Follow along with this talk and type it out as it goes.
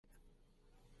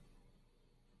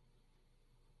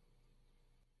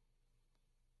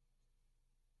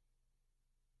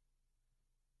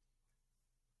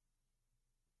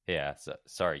Yeah. So,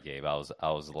 sorry, Gabe. I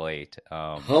was late.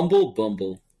 Humble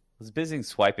Bumble. I was busy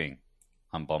swiping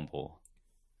on Bumble.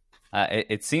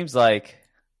 It seems like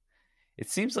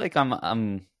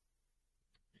I'm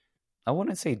I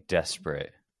wouldn't say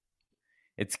desperate.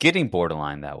 It's getting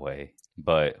borderline that way,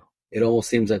 but It almost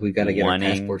seems like we've got to get our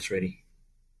wanting passports ready.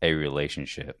 a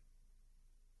relationship.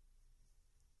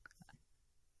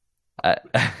 I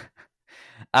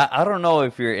I don't know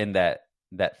if you're in that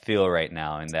feel right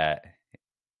now, in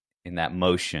that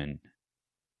motion,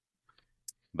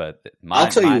 but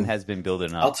mine has been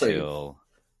building up till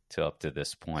up to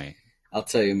this point. I'll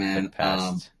tell you, man.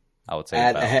 Past, I would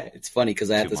say it's funny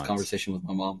because I had this 2 months. conversation with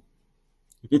my mom.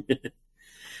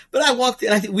 But I walked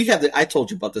in. I think I told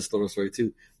you about this little story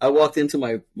too. I walked into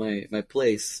my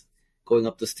place, going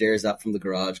up the stairs, out from the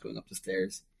garage, going up the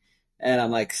stairs, and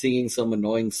I'm like singing some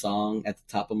annoying song at the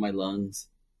top of my lungs.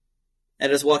 And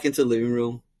I just walk into the living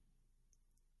room.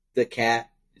 The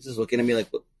cat is just looking at me like,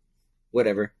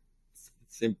 whatever,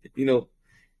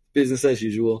 business as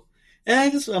usual.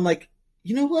 And I'm like,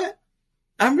 you know what?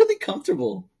 I'm really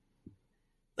comfortable.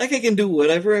 Like I can do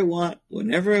whatever I want,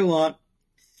 whenever I want.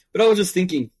 But I was just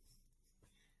thinking,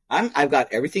 I've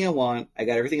got everything I want. I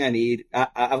got everything I need.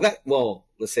 I've got, well,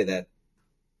 let's say that.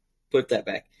 Put that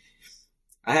back.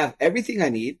 I have everything I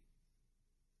need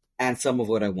and some of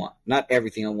what I want. Not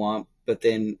everything I want, but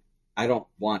then I don't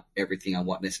want everything I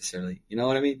want necessarily. You know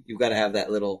what I mean? You've got to have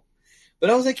that little. But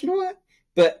I was like, you know what?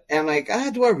 But I'm like,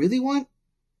 do I really want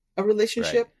a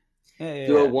relationship? Right. Yeah.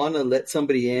 Do I want to let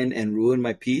somebody in and ruin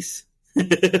my peace?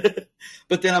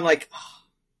 But then I'm like,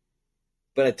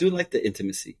 but I do like the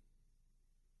intimacy.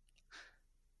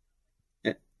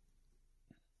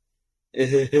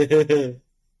 The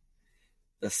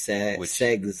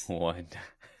segs. One.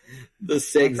 The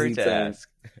segs time.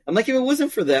 I'm like, if it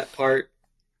wasn't for that part,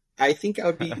 I think I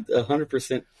would be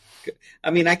 100%. I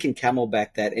mean, I can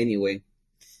camelback that anyway.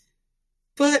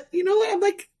 But you know what? I'm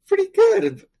like pretty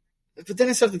good. But then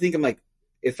I start to think, I'm like,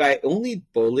 if I only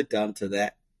boil it down to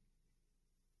that,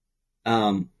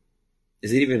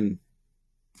 is it even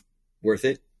worth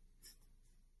it?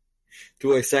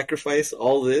 Do I sacrifice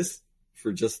all this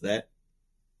for just that?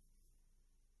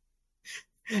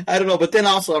 I don't know. But then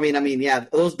also, I mean, yeah,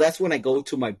 that's when I go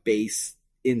to my base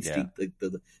instinct,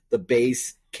 the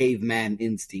base caveman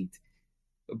instinct.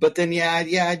 But then, yeah,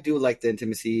 I do like the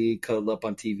intimacy, cuddle up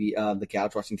on TV, the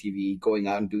couch, watching TV, going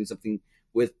out and doing something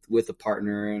with a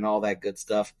partner and all that good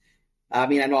stuff. I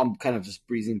mean, I know I'm kind of just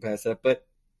breezing past that, but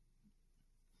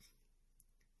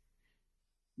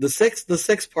the sex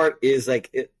part is like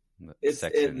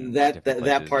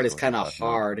that part is kind of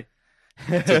hard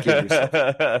to give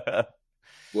yourself.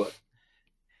 What?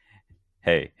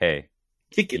 Hey!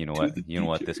 Kick it. You know what? You know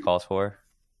what this calls for?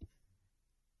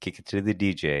 Kick it to the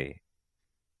DJ.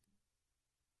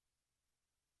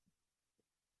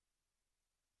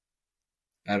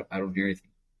 I don't hear anything.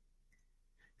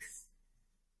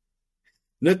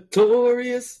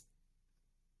 Notorious.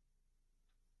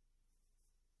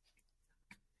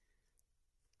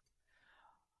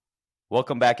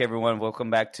 Welcome back, everyone. Welcome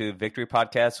back to Victory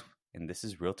Podcast, and this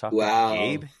is Real Talk with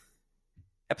Gabe.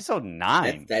 Episode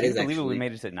 9. That is I believe actually... we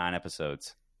made it to 9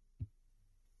 episodes.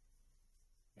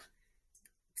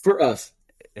 For us.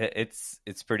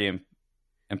 It's pretty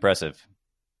impressive.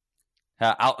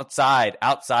 Outside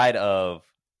of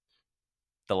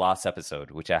the last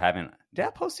episode, which I haven't... Did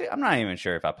I post it? I'm not even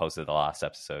sure if I posted the last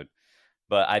episode.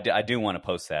 But I do want to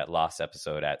post that last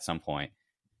episode at some point.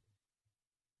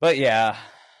 But yeah,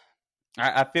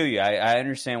 I feel you. I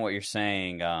understand what you're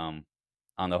saying on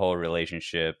the whole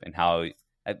relationship and how...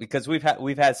 Because we've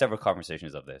had several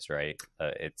conversations of this, right?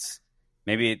 It's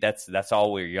maybe that's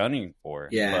all we're yearning for.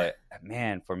 Yeah. But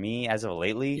man, for me, as of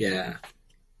lately, yeah,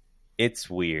 it's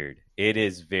weird. It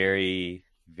is very,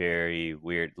 very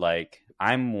weird. Like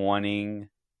I'm wanting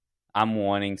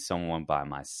someone by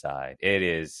my side. It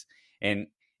is, and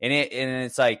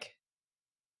it's like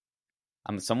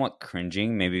I'm somewhat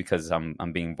cringing, maybe because I'm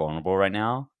being vulnerable right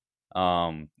now,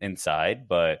 inside,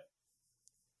 but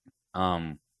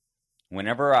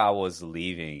whenever I was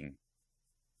leaving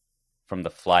from the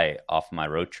flight off my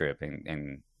road trip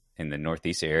in the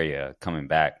Northeast area, coming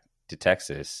back to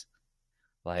Texas,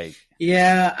 like...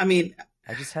 Yeah, I mean...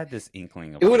 I just had this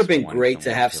inkling of... It would have been great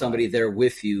to have somebody there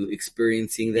with you,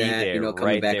 experiencing that, coming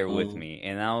right back there home. with me.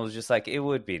 And I was just like, it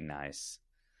would be nice.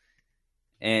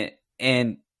 And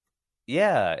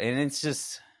yeah, and it's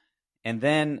just... And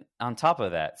then on top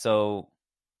of that, so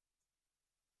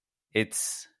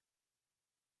it's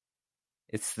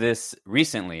this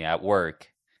recently at work.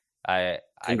 I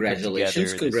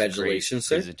Congratulations, put together congratulations, this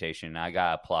sir. presentation. I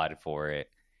got applauded for it,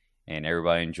 and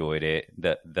everybody enjoyed it.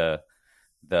 The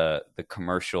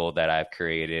commercial that I've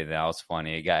created, that was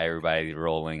funny. It got everybody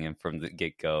rolling and from the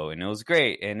get-go, and it was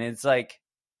great. And it's like,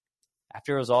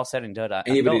 after it was all said and done, I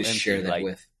Anybody felt to empty, share that like,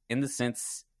 with. in the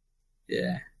sense,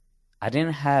 Yeah. I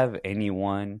didn't have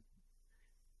anyone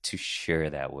to share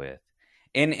that with.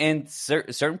 And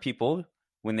certain people,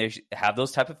 when they have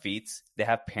those type of feats, they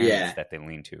have parents that they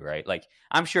lean to, right? Like,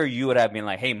 I'm sure you would have been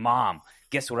like, hey, mom,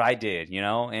 guess what I did, you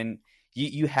know? And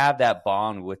you have that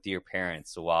bond with your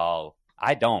parents, while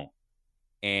I don't.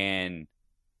 And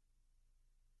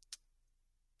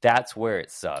that's where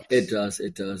it sucks. It does.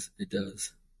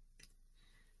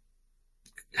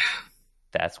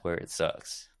 That's where it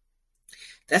sucks.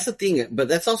 That's the thing, but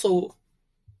that's also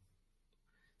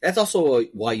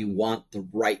why you want the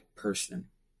right person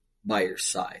by your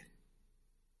side.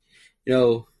 You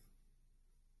know?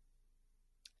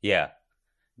 Yeah,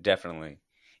 definitely.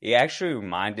 It actually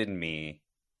reminded me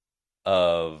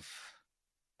of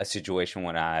a situation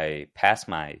when I passed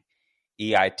my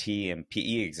EIT and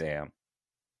PE exam.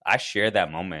 I shared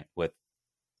that moment with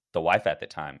the wife at the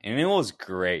time, and it was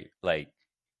great. Like,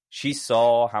 she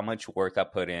saw how much work I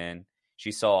put in.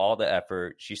 She saw all the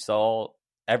effort. She saw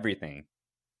everything.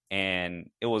 And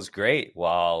it was great.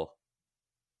 While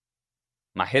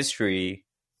my history,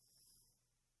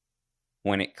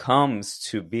 when it comes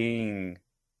to being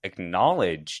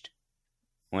acknowledged,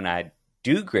 when I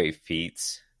do great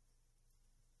feats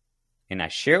and I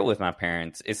share it with my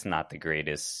parents, it's not the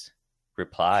greatest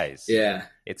replies. Yeah.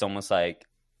 It's almost like,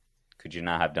 could you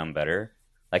not have done better?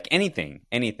 Like, anything.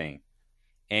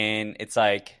 And it's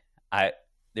like,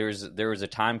 there was a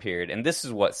time period, and this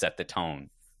is what set the tone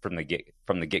from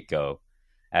the get-go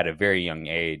at a very young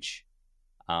age.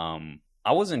 I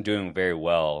wasn't doing very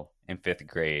well in 5th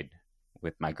grade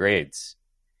with my grades,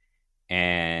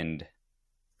 and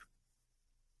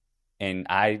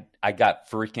I got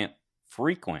frequent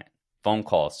phone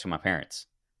calls to my parents.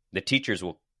 The teachers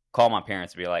will call my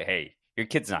parents and be like, hey, your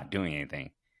kid's not doing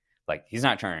anything. Like, he's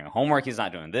not turning homework, he's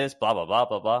not doing this, blah, blah, blah,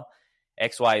 blah, blah,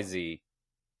 XYZ.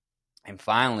 And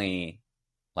finally,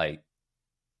 like,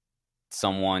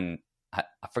 someone, I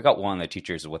forgot one of the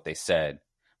teachers what they said,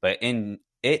 but it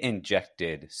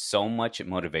injected so much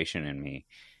motivation in me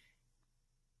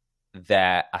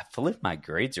that I flipped my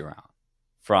grades around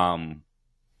from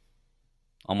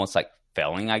almost like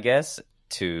failing, I guess,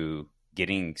 to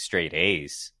getting straight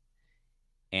A's.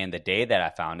 And the day that I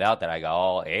found out that I got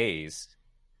all A's,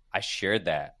 I shared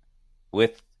that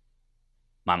with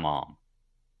my mom.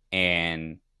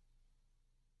 And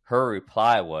her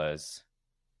reply was,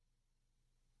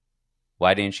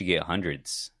 why didn't you get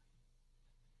hundreds?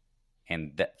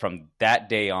 And from that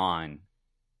day on,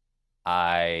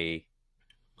 I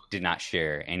did not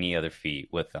share any other feat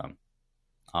with them.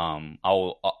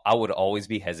 I would always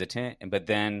be hesitant, but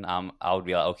then I would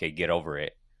be like, okay, get over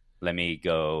it. Let me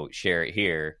go share it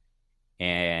here.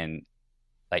 And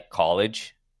like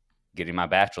college, getting my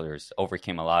bachelor's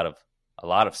overcame a lot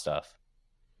of stuff.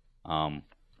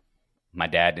 My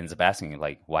dad ends up asking me,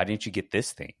 like, why didn't you get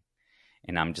this thing?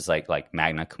 And I'm just like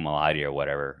magna cum laude or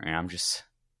whatever. And I'm just,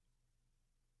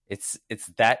 it's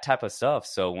that type of stuff.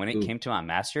 So when it came to my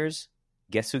master's,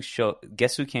 guess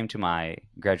who came to my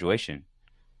graduation?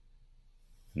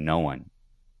 No one.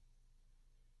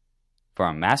 For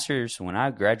a master's, when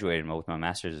I graduated with my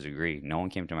master's degree, no one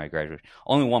came to my graduation.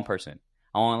 Only one person.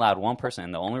 I only allowed one person,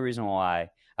 and the only reason why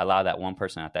I allowed that one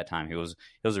person at that time, he was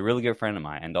a really good friend of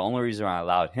mine, and the only reason I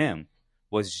allowed him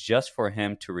was just for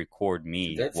him to record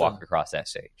me walk across that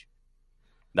stage.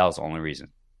 That was the only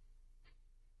reason.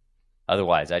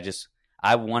 Otherwise,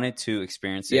 I wanted to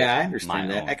experience it. Yeah, I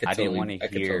understand that. I didn't want to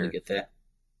hear, totally get that.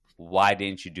 Why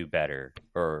didn't you do better?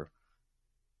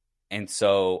 And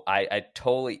so I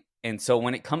totally. And so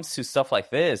when it comes to stuff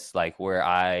like this, like where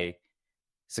I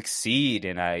succeed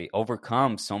and I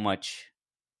overcome so much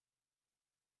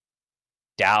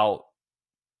doubt,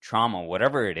 trauma,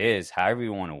 whatever it is, however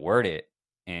you want to word it,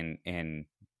 and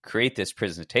create this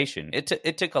presentation,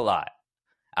 it took a lot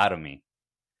out of me.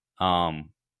 I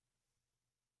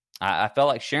felt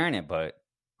like sharing it, but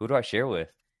who do I share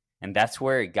with? And that's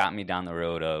where it got me down the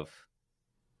road of,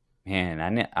 man,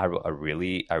 I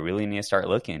really need to start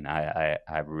looking.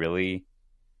 I really,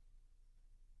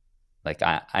 like,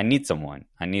 I need someone.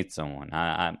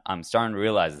 I'm starting to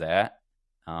realize that.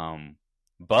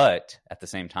 But at the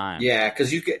same time, yeah,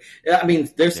 because you get. I mean,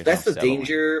 that's the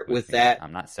danger with that.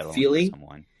 I'm not settling feeling. For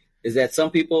someone. Is that some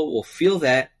people will feel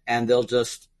that and they'll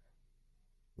just,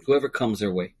 whoever comes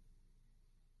their way,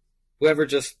 whoever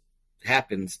just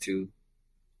happens to.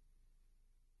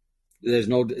 There's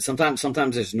no sometimes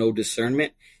there's no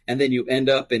discernment, and then you end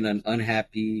up in an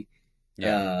unhappy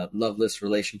loveless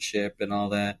relationship and all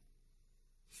that.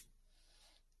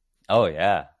 Oh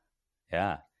yeah,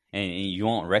 yeah, and you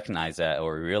won't recognize that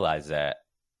or realize that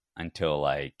until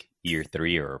like year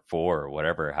 3 or 4 or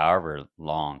whatever, however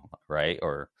long, right?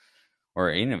 Or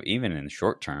even in the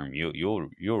short term, you'll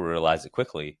realize it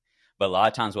quickly. But a lot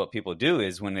of times, what people do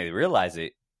is when they realize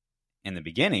it in the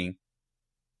beginning,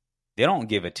 they don't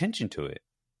give attention to it.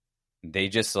 They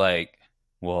just like,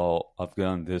 well, I've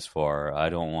gone this far. I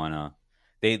don't want to.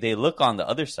 They look on the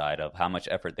other side of how much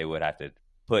effort they would have to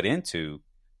put into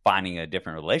finding a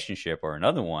different relationship or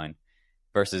another one,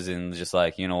 versus in just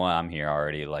like, you know what, I'm here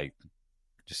already. Like,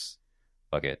 just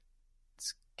fuck it,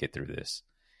 let's get through this.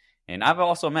 And I've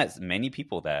also met many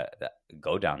people that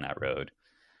go down that road.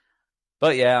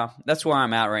 But yeah, that's where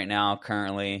I'm at right now,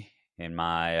 currently in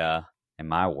my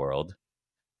world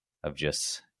of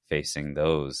just facing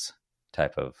those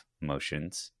type of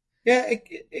emotions. Yeah,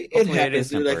 it happens. It is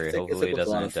temporary. Like, Hopefully, it's like it with a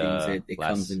lot doesn't of things. It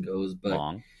comes and goes. But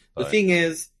long. The thing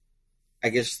is, I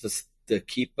guess to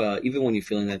keep even when you're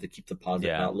feeling that, to keep the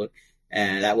positive outlook,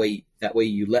 and that way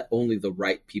you let only the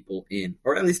right people in,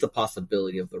 or at least the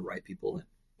possibility of the right people in,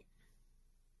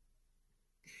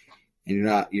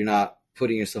 and you're not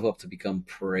putting yourself up to become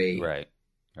prey. Right.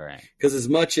 Because as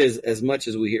much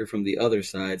as we hear from the other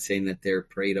side saying that they're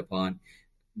preyed upon,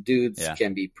 dudes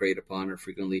can be preyed upon or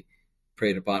frequently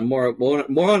preyed upon more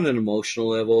on an emotional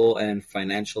level and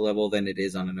financial level than it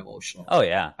is on an emotional. Oh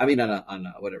yeah. I mean on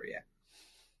a whatever.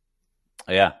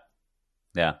 Yeah.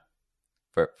 Yeah.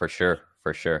 For sure.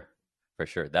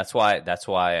 That's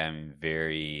why I'm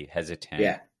very hesitant.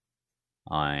 Yeah.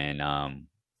 On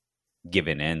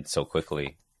giving in so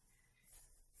quickly.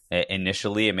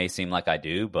 Initially, it may seem like I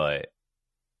do, but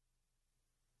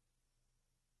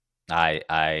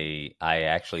I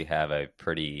actually have a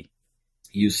pretty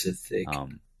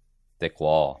thick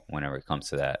wall whenever it comes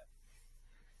to that.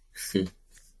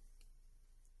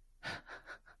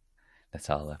 That's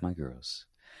how I love my girls.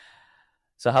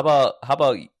 So how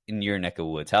about in your neck of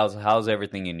woods? How's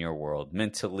everything in your world,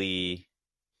 mentally,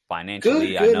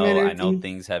 financially? Good, I know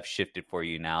things have shifted for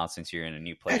you now since you're in a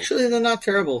new place. Actually, they're not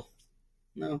terrible.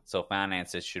 No. So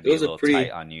finances should be a little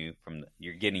tight on you.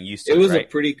 You're getting used to it. It was right? a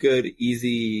pretty good,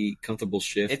 easy, comfortable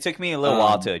shift. It took me a little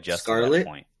while to adjust to that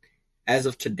point. As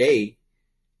of today,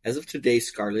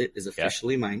 Scarlett is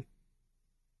officially mine.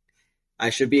 I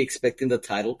should be expecting the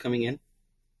title coming in.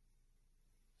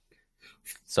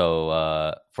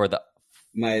 So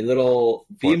my little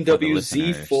BMW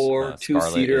Z4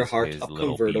 2-seater hardtop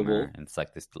convertible. Beamer. It's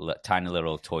like this tiny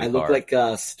little toy car. I look like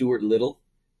Stuart Little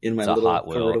in my little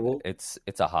convertible. It's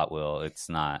a Hot Wheel. It's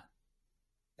not.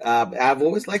 I've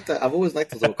always liked those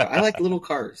little cars. I like little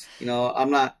cars. You know,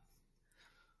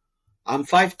 I'm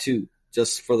 5'2",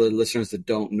 just for the listeners that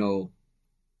don't know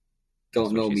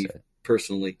me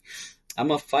personally. I'm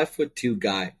a 5'2"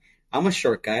 guy. I'm a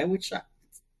short guy, which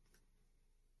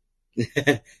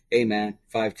hey man,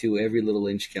 5'2", every little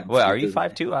inch counts. Wait, are you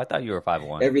 5'2"? I thought you were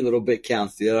 5'1". Every little bit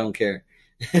counts, dude. I don't care.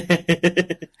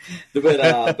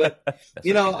 but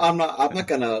you know, I'm not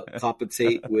gonna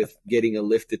compensate with getting a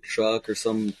lifted truck or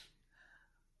some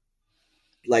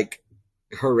like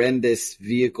horrendous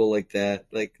vehicle like that.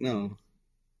 Like, no.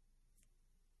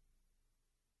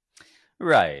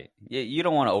 Right. You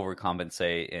don't want to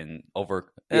overcompensate and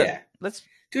let's.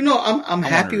 Dude, no, I'm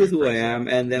happy with who I am,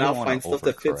 and then I'll find stuff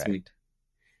that fits me.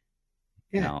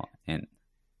 Yeah. You know,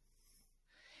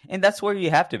 and that's where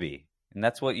you have to be. And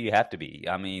that's what you have to be.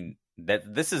 I mean,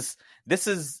 this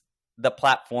is the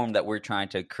platform that we're trying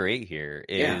to create here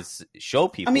is show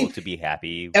people to be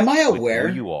happy. Am I aware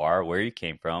with who you are, where you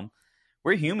came from?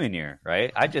 We're human here,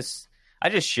 right? I just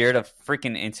shared a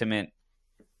freaking intimate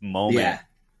moment,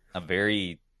 a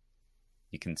very,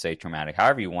 you can say traumatic,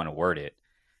 however you want to word it,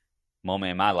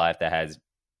 moment in my life that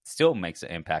still makes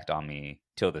an impact on me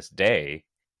till this day.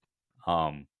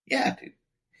 Yeah, dude.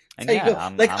 And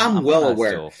I'm well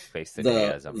aware.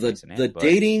 The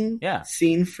dating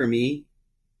scene for me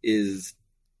is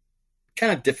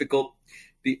kind of difficult,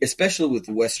 especially with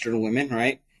Western women,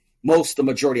 right? The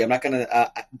majority. I'm not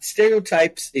gonna.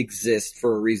 Stereotypes exist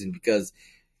for a reason, because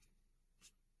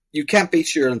you can't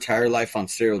base your entire life on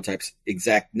stereotypes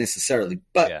necessarily,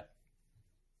 but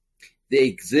they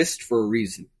exist for a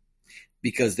reason,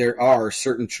 because there are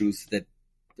certain truths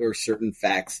or certain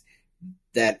facts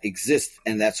that exist,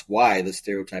 and that's why the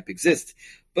stereotype exists.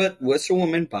 But Western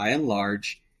women, by and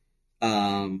large,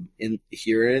 in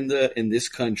this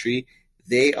country,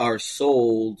 they are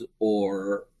sold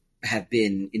or have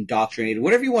been indoctrinated,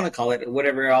 whatever you want to call it,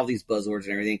 whatever, all these buzzwords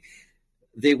and everything.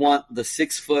 They want the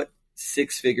 6 foot,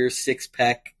 6 figure, 6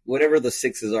 pack, whatever the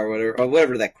sixes are,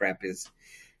 whatever that crap is.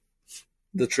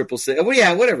 the 666. Well,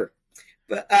 yeah, whatever.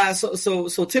 But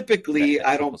so typically That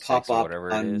I don't 666 pop or up whatever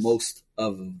it on is. most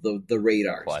of the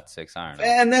radars, Quad 6, I don't know.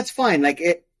 and that's fine. Like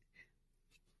it.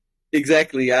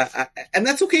 Exactly, and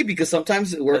that's okay because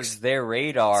sometimes it works. Their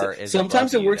radar is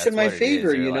sometimes above it works you. in my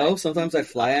favor, you know. Like, Sometimes I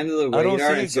fly under the I don't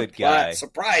radar see and a good guy.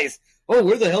 surprise! Oh,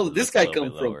 where the hell did this Looks a guy little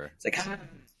come bit from? lower. It's like,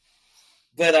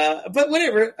 but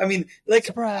whatever. I mean, like,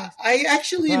 Surprise. I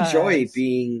actually enjoy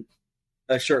being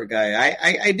a short guy.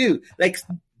 I do. Like,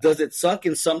 does it suck?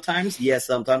 And sometimes, yes,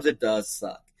 sometimes it does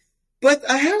suck. But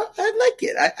I like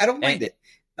it. I don't mind it.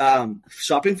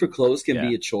 Shopping for clothes can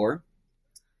be a chore,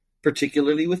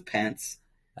 particularly with pants.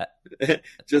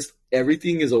 Just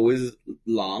everything is always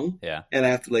long. Yeah. And I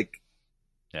have to like,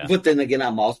 but then again,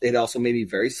 it also made me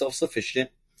very self-sufficient.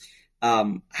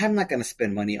 I'm not going to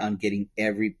spend money on getting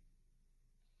every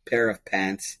pair of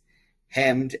pants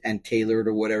hemmed and tailored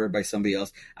or whatever by somebody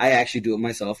else. I actually do it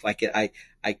myself. I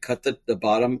cut the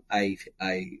bottom, I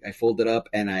fold it up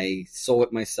and I sew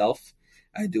it myself.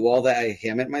 I do all that. I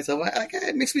hem it myself.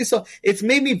 It makes me it's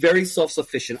made me very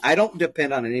self-sufficient. I don't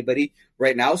depend on anybody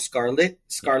right now. Scarlett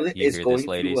is going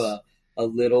through a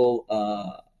little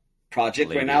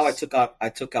project right now. I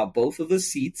took out both of the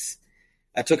seats.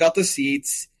 I took out the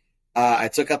seats. I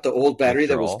took out the old battery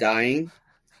that was dying.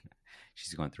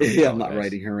 She's going through. Yeah, I'm not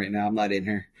writing her right now. I'm not in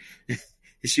her.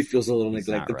 She feels a little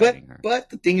neglected. But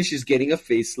the thing is, she's getting a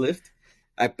facelift.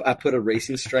 I put a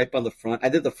racing stripe on the front. I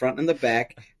did the front and the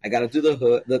back. I got to do the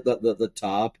hood, the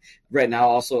top. Right now,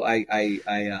 also, I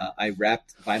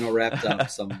vinyl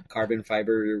wrapped some carbon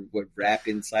fiber wrap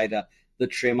inside the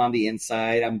trim on the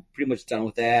inside. I'm pretty much done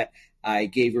with that. I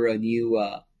gave her a new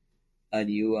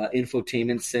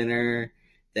infotainment center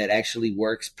that actually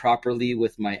works properly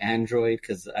with my Android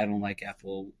because I don't like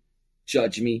Apple.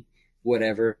 Judge me,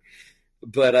 whatever.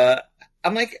 But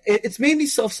I'm like, it's made me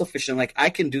self-sufficient. Like, I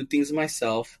can do things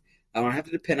myself. I don't have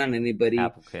to depend on anybody.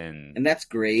 Apple can. And that's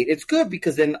great. It's good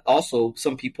because then also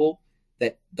some people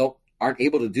that aren't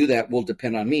able to do that will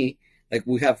depend on me. Like,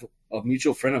 we have a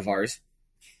mutual friend of ours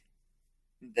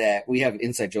that we have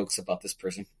inside jokes about this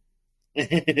person.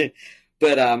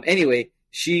 But anyway,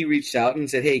 she reached out and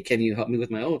said, hey, can you help me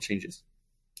with my oil changes?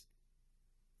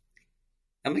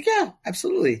 I'm like, yeah,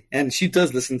 absolutely. And she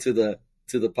does listen to the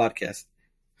podcast.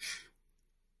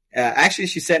 Actually,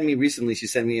 she sent me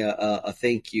a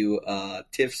thank you.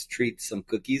 Tiff's treats, some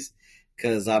cookies,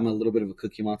 because I'm a little bit of a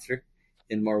cookie monster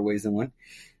in more ways than one.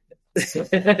 But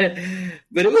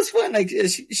it was fun. Like,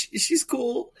 she's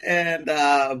cool. And,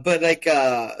 but like,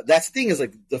 that's the thing is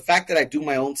like the fact that I do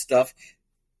my own stuff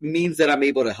means that I'm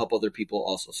able to help other people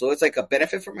also. So it's like a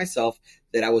benefit for myself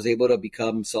that I was able to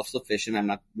become self-sufficient. I'm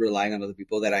not relying on other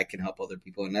people, that I can help other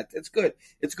people. And it's good.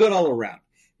 It's good all around.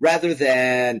 Rather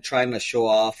than trying to show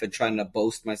off and trying to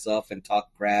boast myself and talk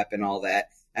crap and all that.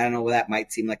 I don't know, that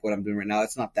might seem like what I'm doing right now.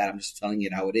 It's not that. I'm just telling you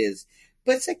how it is.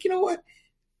 But it's like, you know what?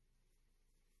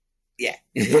 Yeah.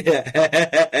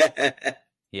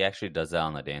 He actually does that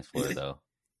on the dance floor, though.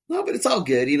 No, but it's all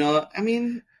good. You know, I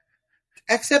mean,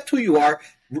 accept who you are.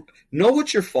 Know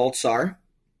what your faults are,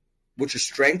 what your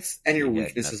strengths and your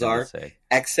weaknesses are.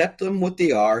 Accept them what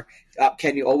they are.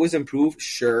 Can you always improve?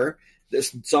 Sure.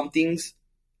 There's some things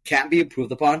can't be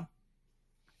improved upon,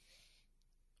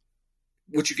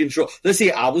 which you control. Let's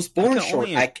see, I was born short.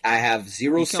 I have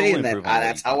zero say in that.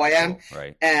 That's how I am.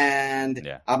 Right.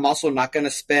 And I'm also not going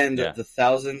to spend the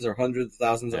thousands or hundreds of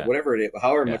thousands or whatever it is,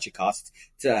 however much it costs,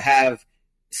 to have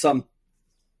some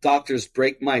doctors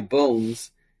break my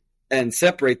bones and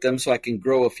separate them so I can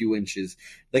grow a few inches.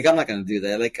 Like, I'm not going to do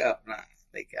that.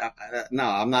 No,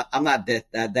 I'm not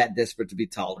that desperate to be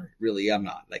taller. Really, I'm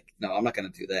not. Like, no, I'm not going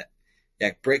to do that.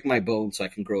 Yeah, break my bone so I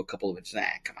can grow a couple of inches.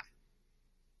 Come on.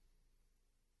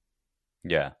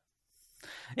 Yeah.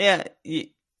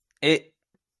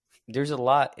 There's a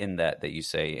lot in that you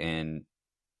say,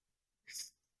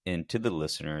 and to the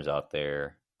listeners out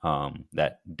there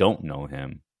that don't know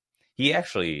him, he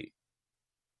actually,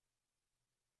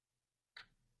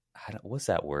 what's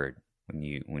that word when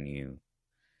you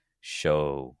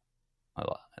show a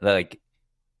lot, like,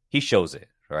 he shows it.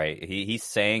 Right, he's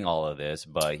saying all of this,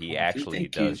 but he actually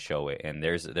does show it, and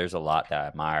there's a lot that I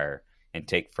admire and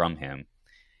take from him,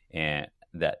 and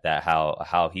that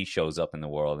how he shows up in the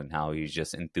world, and how he's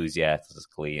just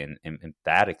enthusiastically and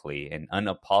emphatically and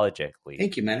unapologetically.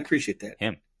 Thank you, man. I appreciate that.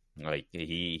 Him, like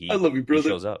I love you, brother. He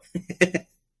shows up,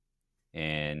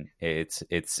 and it's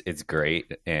great,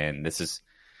 and this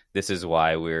is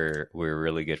why we're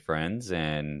really good friends,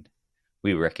 and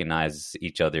we recognize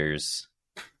each other's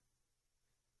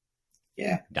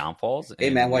Yeah. downfalls, Hey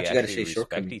and man, we what you got to actually say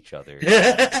respect shortcoming? each other.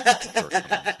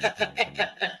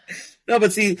 Shortcomings. No,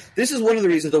 but see, this is one of the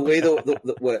reasons the way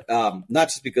the what not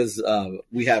just because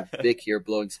we have Vic here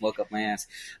blowing smoke up my ass,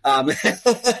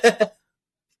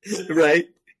 right?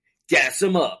 Gas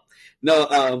him up.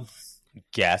 No,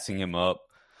 Gassing him up.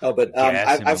 oh, but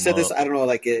Gassing I've him said this. up. I don't know,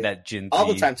 like That Gen all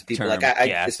the Z time to people. term, Like I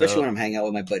gas especially up. when I'm hanging out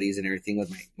with my buddies and everything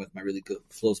with my really good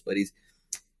close buddies.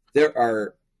 There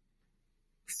are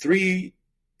 3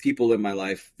 people in my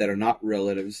life that are not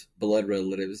relatives, blood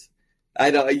relatives. I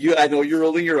know you're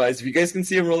rolling your eyes. If you guys can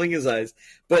see him rolling his eyes,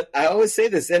 but I always say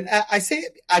this, and I say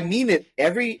it, I mean it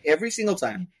every single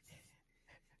time.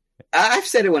 I've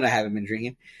said it when I haven't been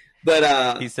drinking,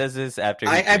 but He says this after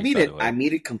I mean it. I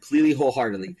mean it completely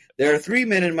wholeheartedly. There are 3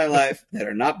 men in my life that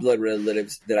are not blood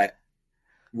relatives that I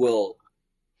will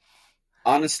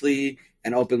honestly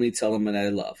and openly tell them that I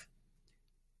love.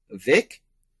 Vic,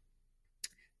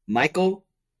 Michael,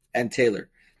 and Taylor.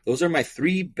 Those are my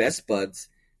 3 best buds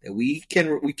that we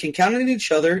can count on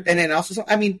each other. And then also,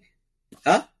 I mean,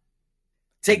 huh?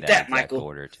 Take that, Michael.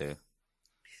 Order too.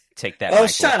 Take that. Oh, Michael.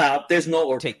 Shut up! There's no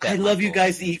order. Take that, I love Michael. you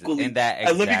guys equally. In that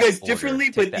I love you guys order. differently,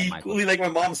 Take but that, equally. Michael.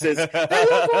 Like my mom says, I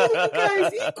love all of you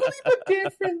guys equally but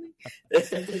differently.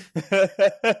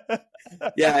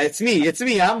 Yeah, it's me. It's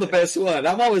me. I'm the best one.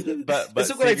 I'm always the. But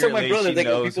that's what I tell my brother. Like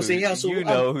people say, "Yeah, so you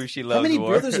know who she loves." How many more.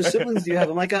 brothers or siblings do you have?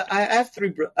 I'm like, I have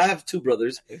 3. I have 2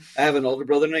 brothers. I have an older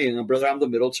brother and a younger brother. I'm the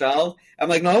middle child. I'm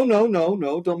like, no.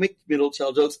 Don't make middle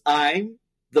child jokes. I'm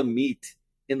the meat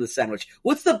in the sandwich.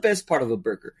 What's the best part of a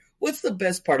burger? What's the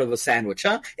best part of a sandwich,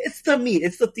 huh? It's the meat.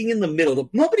 It's the thing in the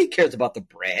middle. Nobody cares about the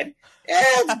bread. Yeah,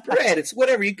 it's bread. It's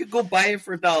whatever. You could go buy it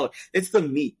for $1. It's the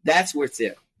meat. That's where it's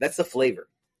at. That's the flavor.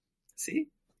 See?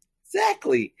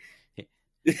 Exactly.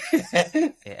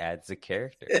 It adds a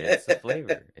character. It's the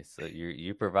flavor. It's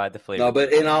you provide the flavor. No,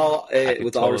 but in all,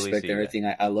 with all totally respect and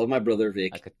everything, I love my brother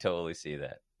Vic. I could totally see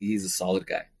that. He's a solid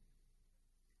guy.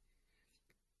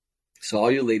 So all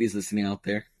you ladies listening out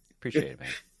there, appreciate it, man.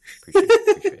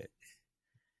 Appreciate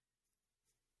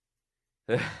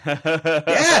it.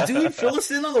 Yeah, dude, fill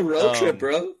us in on the road trip,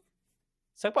 bro.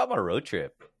 Let's talk about my road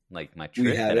trip, like my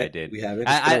trip that I did. We haven't.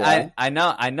 I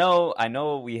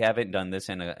know. We haven't done this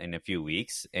in a few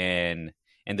weeks, and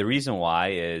the reason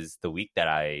why is the week that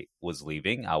I was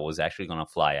leaving, I was actually going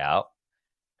to fly out.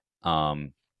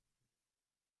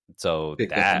 So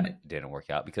that didn't work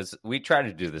out because we tried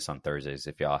to do this on Thursdays.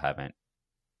 If y'all haven't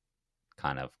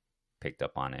kind of picked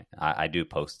up on it, I do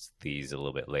post these a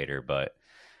little bit later, but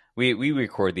we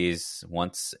record these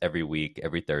once every week,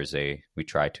 every Thursday. We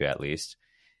try to at least.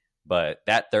 But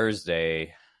that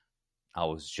Thursday, I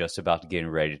was just about to get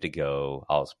ready to go.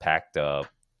 I was packed up.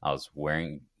 I was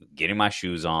getting my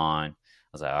shoes on. I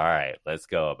was like, all right, let's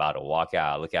go. About to walk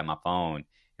out. I look at my phone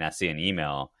and I see an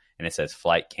email and it says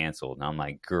flight canceled. And I'm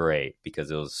like, great, because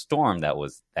it was a storm that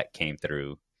came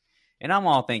through. And I'm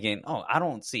all thinking, oh, I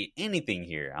don't see anything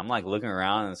here. I'm like looking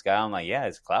around in the sky. I'm like, yeah,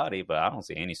 it's cloudy, but I don't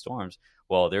see any storms.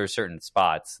 Well, there were certain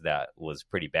spots that was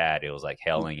pretty bad. It was like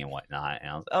hailing and whatnot.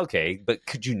 And I was okay, but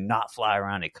could you not fly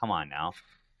around it? Come on now.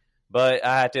 But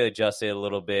I had to adjust it a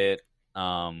little bit.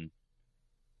 You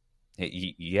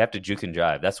have to juke and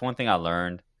drive. That's one thing I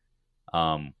learned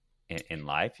in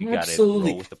life. You got to roll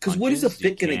with the punches. Because what is a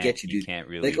fit going to get you, dude? You can't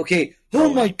really like, okay,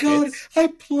 oh my God, I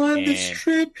planned this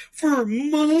trip for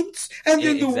months, and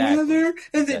then the weather,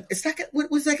 and then it's not.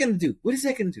 What's that going to do? What is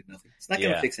that going to do? Nothing. It's not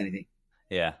going to fix anything.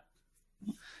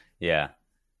 Yeah.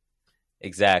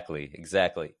 Exactly.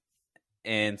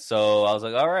 And so I was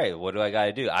like, all right, what do I got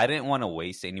to do? I didn't want to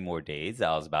waste any more days that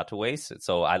I was about to waste.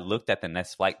 So I looked at the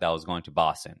next flight that was going to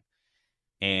Boston.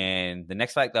 And the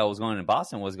next flight that was going to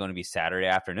Boston was going to be Saturday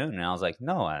afternoon. And I was like,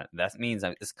 no, that means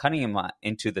it's cutting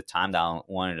into the time that I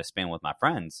wanted to spend with my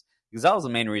friends. Because that was the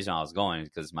main reason I was going,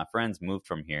 because my friends moved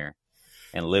from here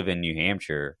and live in New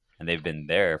Hampshire. And they've been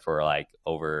there for like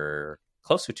over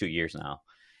close to 2 years now.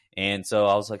 And so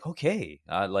I was like, okay,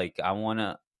 I want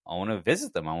to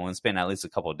visit them. I want to spend at least a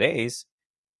couple of days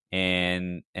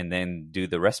and then do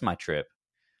the rest of my trip.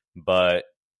 But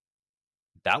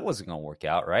that wasn't going to work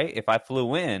out, right? If I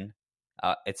flew in,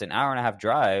 it's an hour and a half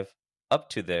drive up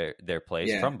to their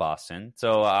place from Boston.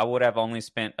 So I would have only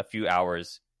spent a few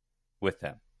hours with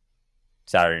them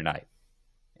Saturday night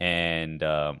and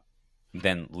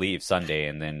then leave Sunday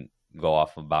and then go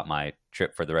off about my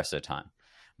trip for the rest of the time.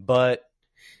 But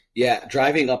yeah,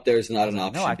 driving up there is not an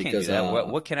option. No, I can't do that.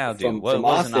 What can I do? From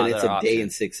Austin, it's a day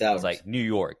and 6 hours. It's like New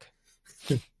York.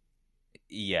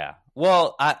 Yeah.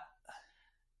 Well,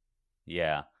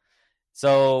 yeah.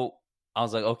 So I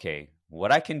was like, okay,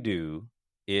 what I can do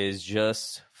is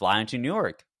just fly into New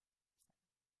York.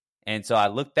 And so I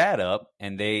looked that up,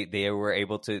 and they were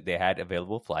able to. They had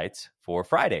available flights for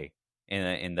Friday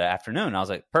in the afternoon. I was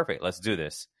like, perfect, let's do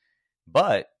this.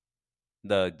 But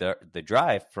the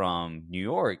drive from New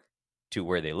York to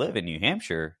where they live in New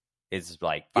Hampshire is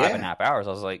like 5.5 hours.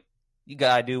 I was like, you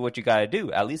gotta do what you gotta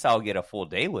do. At least I'll get a full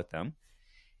day with them,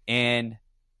 and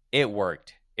it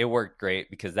worked. It worked great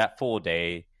because that full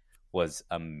day was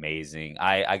amazing.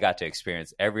 I got to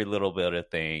experience every little bit of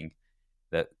thing.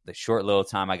 The short little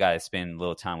time I got to spend a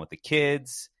little time with the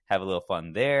kids, have a little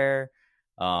fun there,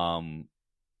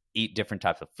 eat different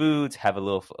types of foods, have a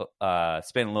little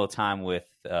spend a little time with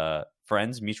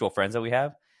friends, mutual friends that we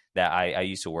have that I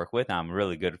used to work with. I'm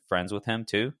really good friends with him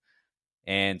too,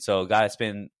 and so got to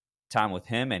spend time with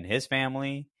him and his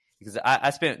family because I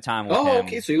spent time with him.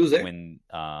 Okay, so he was there when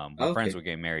my friends were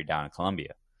getting married down in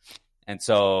Colombia, and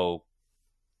so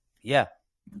yeah.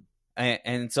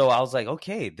 And so I was like,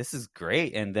 okay, this is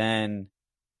great. And then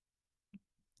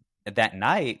that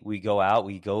night we go out,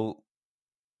 we go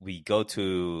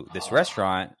to this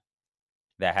restaurant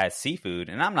that has seafood,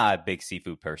 and I'm not a big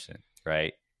seafood person,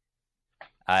 right?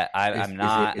 I'm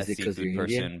not a seafood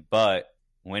person, but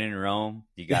when in Rome,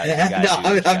 you got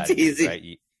no, I'm teasing. Right?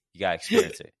 You got to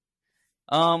experience it.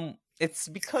 It's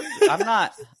because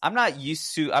I'm not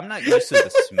used to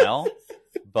the smell,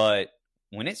 but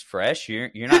when it's fresh, you're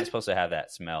not supposed to have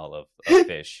that smell of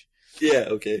fish. Yeah,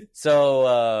 okay.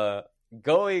 So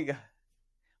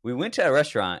we went to a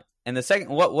restaurant, and the second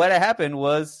what had happened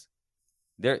was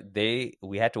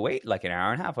we had to wait like an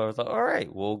hour and a half. I was like, all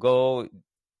right, we'll go,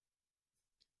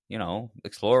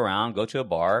 explore around, go to a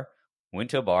bar.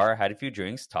 Went to a bar, had a few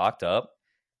drinks, talked up,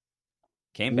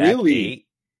 came back, ate,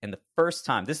 and the first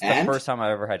time I've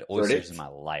ever had oysters in my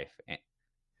life.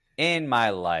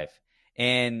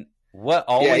 And what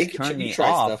always turned me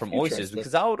off from oysters,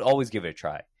 because I would always give it a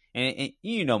try. And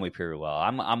you know me pretty well.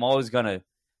 I'm always gonna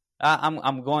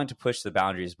I'm going to push the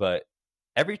boundaries, but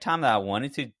every time that I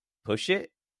wanted to push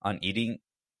it on eating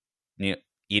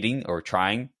or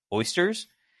trying oysters,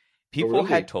 people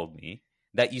had told me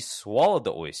that you swallowed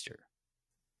the oyster.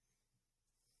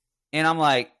 And I'm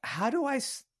like, how do I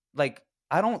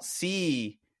don't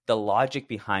see the logic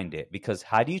behind it, because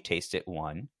how do you taste it?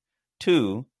 One,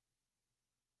 two,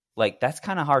 that's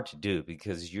kind of hard to do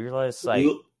because you're just like,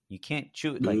 you can't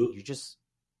chew it. Like you're just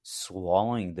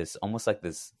swallowing this, almost like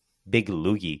this big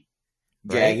loogie.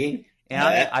 Right? Gagging. And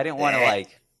I didn't want to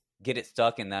get it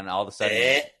stuck, and then all of a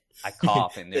sudden I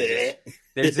cough, and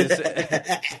there's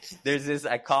this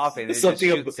I cough, and it just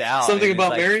shoots out. Something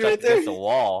about Mary right there? Against the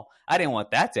wall. I didn't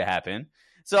want that to happen.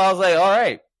 So I was like, all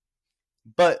right.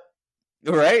 But,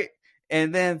 right?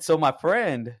 And then, so my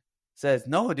friend says,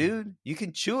 no, dude, you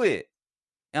can chew it.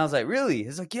 And I was like, really?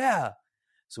 He's like, yeah.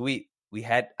 So I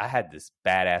had this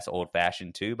badass old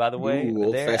fashioned too, by the way. Ooh,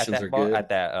 there at that bar, at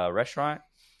that restaurant.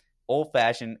 Old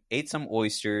fashioned, ate some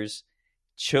oysters,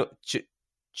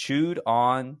 chewed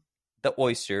on the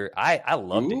oyster. I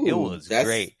loved it. It was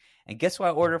great. And guess what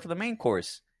I ordered for the main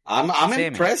course? I'm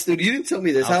impressed, dude. You didn't tell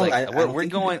me this. We're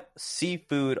going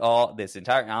seafood all this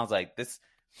entire. And I was like, this,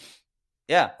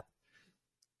 yeah.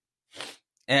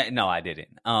 And, no, I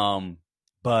didn't.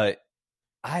 But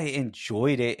I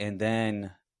enjoyed it, and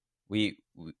then we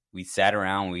sat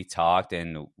around, we talked,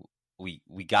 and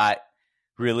we got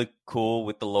really cool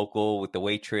with the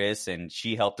waitress, and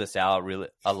she helped us out really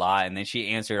a lot. And then she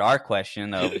answered our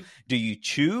question of, do you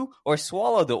chew or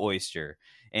swallow the oyster?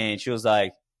 And she was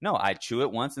like, no, I chew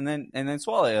it once and then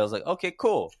swallow it. I was like, okay,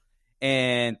 cool.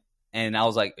 And I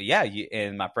was like, yeah.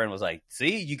 And my friend was like,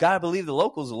 see, you gotta believe the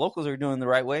locals. The locals are doing the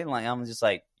right way. And I'm just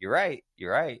like, you're right.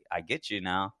 I get you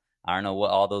now. I don't know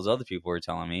what all those other people were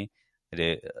telling me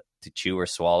to chew or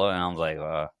swallow. And I was like,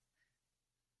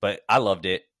 but I loved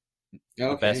it.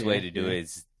 Okay, the best way to do it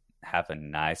is have a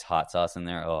nice hot sauce in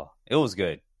there. Oh, it was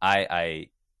good. I'm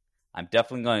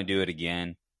definitely going to do it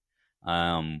again.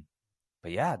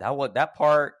 But yeah, that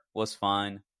part was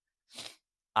fun.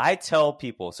 I tell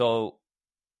people, so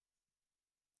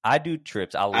I do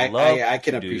trips. I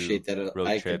can appreciate that.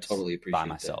 I can totally appreciate by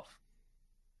myself.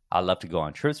 That. I love to go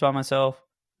on trips by myself.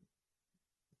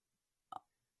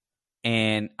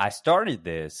 And I started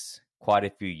this quite a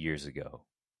few years ago.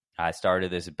 I started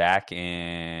this back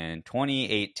in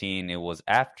 2018. It was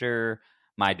after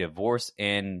my divorce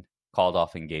and called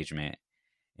off engagement.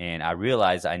 And I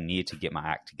realized I needed to get my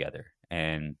act together.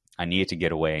 And I needed to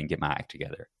get away and get my act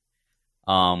together.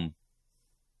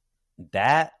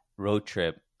 That road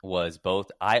trip was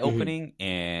both eye-opening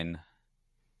and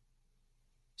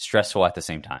stressful at the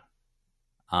same time.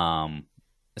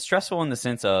 Stressful in the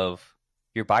sense of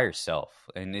you're by yourself,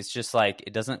 and it's just like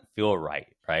it doesn't feel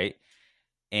right?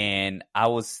 And I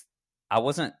was I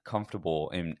wasn't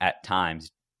comfortable in at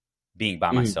times being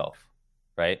by Mhm. myself,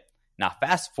 right? Now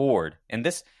fast forward, and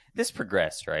this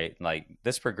progressed, right? Like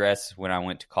this progressed when I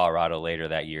went to Colorado later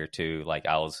that year too. Like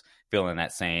I was feeling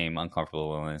that same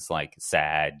uncomfortableness, like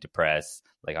sad, depressed,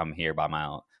 like I'm here by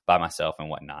myself and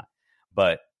whatnot.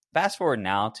 But fast forward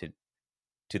now to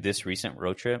this recent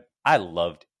road trip, I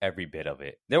loved every bit of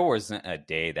it. There wasn't a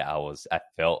day that I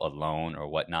felt alone or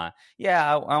whatnot.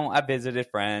 Yeah, I visited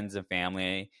friends and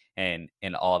family and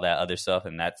all that other stuff,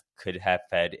 and that could have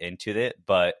fed into it.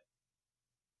 But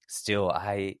still,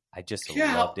 I just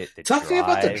Yeah, loved it. The talk to me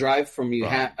about the drive drive from from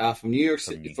from New York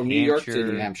from New From New York to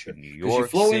New Hampshire to Hampshire, New because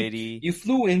York City. you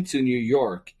flew into New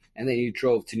York and then you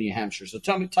drove to New Hampshire. So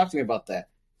talk to me about that.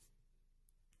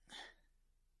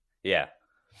 Yeah,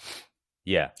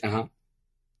 yeah. Uh-huh.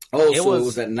 Oh, It so it was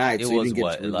was at night, it so you was didn't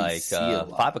get to what really like see a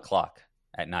lot. 5 o'clock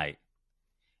at night,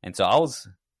 and so I was.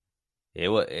 It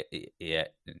was yeah.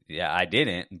 I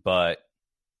didn't, but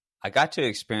I got to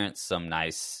experience some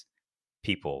nice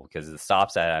people because the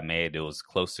stops that I made, it was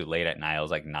close to late at night. It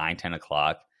was like 9, 10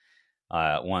 o'clock.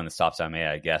 One of the stops I made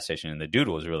at a gas station, and the dude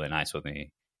was really nice with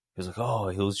me. He was like, "Oh,"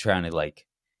 he was trying to like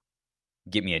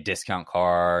get me a discount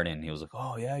card, and he was like,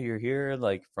 "Oh yeah, you're here."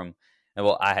 Like from, and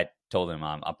well, I had told him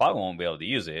I probably won't be able to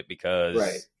use it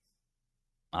Right. because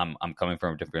I'm coming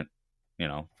from a different,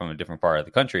 from a different part of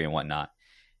the country and whatnot,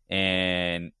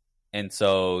 and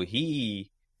so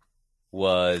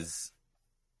was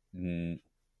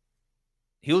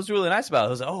he was really nice about it.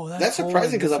 He was like, "Oh, that's That's cool,"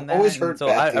 surprising and because this I've and always that. And heard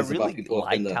so bad I things about really people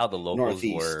up in liked the how the locals Northeast.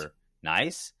 were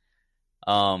nice.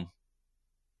 Um,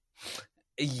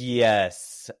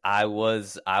 yes,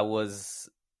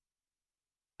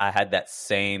 I had that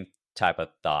same type of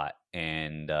thought.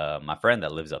 And my friend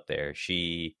that lives up there,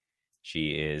 she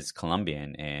is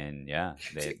Colombian, and yeah,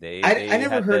 I they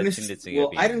never have heard the this. tendency of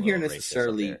Well, I being a didn't hear little racist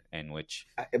up necessarily. there, in which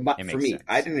it For makes me,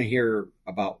 I sense. didn't hear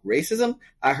about racism.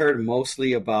 I heard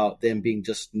mostly about them being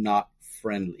just not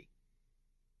friendly.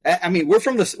 I mean,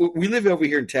 we live over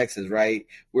here in Texas, right?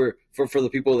 We're for the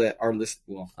people that are listening.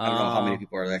 Well, I don't know how many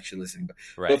people are actually listening, but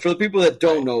Right, for the people that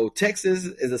don't right. know, Texas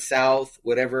is the South,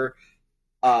 whatever.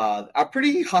 Are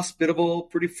pretty hospitable,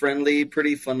 pretty friendly,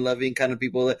 pretty fun loving kind of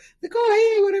people that like,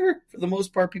 oh hey, whatever. For the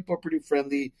most part, people are pretty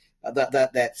friendly.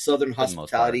 That Southern For the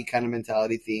most part, hospitality kind of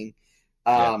mentality thing.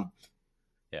 yeah, Um,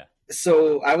 yeah.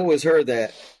 so I've always heard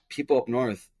that people up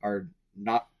north are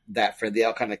not that friendly. They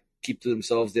all kind of keep to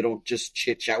themselves. They don't just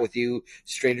chit chat with you.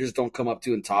 Strangers don't come up to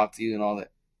you and talk to you and all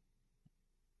that.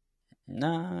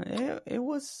 No, it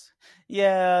was,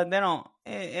 yeah. They don't.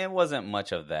 It wasn't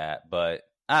much of that, but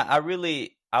I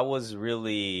was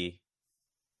really.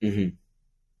 Mm-hmm.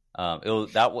 It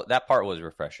was that part was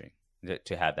refreshing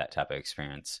to have that type of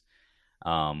experience.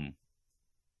 Um,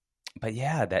 but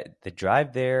yeah, that the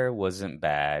drive there wasn't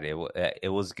bad. It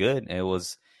was good. It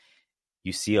was,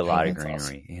 you see a Oh, lot of that's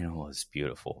awesome. greenery, and it was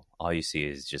beautiful. All you see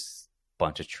is just a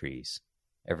bunch of trees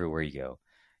everywhere you go,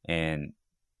 and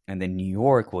then New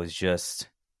York was just.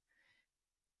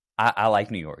 I like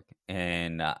New York,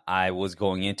 and I was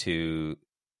going into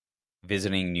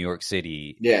visiting New York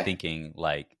City Yeah. thinking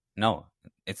like, no,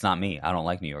 it's not me. I don't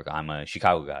like New York. I'm a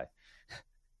Chicago guy.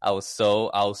 I was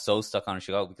so stuck on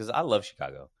Chicago because I love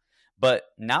Chicago. But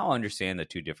now I understand the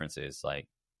two differences. Like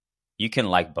you can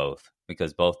like both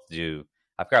because both do.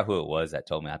 I forgot who it was that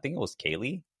told me. I think it was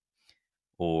Kaylee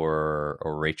or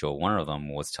Rachel. One of them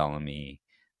was telling me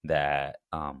that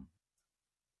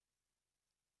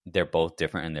they're both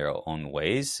different in their own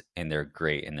ways, and they're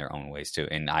great in their own ways too.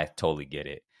 And I totally get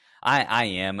it. I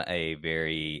am a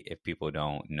very, if people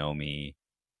don't know me,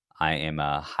 I am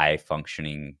a high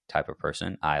functioning type of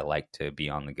person. I like to be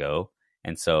on the go.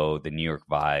 And so the New York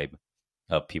vibe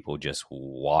of people just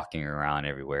walking around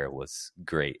everywhere was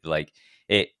great. Like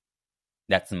it,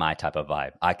 that's my type of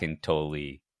vibe. I can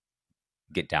totally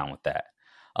get down with that.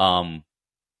 Um,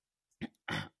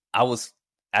 I was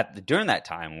during that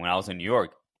time when I was in New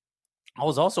York, I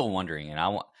was also wondering, and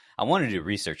I wanted to do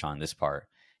research on this part,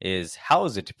 is how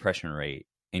is the depression rate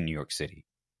in New York City?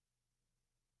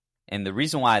 And the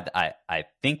reason why I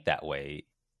think that way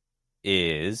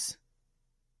is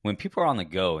when people are on the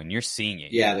go and you're seeing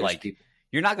it, Yeah, there's like people.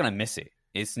 you're not gonna miss it.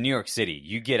 It's New York City.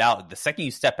 You get out, the second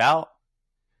you step out,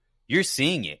 you're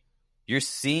seeing it. You're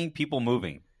seeing people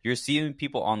moving. You're seeing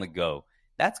people on the go.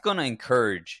 That's gonna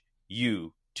encourage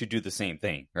you to do the same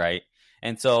thing, right?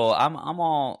 And so I'm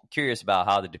all curious about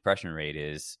how the depression rate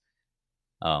is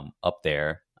up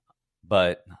there.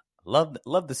 But love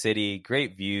the city,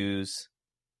 great views,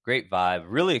 great vibe.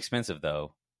 Really expensive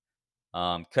though.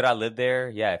 Could I live there?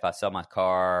 Yeah, if I sell my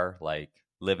car, like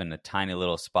live in a tiny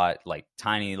little spot, like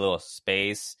tiny little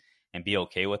space, and be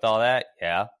okay with all that,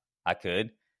 yeah, I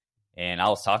could. And I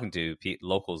was talking to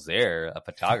locals there, a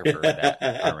photographer that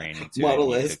I ran into,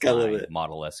 and he took my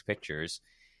Model-esque pictures.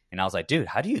 And I was like, dude,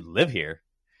 how do you live here?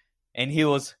 And he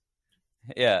was,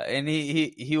 and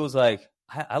he was like,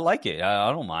 I like it.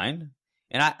 I don't mind.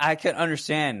 And I can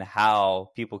understand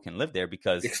how people can live there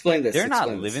because they're not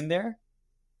living there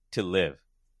to live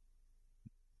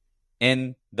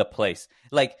in the place.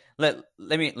 Like, let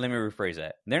me rephrase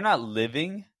that. They're not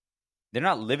living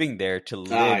there to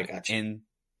live in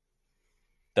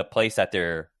the place that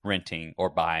they're renting or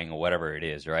buying or whatever it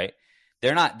is, right?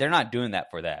 They're not doing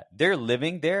that for that. They're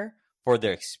living there for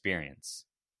their experience,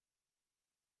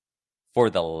 for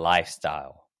the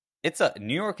lifestyle.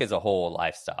 New York is a whole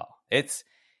lifestyle. It's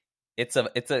its own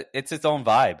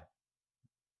vibe.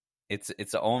 It's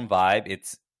its own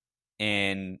vibe.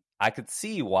 And I could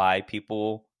see why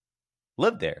people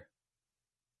live there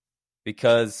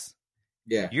because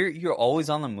you're always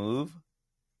on the move.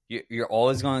 You're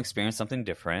always going to experience something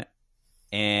different,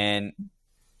 and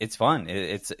it's fun.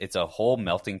 It's a whole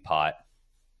melting pot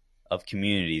of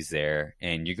communities there,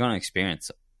 and you're going to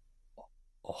experience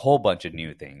a whole bunch of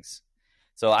new things.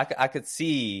 So I could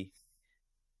see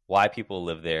why people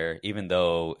live there, even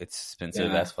though it's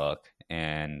expensive as fuck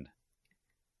and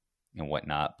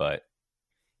whatnot. But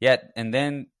yeah, and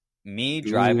then me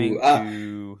driving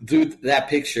to dude, that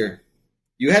picture.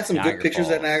 You had some good pictures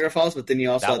at Niagara Falls, but then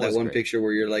you also had that one picture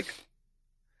where you're like,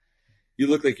 you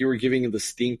look like you were giving him the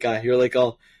stink eye. You're like,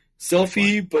 all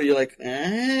selfie, but you're like,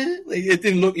 eh? Like, it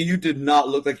didn't look. You did not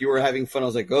look like you were having fun. I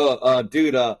was like,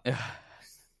 dude,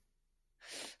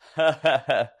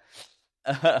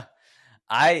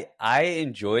 I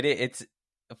enjoyed it. It's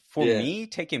for me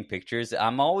taking pictures.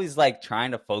 I'm always like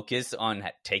trying to focus on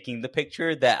taking the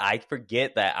picture that I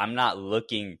forget that I'm not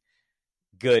looking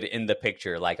good in the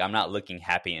picture. Like I'm not looking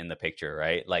happy in the picture,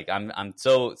 right? Like I'm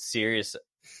so serious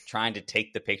trying to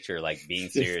take the picture, like being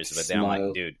serious, but then I'm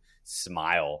like, dude,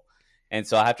 smile. And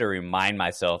so I have to remind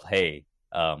myself, hey,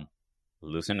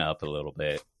 loosen up a little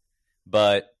bit.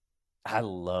 But I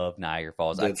love Niagara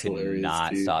Falls. That's I could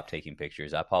not stop taking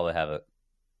pictures. I probably have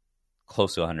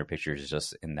close to 100 pictures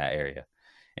just in that area.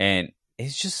 And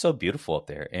it's just so beautiful up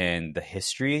there. And the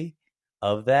history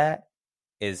of that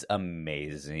is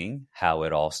amazing, how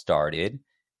it all started,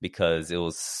 because it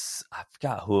was, I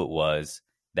forgot who it was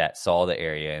that saw the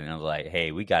area and was like,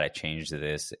 hey, we got to change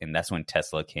this. And that's when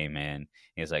Tesla came in.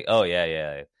 He was like, oh,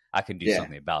 yeah, I can do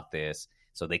something about this.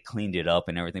 So they cleaned it up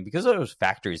and everything because there was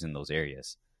factories in those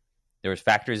areas. There was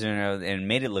factories in there and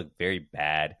made it look very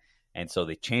bad. And so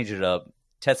they changed it up.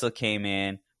 Tesla came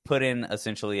in, put in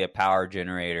essentially a power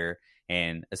generator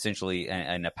and essentially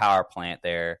and a power plant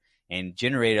there and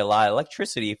generated a lot of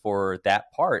electricity for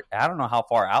that part. I don't know how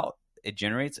far out it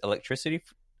generates electricity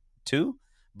to,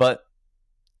 but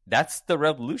that's the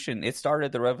revolution. It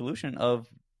started the revolution of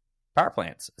power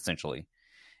plants, essentially.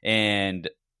 And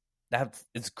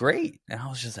it's great. And I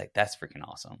was just like, that's freaking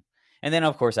awesome. And then,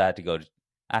 of course, I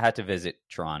had to visit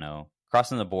Toronto.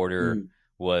 Crossing the border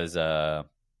was, I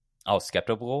was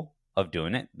skeptical of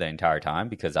doing it the entire time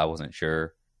because I wasn't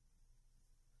sure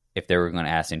if they were going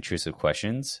to ask intrusive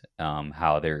questions,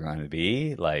 how they were going to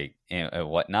be, like, and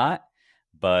whatnot.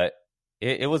 But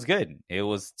it was good. It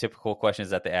was typical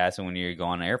questions that they ask when you go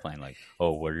on an airplane, like,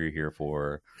 oh, what are you here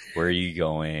for? Where are you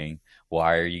going?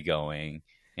 Why are you going?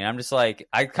 And I'm just like,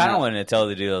 I kind of wanted to tell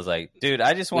the dude, I was like, dude,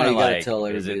 I just want to like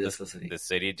visit the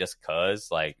city just cause.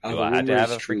 Like, do I have to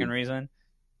have a freaking reason?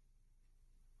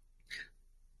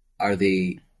 Are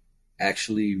they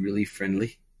actually really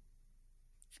friendly?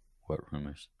 What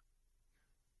rumors?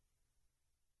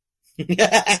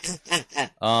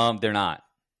 They're not.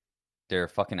 They're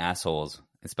fucking assholes.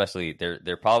 Especially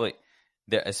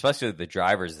especially the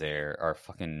drivers there are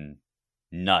fucking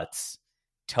nuts.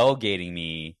 Tailgating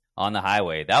me on the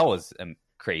highway. That was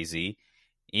crazy.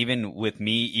 Even with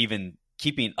me even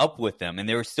keeping up with them, and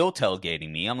they were still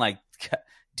tailgating me. I'm like,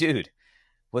 dude,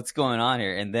 what's going on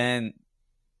here? And then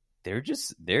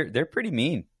they're pretty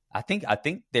mean. I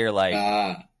think they're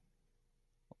like,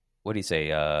 what do you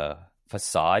say?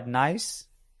 Facade nice,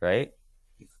 right?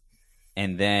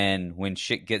 And then when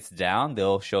shit gets down,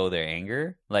 they'll show their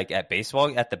anger, like at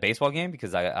the baseball game,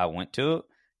 because I went to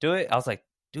it. I was like,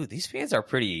 dude, these fans are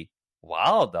pretty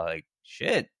wild. Like,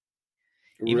 shit.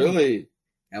 Really?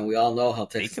 And we all know how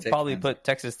Texas Tech probably put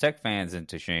Texas Tech fans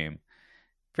into shame.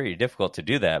 Pretty difficult to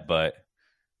do that, but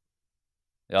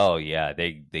oh yeah,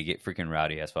 they get freaking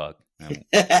rowdy as fuck. And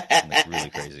it's really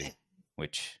crazy,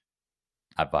 which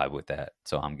I vibe with that,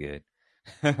 so I'm good.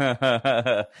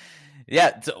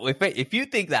 Yeah, so if you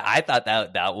think that I thought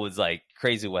that was like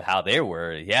crazy with how they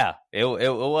were, yeah, it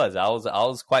was. I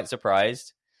was quite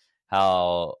surprised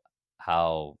how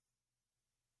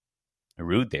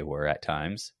rude they were at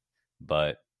times,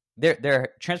 but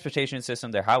their transportation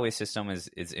system, their highway system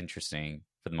is interesting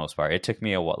for the most part. It took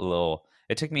me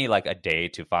it took me like a day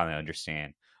to finally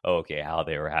understand, okay, how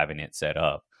they were having it set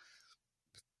up.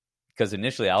 Because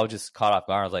initially I was just caught off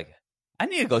guard. I was like, I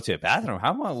need to go to a bathroom.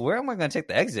 Where am I going to take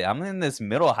the exit? I'm in this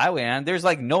middle highway and there's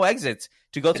like no exits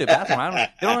to go to a bathroom. They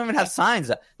don't even have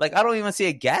signs. Like, I don't even see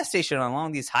a gas station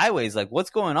along these highways. Like, what's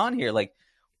going on here? Like,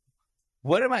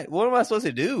 what am I supposed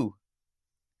to do?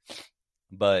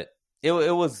 But it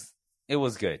was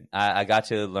good. I got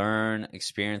to learn,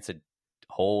 experience a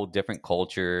whole different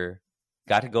culture.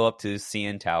 Got to go up to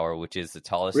CN Tower, which is the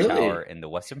tallest tower in the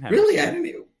Western Hemisphere. Really,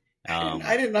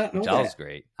 I did not know that. That was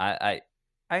great. I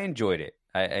enjoyed it.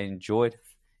 I enjoyed,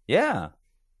 yeah.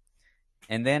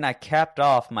 And then I capped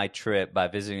off my trip by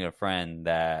visiting a friend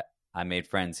that I made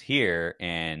friends here,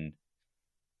 and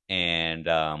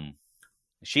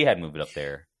she had moved up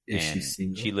there, and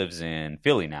she lives in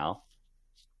Philly now,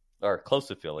 or close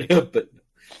to Philly. But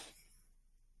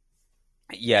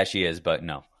yeah, she is, but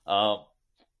no.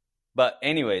 But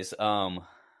anyways, ooh,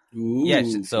 yeah.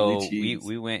 So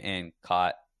we went and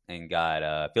got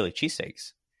Philly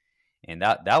cheesesteaks. And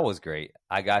that was great.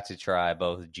 I got to try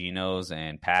both Gino's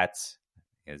and Pat's.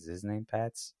 Is his name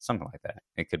Pat's? Something like that.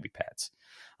 It could be Pat's.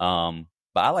 But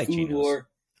I like Food Gino's. War.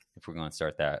 If we're going to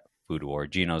start that food war,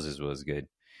 Gino's was good.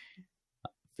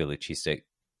 Philly cheesesteak.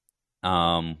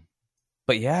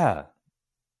 But yeah,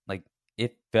 like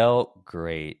it felt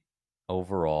great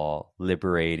overall,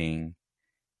 liberating,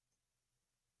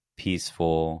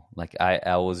 peaceful. Like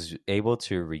I was able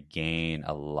to regain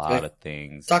a lot of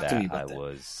things that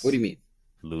was what do you mean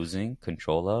losing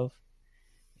control of,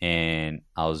 and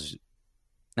I was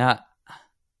not.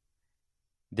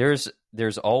 There's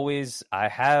always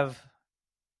I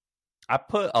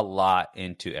put a lot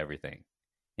into everything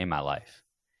in my life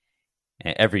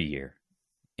every year,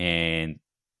 and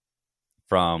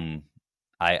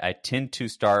I tend to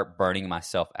start burning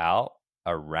myself out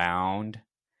around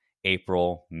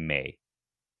April, May.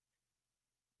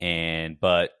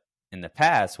 But in the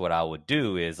past, what I would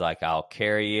do is like I'll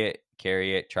carry it,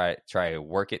 try to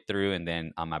work it through, and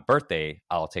then on my birthday,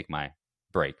 I'll take my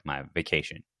break, my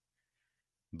vacation.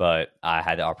 But I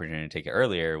had the opportunity to take it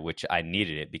earlier, which I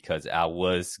needed it because I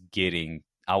was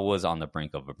on the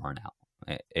brink of a burnout,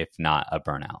 if not a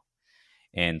burnout.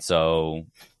 And so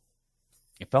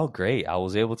it felt great. I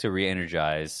was able to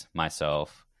re-energize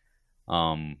myself.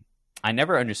 I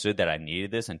never understood that I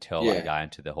needed this until I got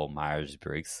into the whole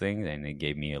Myers-Briggs thing, and it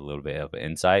gave me a little bit of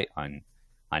insight on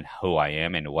who I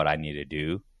am and what I need to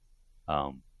do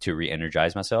to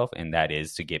re-energize myself, and that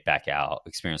is to get back out,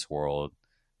 experience the world,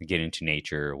 get into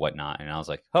nature, whatnot. And I was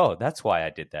like, oh, that's why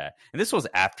I did that. And this was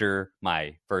after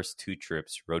my first 2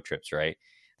 road trips, right?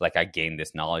 Like I gained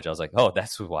this knowledge. I was like, oh,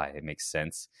 that's why it makes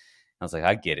sense. I was like,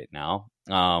 I get it now.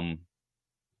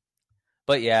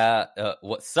 But yeah,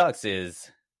 what sucks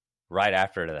is right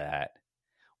after that,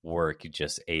 work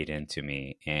just ate into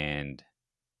me, and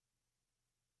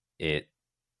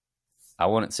I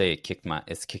wouldn't say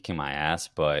it's kicking my ass,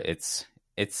 but it's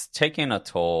taking a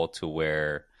toll to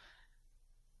where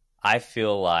I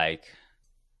feel like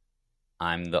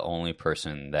I'm the only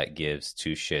person that gives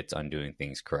 2 shits on doing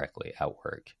things correctly at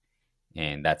work.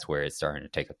 And that's where it's starting to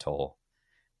take a toll,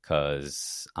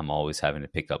 because I'm always having to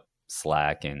pick up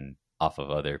slack and off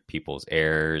of other people's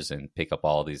errors and pick up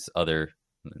all these other,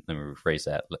 let me rephrase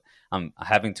that. I'm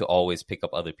having to always pick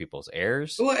up other people's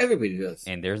errors. Well, everybody does.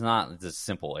 And there's not just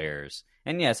simple errors.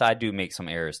 And yes, I do make some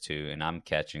errors too, and I'm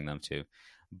catching them too.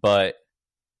 But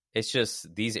it's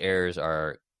just these errors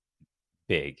are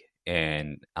big,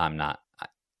 and I'm not.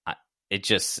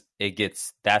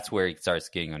 That's where it starts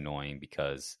getting annoying,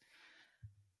 because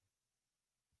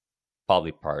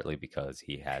partly because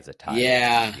he has a title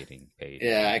getting paid.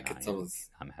 Yeah, I could tell.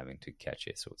 I'm having to catch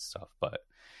it with stuff, but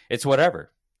it's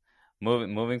whatever.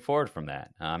 Moving forward from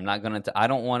that, I'm not gonna. I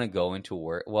don't want to go into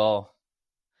work. Well,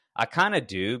 I kind of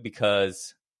do,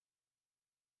 because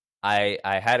I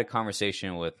had a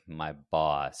conversation with my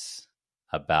boss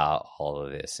about all of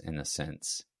this in a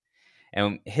sense,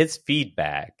 and his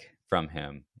feedback from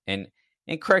him, and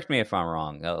correct me if I'm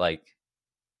wrong,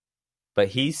 but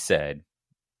he said,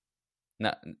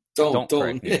 no, don't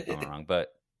correct me if I'm wrong, but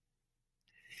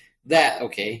that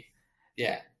okay,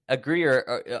 yeah, agree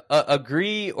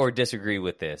or disagree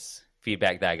with this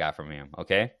feedback that I got from him.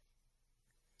 Okay,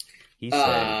 he said,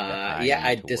 that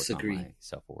I disagree.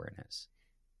 self-awareness.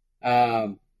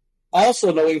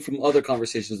 also knowing from other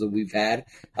conversations that we've had,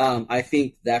 I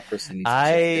think that person needs to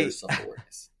check their I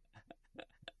self-awareness.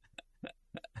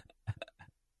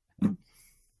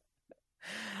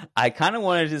 I kind of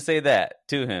wanted to say that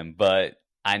to him, but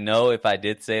I know if I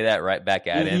did say that right back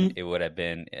at him, it would have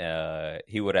been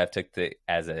he would have took it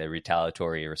as a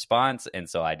retaliatory response, and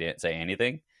so I didn't say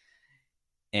anything.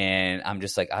 And I'm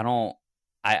just like,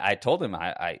 I told him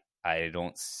I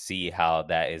don't see how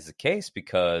that is the case,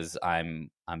 because I'm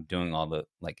doing all the,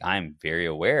 like, I'm very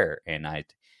aware, and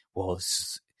well,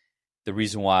 the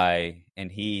reason why,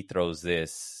 and he throws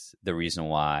this, the reason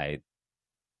why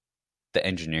the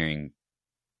engineering,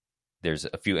 there's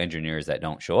a few engineers that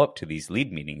don't show up to these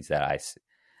lead meetings that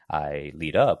I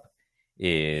lead up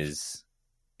is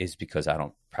because I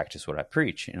don't practice what I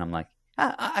preach. And I'm like,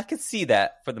 I could see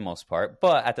that for the most part,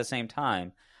 but at the same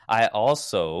time, I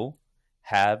also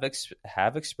have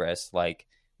expressed, like,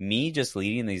 me just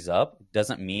leading these up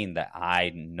doesn't mean that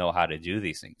I know how to do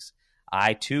these things.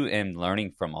 I too am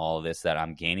learning from all of this, that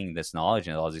I'm gaining this knowledge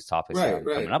and all these topics that I'm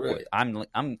coming up with.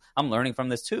 I'm learning from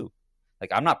this too.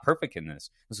 Like, I'm not perfect in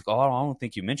this. It's like, oh, I don't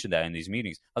think you mentioned that in these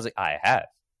meetings. I was like, I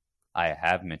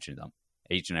have mentioned them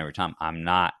each and every time. I'm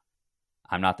not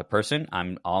the person.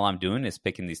 All I'm doing is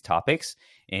picking these topics,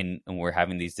 and we're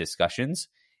having these discussions,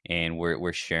 and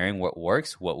we're sharing what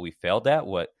works, what we failed at,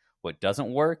 what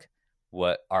doesn't work,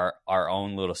 what our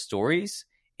own little stories,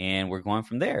 and we're going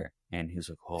from there. And he was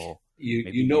like, oh,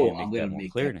 you know, I'm going to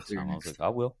make clear next time. I was like, I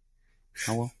will.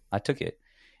 I took it.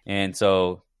 And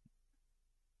so,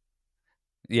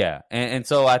 yeah. And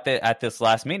so at this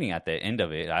last meeting, at the end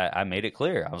of it, I made it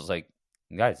clear. I was like,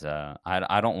 guys,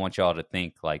 I don't want y'all to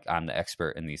think like I'm the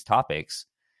expert in these topics.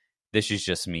 This is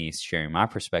just me sharing my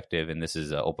perspective, and this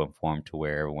is an open forum to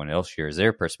where everyone else shares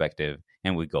their perspective,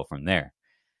 and we go from there.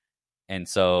 And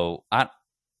so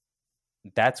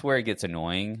that's where it gets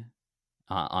annoying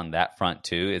on that front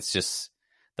too. It's just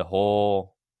the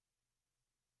whole.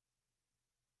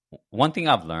 One thing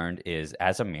I've learned is,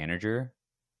 as a manager,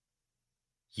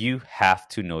 you have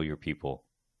to know your people.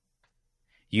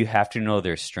 You have to know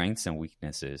their strengths and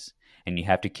weaknesses, and you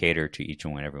have to cater to each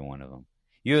and every one of them.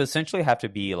 You essentially have to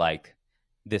be like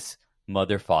this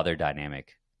mother-father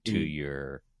dynamic to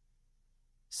your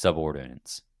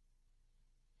subordinates,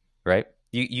 right?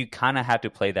 You kind of have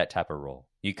to play that type of role.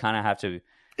 You kind of have to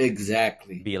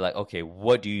be like, okay,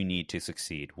 what do you need to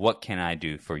succeed? What can I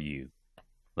do for you?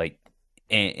 Like,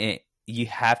 and you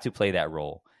have to play that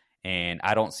role. And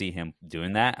I don't see him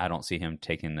doing that. I don't see him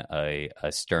taking a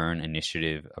stern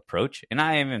initiative approach. And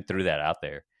I even threw that out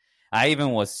there. I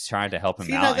even was trying to help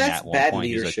him out. And at one point,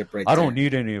 he's like, I don't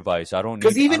need any advice. I don't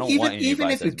need, because even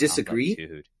if you disagree,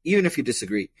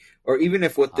 or even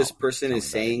if what this person is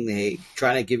saying, hey,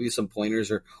 trying to give you some pointers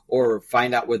or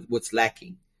find out what's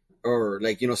lacking, or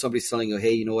like, somebody's telling you,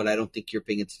 hey, you know what, I don't think you're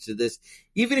paying attention to this.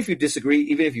 Even if you disagree,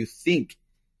 even if you think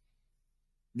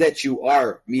that you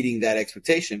are meeting that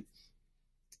expectation,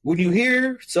 when you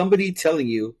hear somebody telling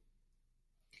you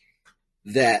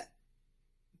that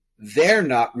they're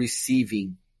not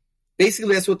receiving,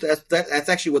 basically that's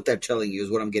actually what they're telling you, is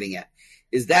what I'm getting at.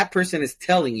 Is that person is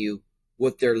telling you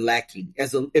what they're lacking.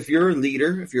 If you're a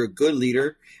leader, if you're a good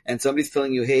leader, and somebody's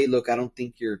telling you, hey, look, I don't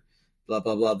think you're blah,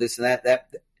 blah, blah, this and that.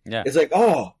 Yeah. It's like,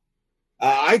 oh,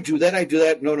 I do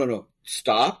that. No.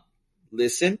 Stop.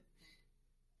 Listen.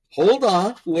 Hold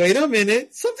on. Wait a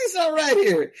minute. Something's not right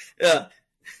here. Yeah.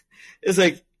 It's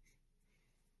like,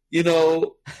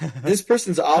 this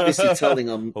person's obviously telling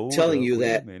you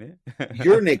that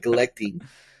you're neglecting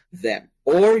them,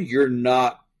 or you're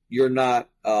not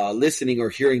listening or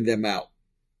hearing them out.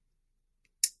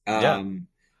 And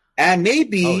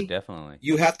maybe definitely,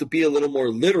 you have to be a little more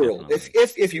literal.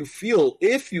 If you feel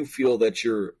that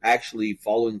you're actually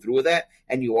following through with that,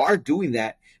 and you are doing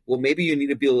that, well, maybe you need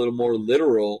to be a little more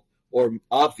literal or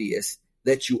obvious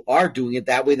that you are doing it.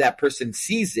 That way that person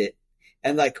sees it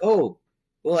and like, oh,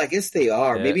 well, I guess they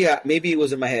are. Yeah. Maybe it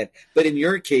was in my head. But in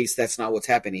your case, that's not what's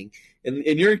happening.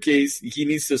 In your case, he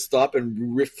needs to stop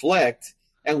and reflect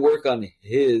and work on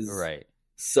his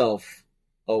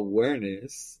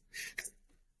self-awareness.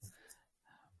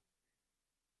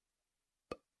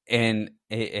 And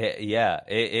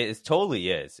it totally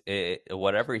is.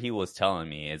 Whatever he was telling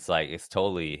me, it's like, it's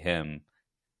totally him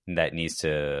that needs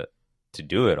to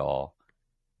do it all.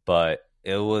 But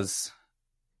it was,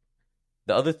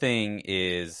 the other thing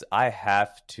is, I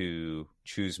have to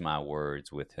choose my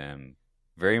words with him,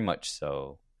 very much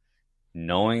so,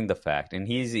 knowing the fact, and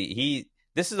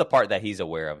this is the part that he's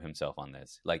aware of himself on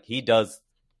this. Like, he does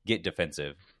get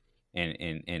defensive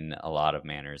in a lot of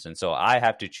manners, and so I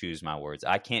have to choose my words.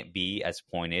 I can't be as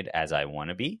pointed as I want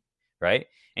to be, right?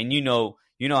 And you know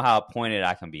how pointed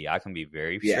I can be. I can be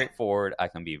very straightforward. I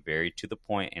can be very to the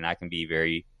point, and I can be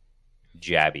very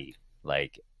jabby.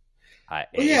 Like, it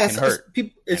can hurt,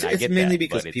 and I it's get mainly that,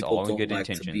 because but it's people all in don't good like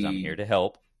to intentions. I'm here be. to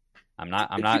help. I'm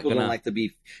not People don't gonna. like to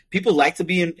be. People like to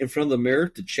be in front of the mirror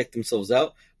to check themselves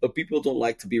out, but people don't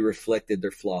like to be reflected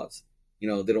their flaws. You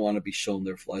know, they don't want to be shown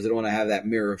their flaws. They don't want to have that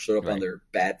mirror show up on Right. their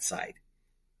bad side.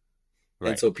 And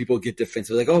Right. so people get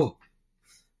defensive, like, oh,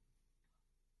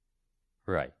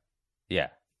 Right. Yeah.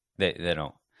 They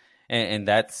don't. And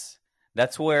that's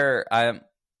where I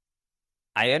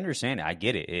understand it. I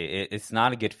get it. It's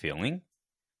not a good feeling,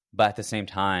 but at the same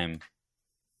time,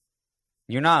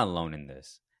 you're not alone in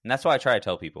this. And that's why I try to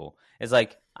tell people. It's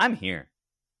like, I'm here.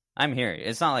 I'm here.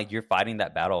 It's not like you're fighting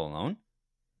that battle alone.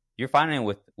 You're fighting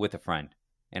it with a friend,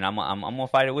 and I'm gonna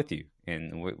fight it with you.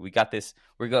 And we got this.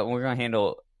 We're gonna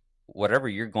handle whatever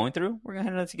you're going through. We're gonna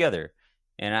handle it together.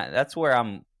 And that's where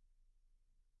I'm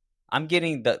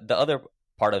getting the other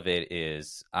part of it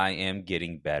is I am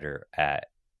getting better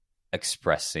at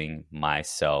expressing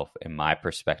myself and my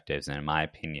perspectives and my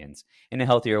opinions in a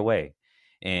healthier way,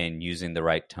 and using the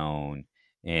right tone,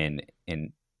 and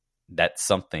that's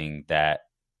something that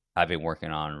I've been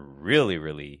working on,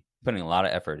 really putting a lot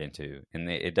of effort into, and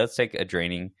it does take a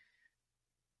drain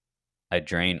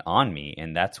on me,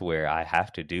 and that's where I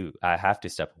have to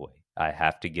step away. I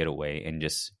have to get away and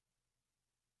just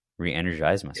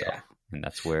re-energize myself. yeah. And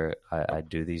that's where I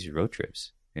do these road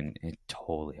trips, and it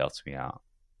totally helps me out.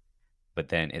 But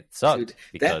then it sucked. Dude,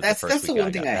 because that's the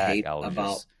one thing I hate I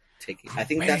about just, taking. I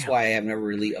think that's why I have never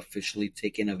really officially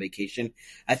taken a vacation.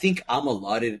 I think I'm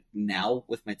allotted now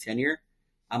with my tenure.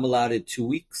 I'm allotted 2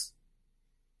 weeks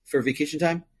for vacation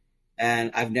time,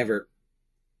 and I've never.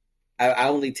 I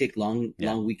only take long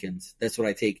weekends. That's what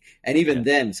I take, and even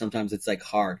then, sometimes it's like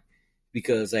hard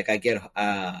because like I get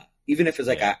even if it's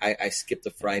like I skip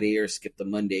the Friday or skip the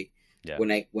Monday. Yeah.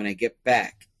 When I get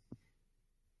back,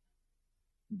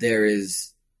 there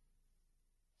is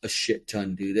a shit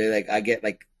ton, dude. They're like, I get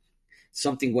like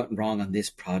something went wrong on this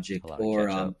project,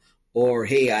 or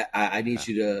hey, I need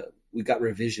you to. We got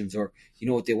revisions, or you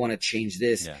know what, they want to change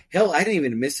this. Yeah. Hell, I didn't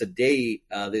even miss a day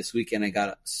this weekend. I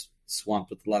got swamped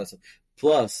with a lot of stuff.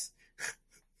 Plus,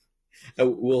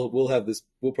 we'll have this.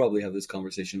 We'll probably have this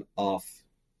conversation off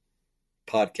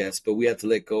podcast, but we had to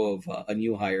let go of a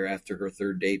new hire after her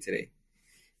third day today,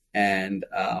 and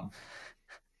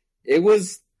it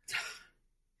was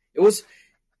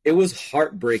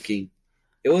heartbreaking.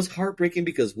 It was heartbreaking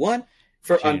because one,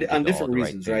 on different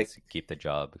reasons, right? To keep the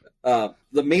job.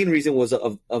 The main reason was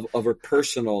of her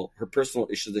personal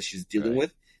issues that she's dealing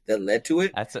with that led to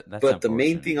it. That's but the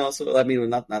main thing also, I mean,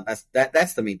 not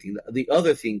that's the main thing. The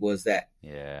other thing was that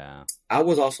I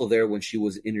was also there when she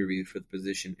was interviewed for the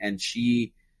position, and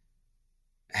she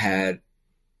had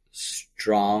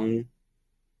strong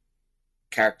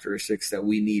characteristics that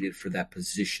we needed for that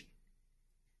position.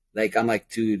 Like, I'm like,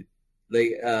 dude,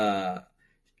 like,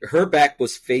 her back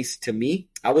was faced to me.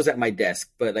 I was at my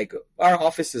desk, but like our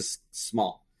office is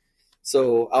small.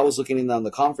 So I was looking in on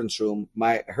the conference room.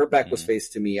 Her back was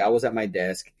faced to me. I was at my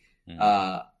desk.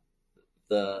 The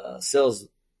sales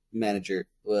manager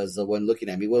was the one looking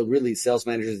at me. Well, really, sales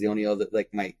manager is the only other,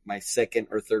 like my second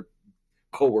or third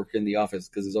coworker in the office,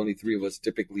 because there's only 3 of us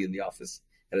typically in the office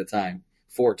at a time,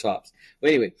 4 tops. But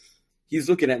anyway, he's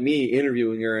looking at me,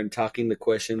 interviewing her and talking the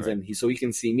questions, and so he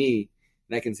can see me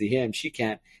and I can see him. She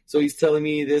can't. So he's telling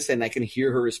me this, and I can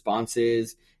hear her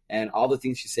responses and all the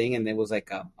things she's saying. And it was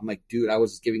like, I'm like, dude, I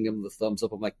was giving him the thumbs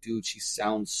up. I'm like, dude, she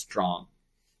sounds strong.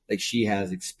 Like, she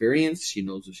has experience. She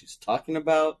knows what she's talking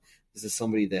about. This is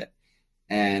somebody that,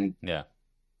 and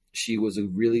she was a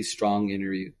really strong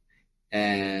interview.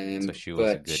 And so she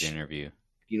was a good interview.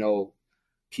 You know,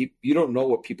 you don't know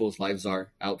what people's lives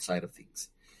are outside of things.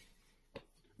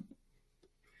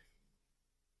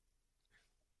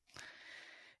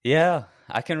 Yeah,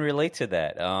 I can relate to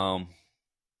that.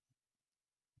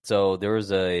 So there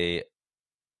was an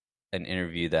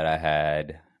interview that I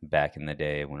had back in the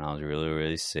day when I was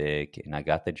really sick, and I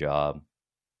got the job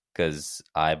because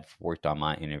I've worked on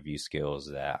my interview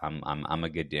skills. That I'm a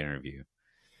good interview,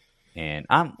 and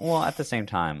at the same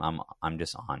time I'm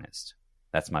just honest.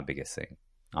 That's my biggest thing.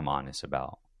 I'm honest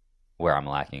about where I'm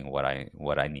lacking, what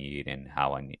I need, and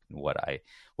how I need what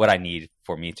I need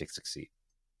for me to succeed.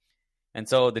 And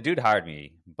so the dude hired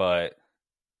me, but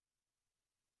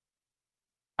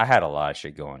I had a lot of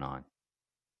shit going on.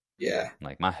 Yeah.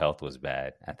 Like, my health was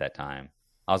bad at that time.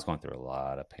 I was going through a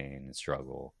lot of pain and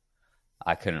struggle.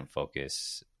 I couldn't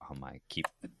focus on keep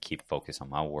focus on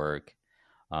my work.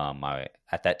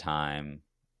 At that time,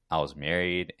 I was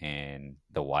married and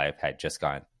the wife had just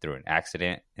gone through an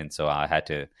accident, and so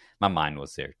my mind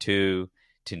was there too,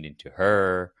 tending to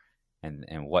her and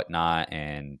whatnot,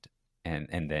 and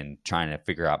then trying to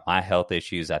figure out my health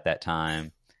issues at that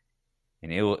time,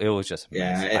 and it was just a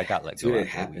mess. I got let go. It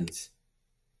happens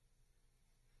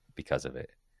because of it,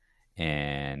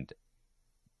 and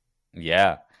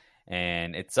yeah,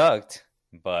 and it sucked.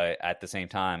 But at the same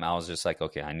time, I was just like,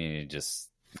 okay, I need to just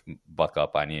buck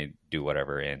up. I need to do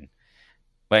whatever.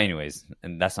 But anyways,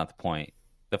 and that's not the point.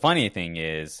 The funny thing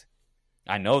is,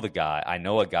 I know a guy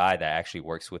that actually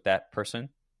works with that person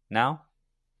now,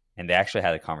 and they actually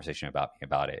had a conversation about me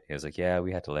about it. He was like, yeah,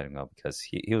 we had to let him go because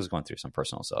he was going through some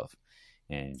personal stuff,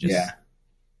 and just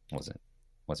wasn't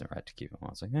right to keep him. I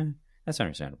was like, that's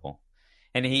understandable.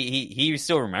 And he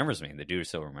still remembers me. The dude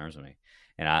still remembers me,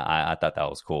 and I thought that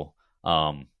was cool.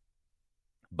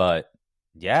 But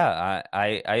yeah,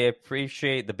 I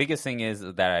appreciate, the biggest thing is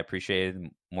that I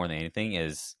appreciated more than anything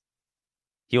is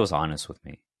he was honest with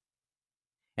me.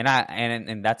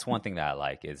 And that's one thing that I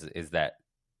like is that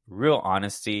real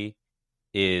honesty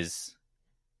is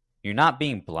you're not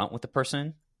being blunt with the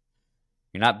person.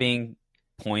 You're not being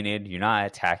pointed. You're not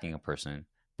attacking a person,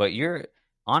 but your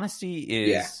honesty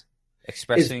is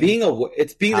expressing.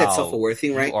 It's being that self-aware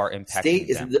thing, right? Are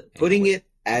impacting putting it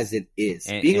as it is,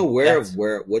 being aware of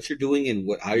what you're doing and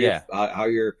how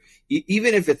you're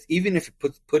even if it's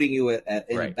putting you in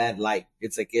a bad light.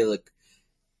 It's like, hey, look,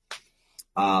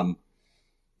 I'm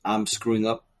screwing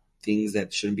up things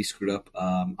that shouldn't be screwed up.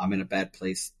 I'm in a bad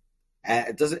place.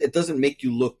 It doesn't make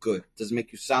you look good. It doesn't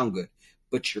make you sound good,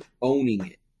 but you're owning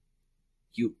it.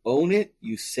 You own it.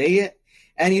 You say it,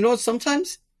 and you know what?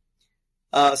 Sometimes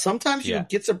you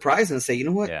get surprised and say, you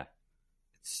know what? Yeah,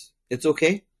 it's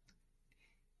okay.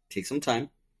 Take some time,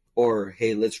 or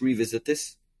hey, let's revisit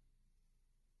this,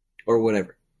 or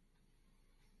whatever.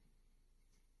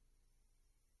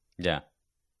 Yeah.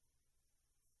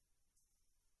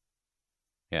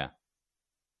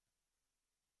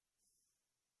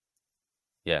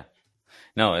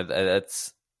 No,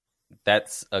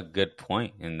 that's a good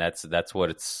point, and that's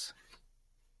what's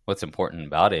important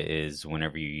about it is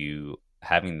whenever you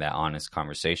having that honest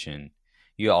conversation,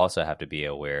 you also have to be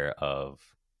aware of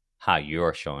how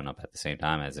you're showing up at the same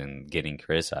time, as in getting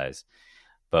criticized.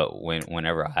 But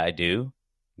whenever I do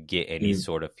get any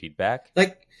sort of feedback,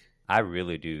 like I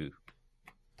really do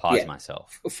pause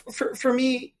myself. For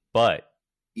me, but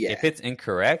if it's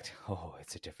incorrect,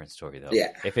 it's a different story though.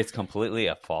 Yeah. If it's completely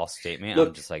a false statement, look,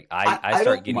 I'm just like I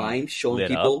start getting mind showing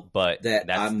people up, but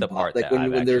that's the part like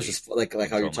that when there's like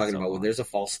how you're talking about when there's a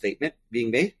false statement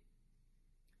being made.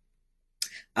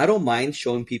 I don't mind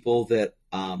showing people that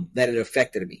it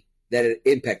affected me, that it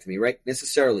impacted me, right?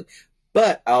 Necessarily.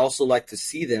 But I also like to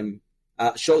see them,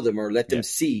 show them or let them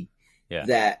see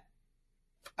that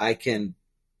I can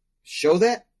show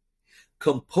that,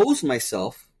 compose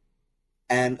myself,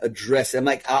 and address it. I'm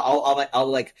like, I'll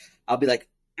be like,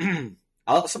 I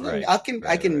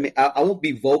won't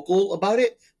be vocal about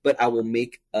it, but I will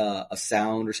make a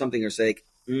sound or something or say,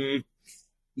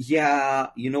 yeah,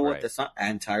 you know what? That's not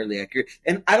entirely accurate.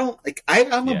 And I don't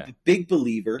I'm a big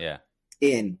believer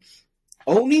in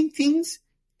owning things.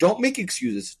 Don't make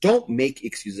excuses.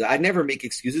 I never make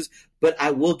excuses, but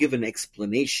I will give an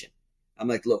explanation. I'm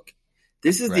like, look,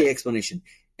 this is the explanation.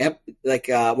 And like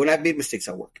when I've made mistakes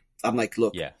at work, I'm like,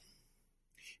 look,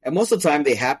 and most of the time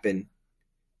they happen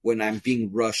when I'm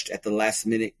being rushed at the last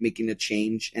minute, making a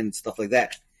change and stuff like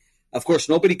that. Of course,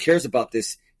 nobody cares about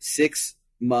this 6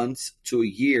 months to a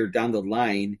year down the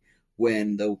line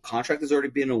when the contract has already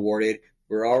been awarded.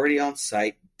 We're already on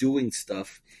site doing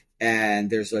stuff and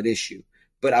there's an issue.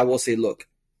 But I will say, look,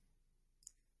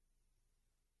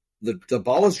 the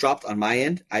ball was dropped on my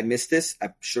end. I missed this. I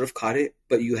should have caught it.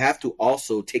 But you have to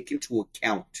also take into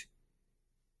account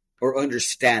or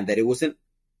understand that it wasn't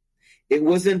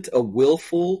a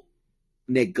willful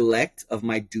neglect of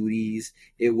my duties.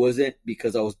 It wasn't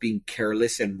because I was being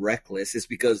careless and reckless. It's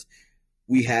because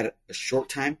we had a short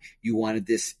time. You wanted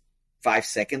this 5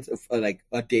 seconds, like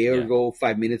a day ago,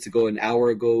 5 minutes ago, an hour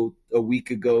ago, a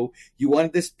week ago. You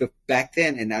wanted this back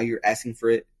then, and now you're asking for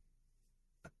it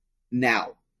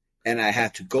now. And I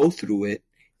had to go through it,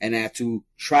 and I had to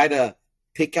try to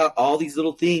pick out all these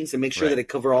little things and make sure that I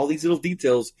cover all these little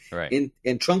details and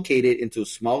truncate it into a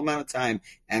small amount of time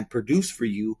and produce for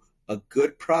you a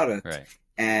good product. Right.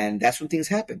 And that's when things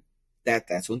happen.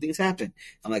 That's when things happen.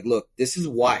 I'm like, look, this is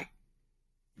why.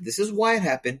 This is why it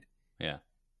happened. Yeah.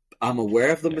 I'm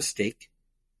aware of the mistake.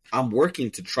 I'm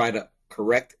working to try to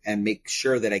correct and make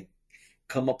sure that I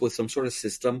come up with some sort of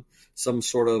system, some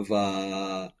sort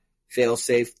of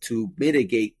fail-safe to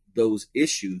mitigate those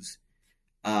issues.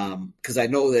 Because I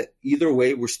know that either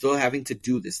way, we're still having to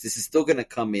do this. This is still going to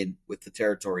come in with the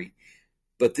territory.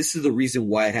 But this is the reason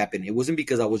why it happened. It wasn't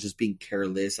because I was just being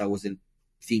careless. I wasn't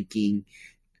thinking.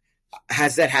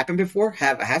 Has that happened before?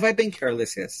 Have I been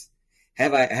careless? Yes.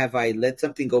 Have I let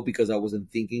something go because I wasn't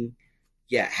thinking?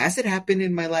 Yeah. Has it happened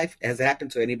in my life? Has it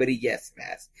happened to anybody? Yes, it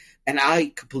has. And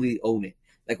I completely own it.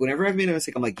 Like whenever I've made a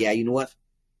mistake, I'm like, yeah, you know what?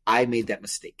 I made that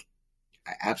mistake.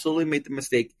 I absolutely made the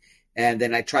mistake. And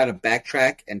then I try to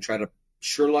backtrack and try to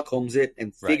Sherlock Holmes it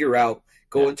and figure out,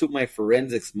 go into my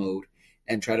forensics mode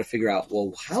and try to figure out,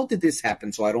 well, how did this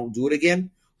happen so I don't do it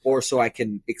again? Or so I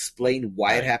can explain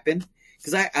why it happened.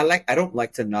 Because I don't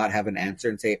like to not have an answer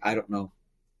and say, I don't know.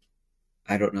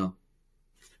 I don't know.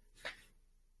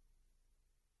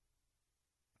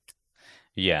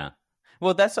 Yeah.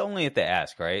 Well, that's only if they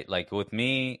ask, right? Like with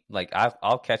me, like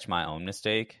I'll catch my own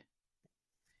mistake,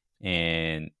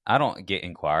 and I don't get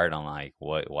inquired on like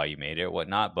why you made it or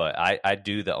whatnot. But I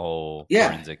do the whole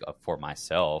forensic for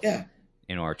myself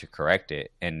in order to correct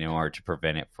it and in order to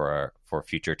prevent it for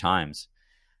future times.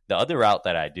 The other route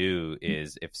that I do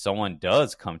is if someone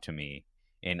does come to me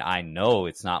and I know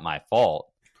it's not my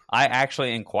fault, I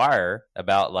actually inquire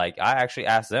about, like, I actually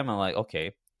ask them, I'm like,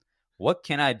 okay, what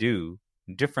can I do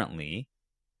differently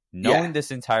knowing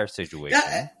this entire situation?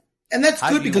 Yeah, and that's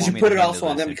good because you put it also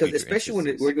on them, because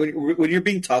especially when you're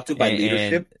being talked to by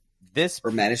leadership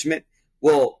or management.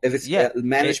 Well, if it's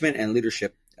management and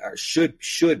leadership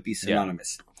should be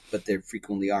synonymous, but they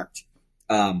frequently aren't.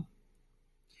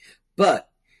 But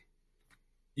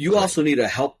you also need to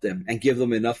help them and give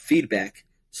them enough feedback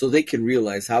so they can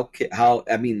realize how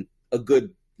I mean, a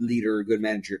good leader, a good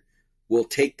manager will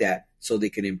take that so they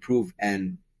can improve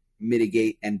and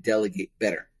mitigate and delegate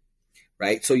better,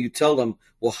 right? So you tell them,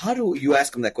 well, how do you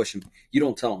ask them that question? You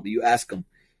don't tell them, but you ask them,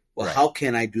 well, how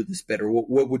can I do this better?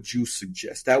 What would you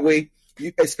suggest? That way,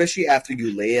 especially after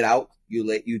you lay it out,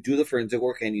 you do the forensic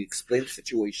work and you explain the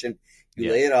situation,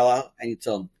 you lay it all out and you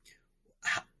tell them,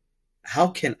 how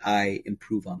can I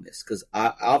improve on this? Because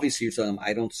obviously you're telling them,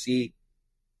 I don't see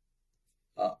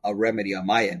a remedy on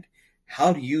my end.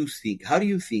 How do you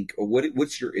think, or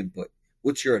what's your input?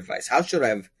 What's your advice? How should I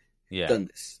have done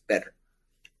this better?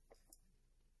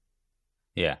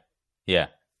 Yeah.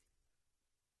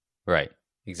 Right.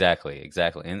 Exactly.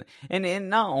 And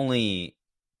not only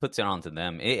puts it onto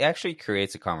them, it actually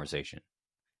creates a conversation.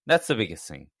 That's the biggest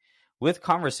thing. With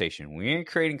conversation, when you're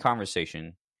creating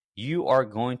conversation, you are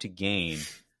going to gain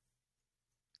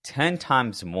 10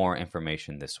 times more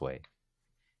information this way.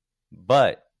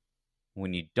 But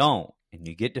when you don't and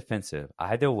you get defensive,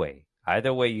 either way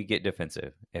you get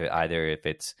defensive, either if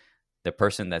it's the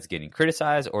person that's getting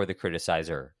criticized or the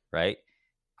criticizer, right?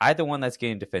 Either one that's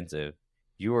getting defensive,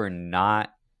 you are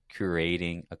not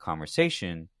creating a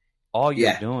conversation. All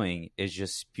you're doing is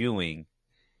just spewing.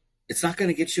 It's not going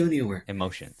to get you anywhere.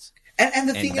 Emotions. And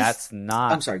the thing that's is,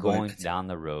 not I'm sorry, going down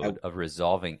the road of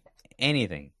resolving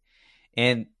anything.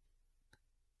 And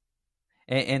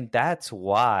that's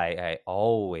why I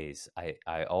always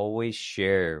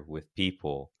share with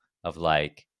people of,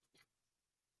 like,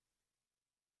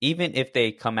 even if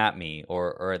they come at me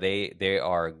or they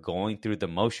are going through the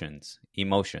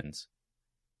emotions,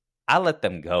 I let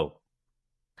them go.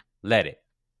 Let it.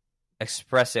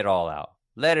 Express it all out.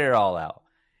 Let it all out.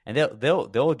 And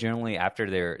they'll generally, after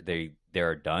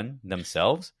they're done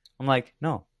themselves, I'm like,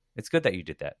 no, it's good that you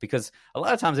did that. Because a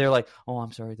lot of times they're like, oh,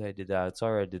 I'm sorry that I did that.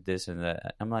 Sorry I did this and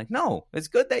that. I'm like, no, it's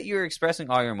good that you're expressing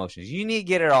all your emotions. You need to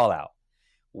get it all out.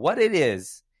 What it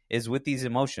is with these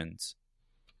emotions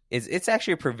is it's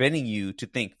actually preventing you to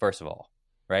think, first of all,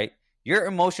 right? Your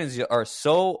emotions are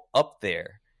so up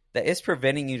there that it's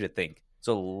preventing you to think.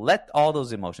 So let all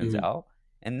those emotions out.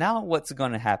 And now what's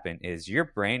going to happen is your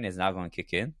brain is now going to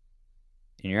kick in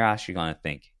and you're actually going to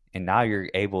think. And now you're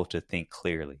able to think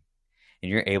clearly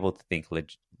and you're able to think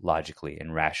logically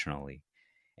and rationally.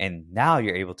 And now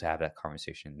you're able to have that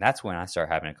conversation. That's when I start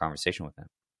having a conversation with them.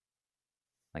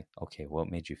 Like, okay, what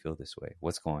made you feel this way?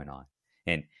 What's going on?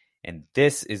 And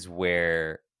this is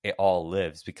where it all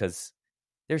lives, because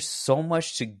there's so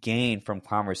much to gain from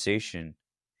conversation.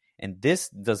 And this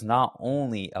does not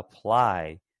only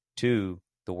apply to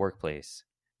the workplace.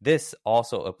 This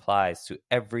also applies to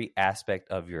every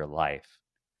aspect of your life.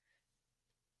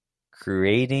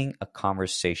 Creating a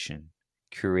conversation,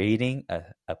 creating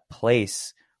a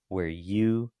place where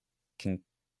you can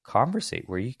conversate,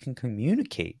 where you can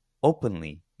communicate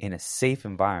openly in a safe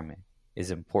environment is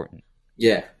important.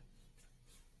 Yeah.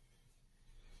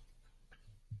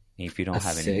 And if you don't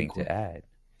have anything to add,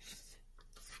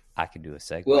 I can do a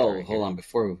segue. Well, hold on.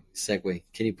 Before we segue,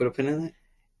 can you put a pin in that?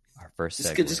 Our first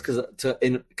just segue. just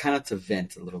because to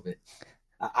vent a little bit.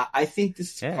 I think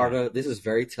this is this is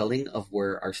very telling of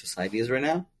where our society is right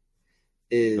now.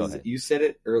 Is you said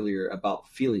it earlier about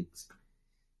feelings.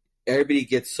 Everybody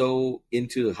gets so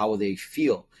into how they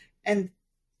feel, and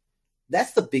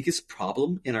that's the biggest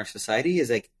problem in our society. Is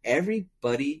like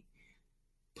everybody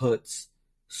puts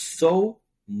so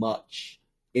much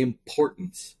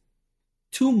importance,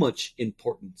 too much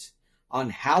importance,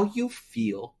 on how you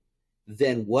feel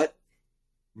than what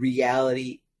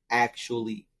reality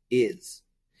actually is.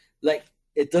 Like,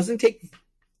 it doesn't take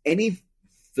any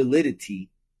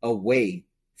validity away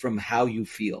from how you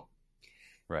feel.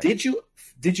 Right. Did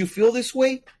you feel this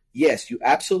way? Yes, you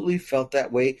absolutely felt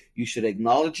that way. You should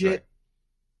acknowledge it. Right.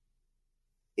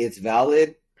 It's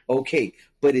valid. Okay,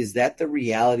 but is that the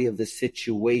reality of the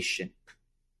situation?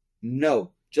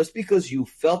 No. Just because you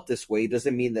felt this way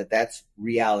doesn't mean that that's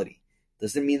reality.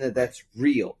 Doesn't mean that that's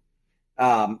real.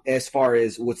 As far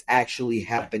as what's actually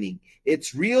happening.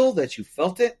 It's real that you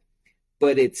felt it,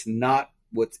 but it's not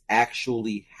what's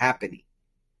actually happening.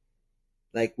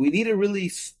 Like, we need to really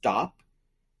stop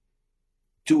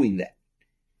doing that.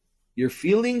 Your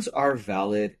feelings are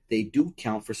valid. They do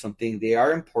count for something. They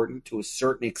are important to a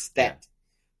certain extent. Yeah.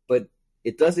 But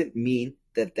it doesn't mean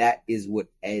that that is what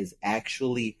is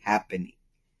actually happening.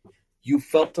 You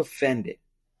felt offended.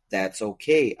 That's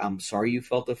okay. I'm sorry you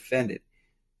felt offended.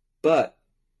 But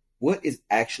what is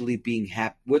actually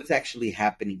what's actually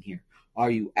happening here? Are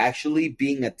you actually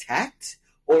being attacked,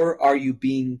 or are you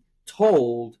being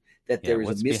told that there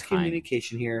is a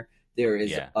miscommunication here? There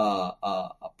is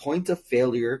a point of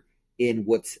failure in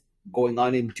what's going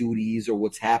on in duties or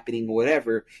what's happening or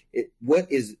whatever.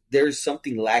 There's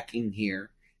something lacking here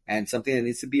and something that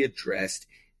needs to be addressed.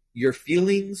 Your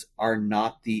feelings are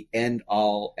not the end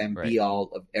all and be all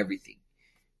of everything.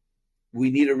 We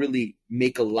need to really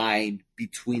make a line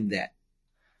between that.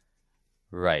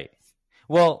 Right.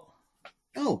 Well,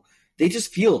 no, they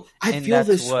just feel. I feel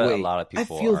this way. A lot of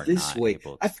people I feel this way.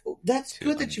 That's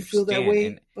good that you feel that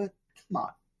way, but come on.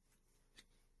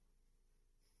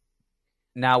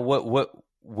 Now, what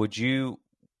would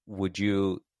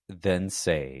you then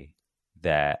say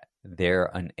that they're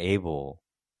unable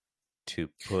to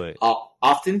put?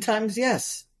 Oftentimes,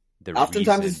 yes.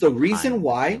 Oftentimes, it's the reason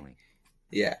why.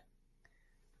 Yeah.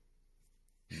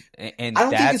 And I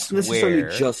don't think it's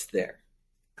necessarily just there.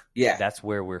 Yeah, that's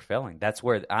where we're failing. That's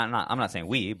where I'm not saying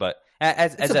we, but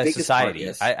as a society,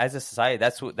 as a society,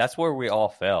 that's where we all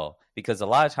fail. Because a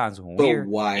lot of times when we're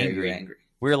angry,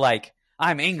 we're like,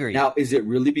 I'm angry. Now, is it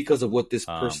really because of what this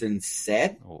person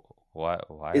said? Why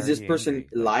is this person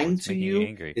lying to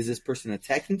you? Is this person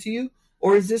attacking to you?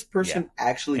 Or is this person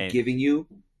actually giving you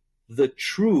the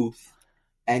truth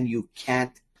and you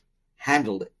can't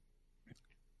handle it?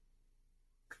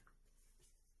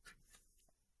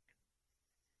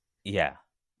 Yeah.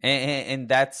 And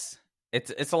that's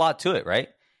it's a lot to it, right?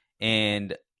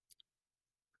 And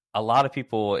a lot of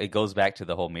people, it goes back to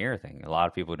the whole mirror thing. A lot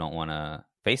of people don't want to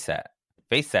face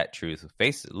that truth,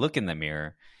 look in the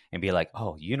mirror and be like,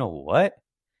 oh, you know what?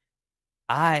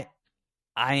 I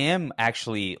am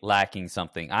actually lacking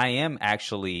something. I am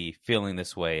actually feeling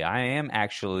this way. I am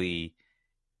actually,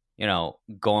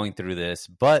 going through this.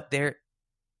 But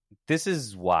this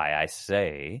is why I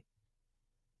say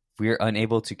we're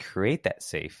unable to create that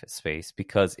safe space,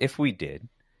 because if we did,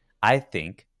 I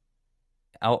think,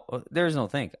 there's no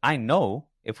think. I know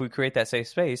if we create that safe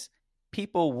space,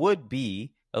 people would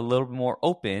be a little more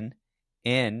open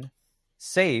and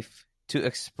safe to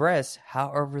express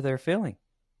however they're feeling,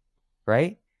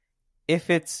 right? If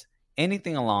it's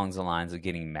anything along the lines of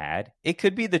getting mad, it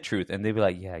could be the truth. And they'd be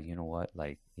like, yeah, you know what?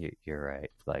 Like, you're right.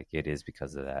 Like, it is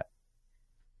because of that.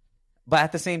 But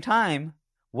at the same time,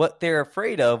 what they're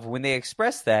afraid of when they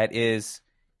express that is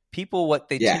people, what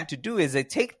they tend to do is they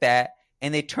take that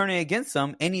and they turn it against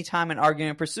them anytime an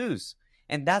argument pursues.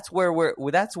 And that's where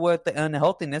that's what the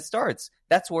unhealthiness starts.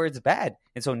 That's where it's bad.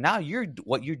 And so now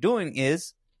what you're doing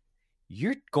is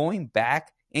you're going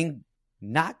back and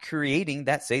not creating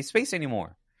that safe space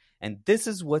anymore. And this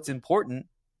is what's important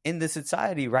in the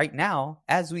society right now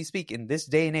as we speak in this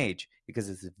day and age, because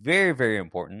it's very, very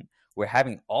important. We're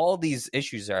having all these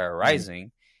issues that are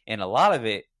arising, and a lot of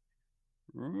it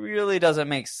really doesn't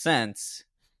make sense.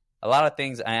 A lot of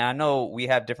things, I know we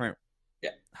have different,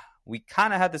 we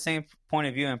kind of have the same point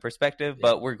of view and perspective,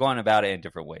 but we're going about it in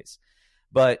different ways.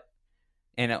 But,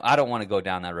 and I don't want to go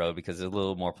down that road because it's a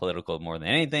little more political more than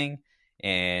anything.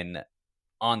 And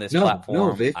on this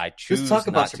platform, I choose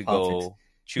not to go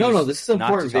choose this is not to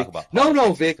important, talk Vic. about No,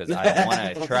 politics Vic. because I don't want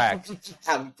to attract.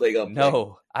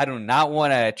 No, I do not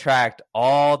want to attract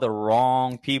all the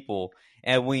wrong people.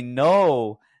 And we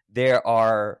know there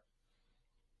are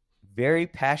very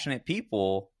passionate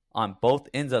people on both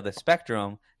ends of the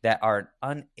spectrum that are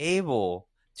unable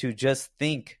to just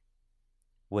think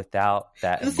without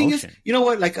that emotion. Thing is, you know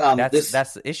what? Like,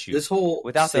 that's the issue. This whole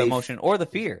without the emotion or the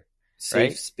fear,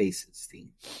 safe right? spaces thing.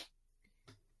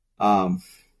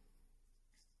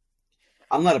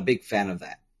 I'm not a big fan of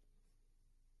that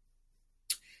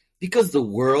because the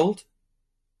world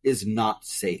is not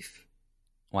safe.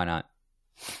 Why not?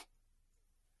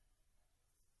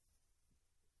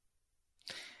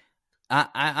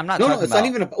 I'm not talking it's about not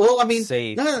even. Well, I mean,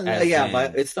 safe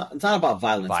it's not about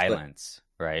violence. Violence,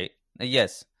 right?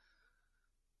 Yes.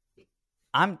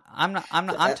 I'm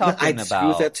talking I about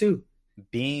with that too.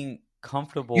 Being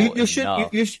comfortable. You should.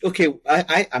 Okay.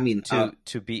 I mean,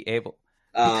 to be able.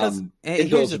 Because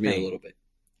indulge me a little bit.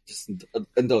 Just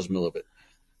indulge me a little bit.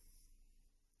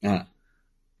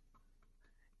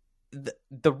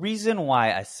 The reason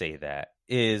why I say that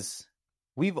is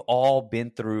we've all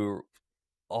been through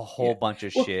a whole bunch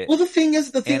of shit. Well, the thing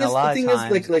is, like,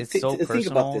 it's so think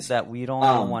personal about this. that we don't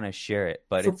even want to share it.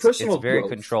 But it's very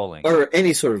controlling. Or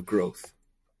any sort of growth.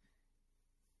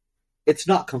 It's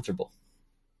not comfortable.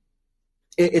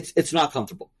 It's not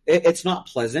comfortable. It's not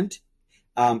pleasant.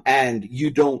 And you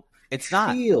don't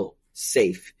feel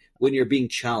safe when you're being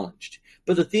challenged.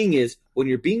 But the thing is, when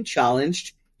you're being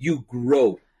challenged, you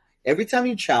grow. Every time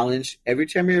you're challenged, every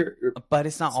time you're... But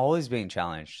it's not always being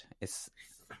challenged. It's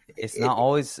not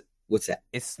always... What's that?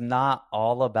 It's not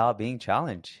all about being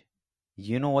challenged.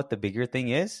 You know what the bigger thing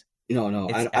is? No.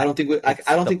 I don't think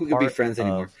we can be friends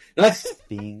anymore.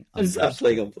 Being I'm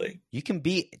playing. You can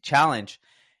be challenged.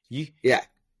 We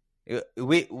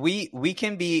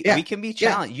can be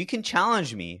challenged. You can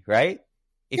challenge me, right?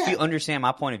 If you understand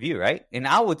my point of view, right? And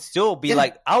I would still be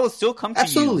I would still come to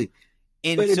you.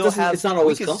 And but still have, it's not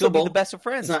always we can still be the best of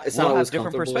friends. It's not always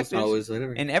different perspectives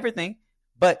and everything.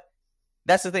 But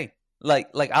that's the thing.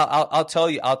 Like I'll tell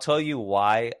you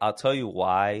why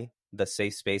the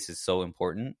safe space is so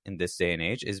important in this day and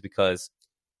age is because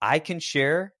I can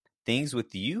share things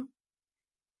with you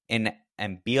and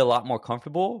be a lot more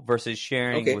comfortable versus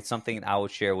sharing with something I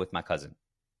would share with my cousin.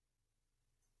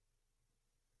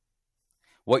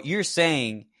 What you're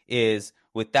saying is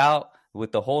with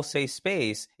the whole safe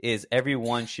space is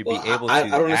everyone should be able to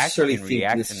act and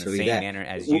react in the same manner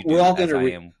as you do, as I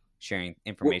am sharing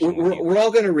information with you. We're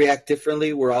all going to react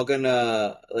differently. We're all going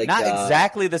to not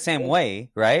exactly the same way,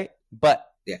 right? But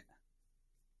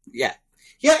yeah.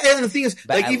 And the thing is,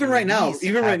 even right now,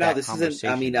 this isn't.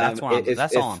 I mean, that's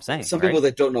all I'm saying. Some people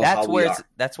that don't know how we are,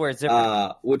 that's where it's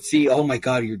different. Would see, oh my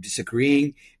God, you're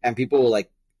disagreeing, and people will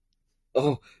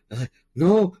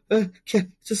no,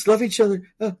 just love each other.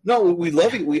 No,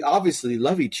 we obviously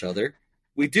love each other.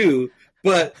 We do,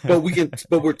 but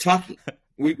we're talking.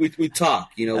 We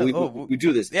talk, we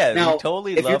do this. Yeah, now, we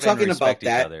totally if love you're talking and about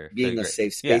that other, being a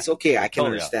safe space, I can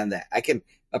understand that. I can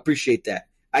appreciate that.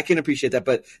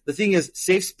 But the thing is,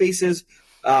 safe spaces,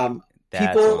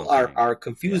 people are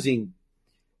confusing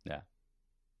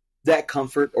that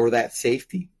comfort or that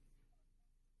safety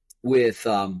with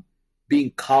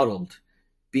being coddled,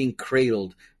 being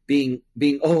cradled, being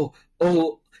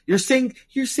you're saying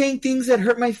things that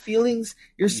hurt my feelings.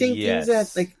 You're saying things that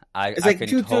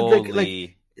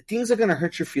things are gonna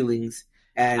hurt your feelings,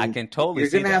 and I can totally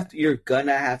you're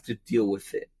gonna have to deal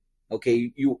with it.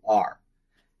 Okay, you are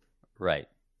right.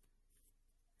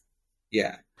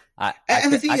 Yeah.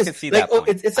 And the thing is,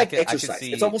 it's like exercise.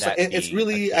 It's almost like it's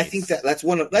really. I think that's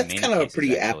kind of a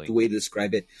pretty apt way to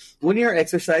describe it. When you're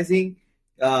exercising,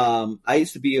 I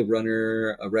used to be a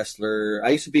runner, a wrestler. I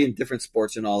used to be in different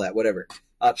sports and all that. Whatever.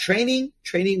 Training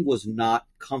was not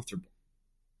comfortable.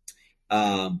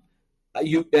 While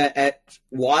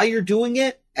you're doing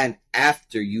it and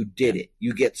after you did it,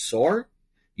 you get sore,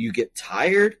 you get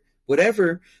tired,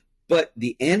 whatever. But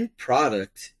the end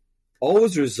product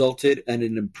always resulted in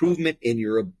an improvement in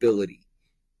your ability.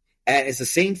 And it's the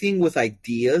same thing with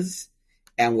ideas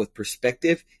and with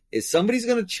perspective. If somebody's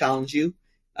going to challenge you,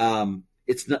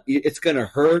 it's going to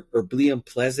hurt or be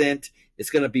unpleasant. It's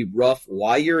going to be rough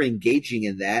while you're engaging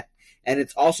in that. And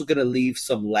it's also going to leave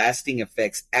some lasting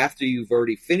effects after you've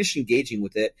already finished engaging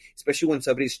with it, especially when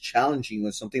somebody's challenging you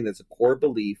with something that's a core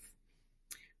belief,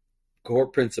 core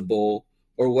principle,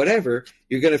 or whatever.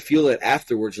 You're going to feel it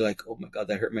afterwards. You're like, oh my God,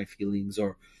 that hurt my feelings,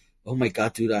 or oh my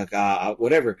God, dude,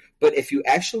 whatever. But if you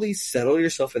actually settle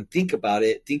yourself and think about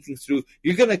it, thinking through,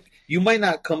 you might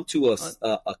not come to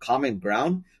a common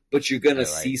ground, but you're going to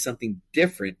Right. see something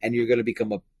different, and you're going to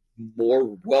become a more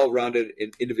well-rounded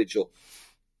individual.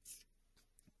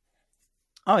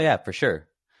 Oh yeah, for sure.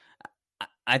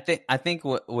 I think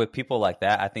with people like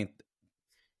that, I think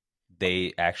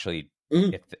they actually,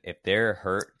 Mhm. if they're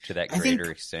hurt to that I think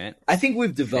greater extent, I think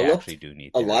we've they developed actually do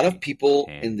need a lot of therapy, people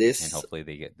in and this hopefully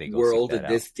they go seek world, that in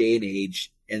out. this day and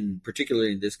age, and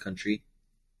particularly in this country,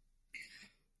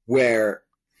 where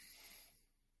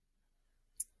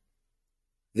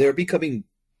they're becoming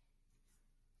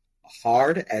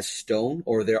hard as stone,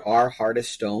 or they are hard as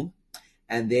stone,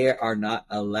 and they are not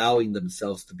allowing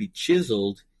themselves to be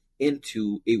chiseled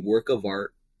into a work of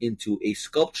art, into a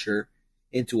sculpture,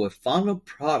 into a final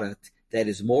product that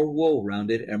is more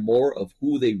well-rounded and more of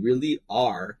who they really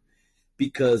are,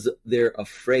 because they're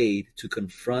afraid to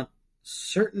confront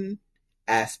certain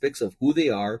aspects of who they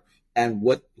are and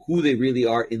who they really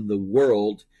are in the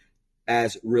world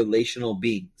as relational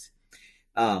beings.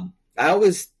 I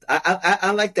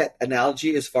like that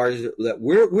analogy, as far as that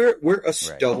we're a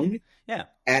stone, right. Yeah,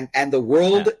 and the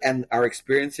world, yeah. and our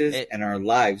experiences and our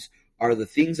lives are the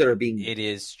things that are being It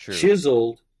is true.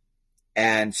 chiseled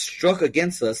and struck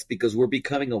against us, because we're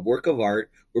becoming a work of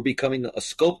art. We're becoming a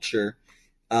sculpture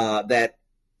that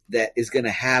is going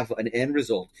to have an end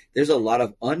result. There's a lot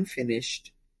of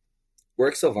unfinished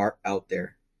works of art out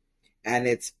there, and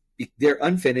they're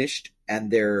unfinished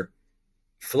and they're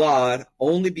flawed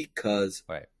only because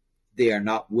Right. they are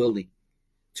not willing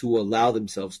to allow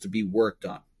themselves to be worked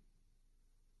on,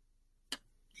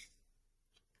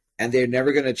 and they're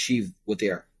never going to achieve what they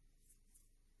are.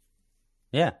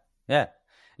 Yeah, yeah.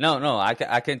 No, I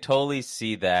can totally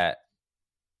see that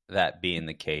being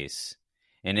the case,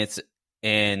 and it's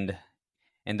and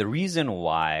the reason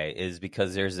why is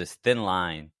because there's this thin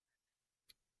line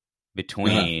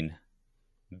between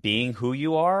being who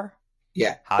you are,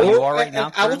 Yeah, how you are right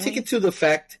now, I will take it to the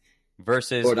fact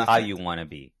versus or not how fact. you want to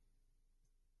be.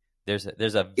 There's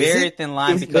a very thin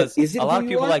line, because a lot of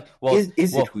people are like, well, is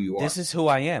it who you are? This is who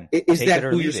I am. Is Take that it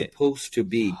or who leave you're it. supposed to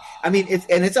be? I mean,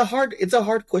 it's a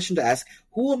hard question to ask.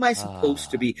 Who am I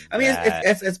supposed to be? I mean,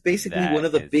 it's basically one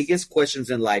of the biggest questions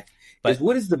in life. Is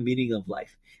what is the meaning of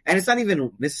life? And it's not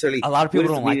even necessarily a lot of people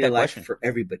don't like that question for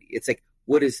everybody. It's like,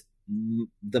 what is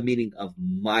the meaning of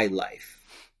my life?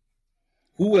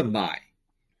 Who am I?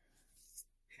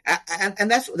 And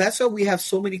that's why we have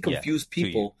so many confused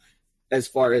people. As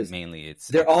far as mainly,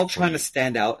 they're all trying to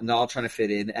stand out and they're all trying to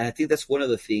fit in, and I think that's one of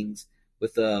the things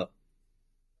with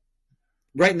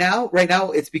right now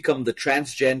it's become the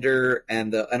transgender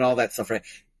and all that stuff, right?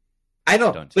 I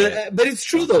know, but it's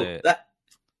true though.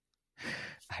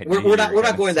 We're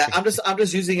not going that. I'm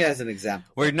just using it as an example.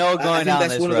 We're going down this road. I think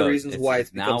that's one of the reasons why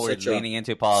it's become leaning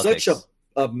into politics. Such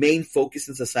a main focus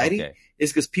in society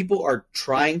is because people are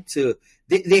trying to.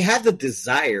 They have the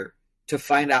desire to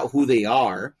find out who they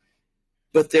are,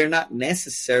 but they're not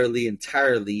necessarily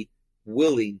entirely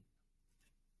willing.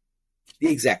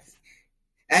 Exactly.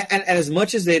 And as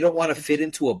much as they don't want to fit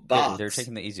into a box, they're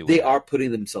taking the easy way. They are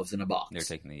putting themselves in a box. They're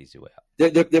taking the easy way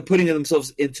out. They're putting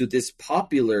themselves into this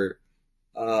popular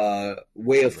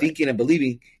way of thinking and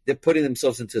believing. They're putting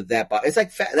themselves into that box. It's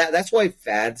like that's why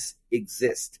fads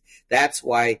exist. That's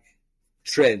why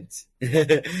trends.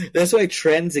 That's why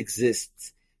trends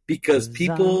exist. Because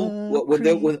people,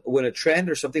 when a trend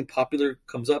or something popular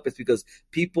comes up, it's because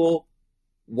people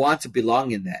want to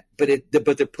belong in that, but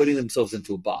they're putting themselves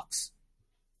into a box.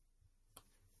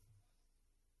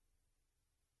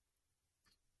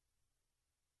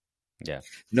 Yeah.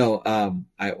 No,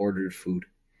 I ordered food.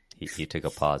 He took a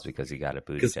pause because he got a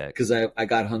booty check. Because I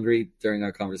got hungry during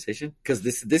our conversation. Because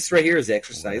this right here is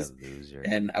exercise,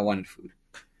 and I wanted food.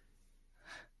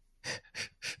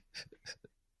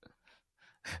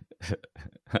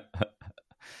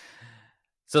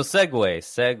 So segue.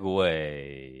 It's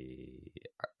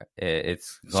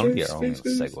going to be our only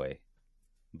segue,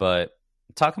 but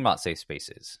talking about safe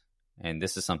spaces, and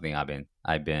this is something I've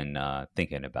been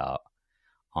thinking about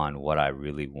on what I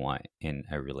really want in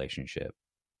a relationship.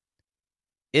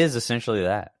 Is essentially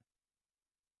that.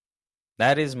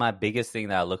 That is my biggest thing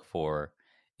that I look for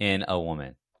in a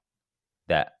woman.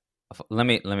 Let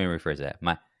me rephrase that.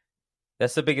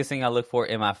 That's the biggest thing I look for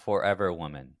in my forever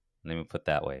woman. Let me put it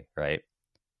that way, right?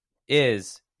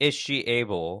 Is she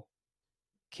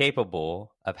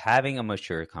capable of having a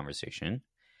mature conversation,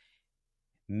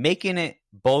 making it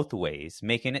both ways,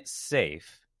 making it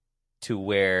safe to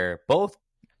where both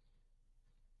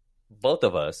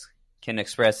of us can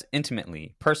express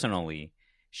intimately, personally,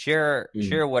 share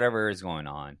whatever is going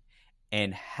on,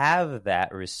 and have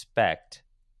that respect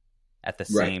at the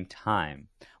same time.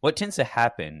 What tends to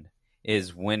happen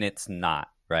is when it's not,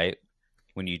 right?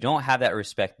 When you don't have that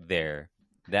respect there,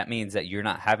 that means that you're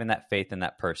not having that faith in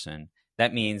that person.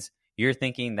 That means you're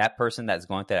thinking that person that's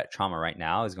going through that trauma right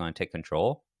now is going to take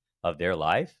control of their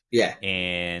life. Yeah.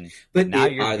 And But now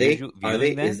you're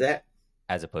viewing them is that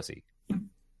as a pussy.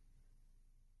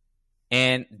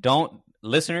 And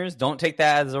listeners, don't take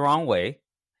that as the wrong way.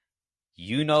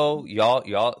 You know,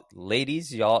 y'all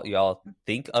ladies, y'all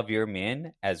think of your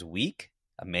men as weak.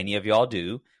 Many of y'all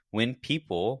do. When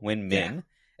men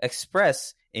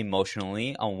express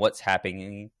emotionally on what's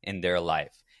happening in their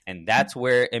life. And that's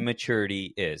where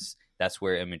immaturity is. That's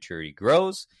where immaturity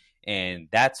grows. And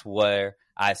that's where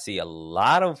I see a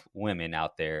lot of women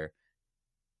out there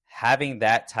having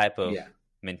that type of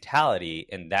mentality.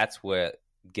 And that's what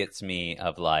gets me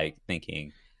of like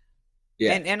thinking,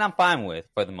 and I'm fine with,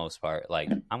 for the most part, like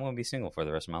I'm going to be single for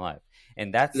the rest of my life.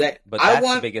 And that's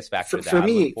the biggest factor for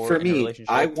me,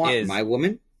 I want my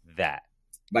woman, my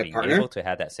being partner, able to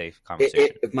have that safe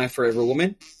conversation. If my forever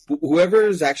woman, whoever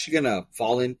is actually going to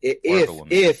fall in,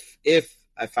 if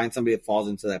I find somebody that falls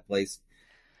into that place,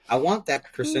 I want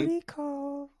that person.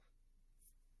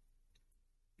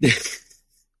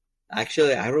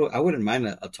 Actually, I wouldn't mind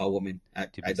a tall woman. I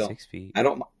don't. 6 feet. I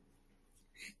don't.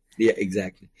 Yeah,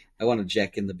 exactly. I want to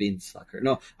jack in the beanstalker.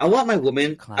 No, I want my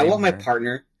woman. I want my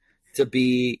partner to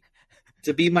be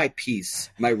my peace,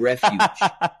 my refuge.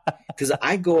 Because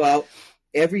I go out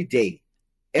every day.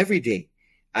 Every day,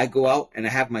 I go out and I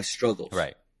have my struggles.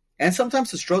 Right. And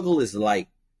sometimes the struggle is light.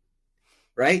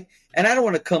 Right. And I don't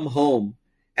want to come home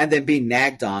and then be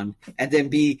nagged on and then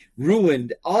be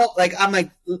ruined. I'm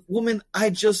like, woman, I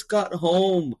just got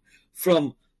home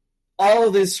from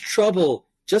all this trouble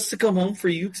just to come home for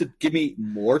you to give me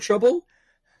more trouble.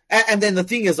 And then the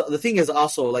thing is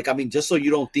also, like, I mean, just so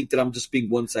you don't think that I'm just being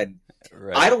one-sided.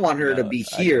 Right. I don't want her to be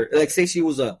here. Like, say she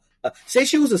was a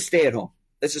stay-at-home.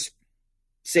 Let's just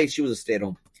say she was a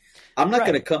stay-at-home. I'm not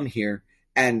going to come here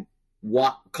and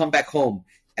come back home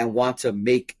and want to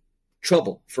make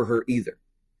trouble for her either.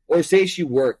 Or say she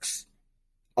works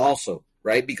also,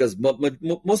 right? Because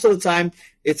most of the time,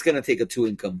 it's going to take a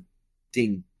two-income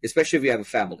thing, especially if you have a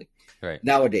family. Right.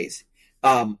 Nowadays.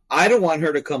 I don't want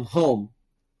her to come home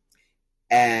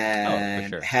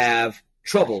and have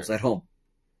troubles at home.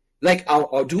 Like,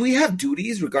 do we have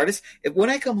duties regardless? When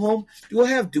I come home, do I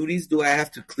have duties? Do I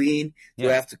have to clean? Do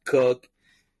I have to cook?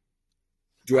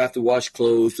 Do I have to wash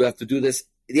clothes? Do I have to do this?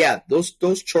 Yeah,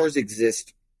 those chores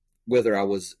exist whether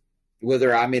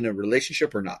I'm in a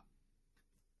relationship or not.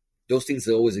 Those things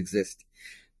always exist.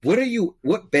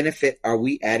 What benefit are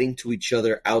we adding to each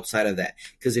other outside of that?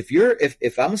 Because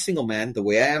if I'm a single man, the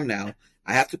way I am now,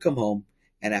 I have to come home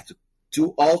and I have to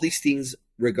do all these things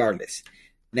regardless.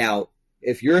 Now,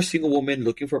 if you're a single woman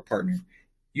looking for a partner,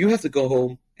 you have to go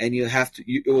home and you have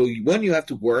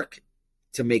to work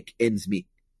to make ends meet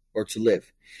or to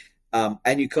live.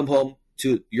 And you come home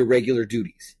to your regular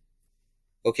duties.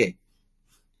 Okay.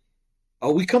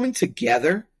 Are we coming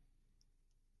together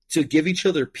to give each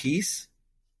other peace?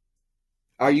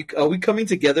 Are we coming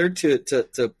together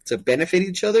to benefit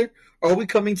each other? Or are we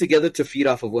coming together to feed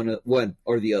off of one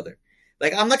or the other?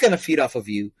 Like, I'm not going to feed off of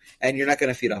you, and you're not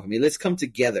going to feed off of me. Let's come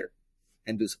together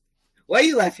and do something. Why are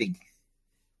you laughing?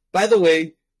 By the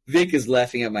way, Vic is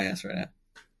laughing at my ass right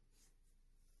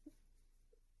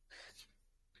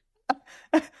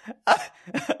now.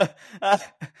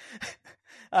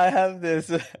 I have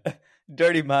this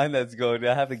dirty mind that's going.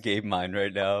 I have a game mind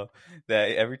right now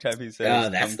that every time he says,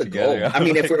 that's the together, goal. I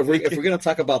mean, if we're going to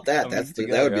talk about that, that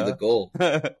would be the goal.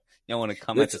 You want to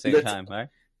come at the same time, right?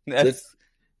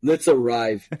 Let's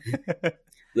arrive.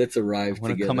 Let's arrive I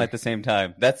want together. To come at the same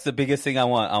time. That's the biggest thing I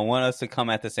want. I want us to come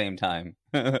at the same time.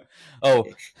 Oh.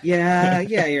 Yeah,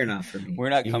 you're not for me. We're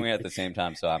not coming at the same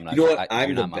time, so I'm not. You know what?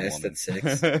 I'm the best at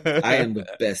sex. I am the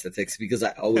best at sex because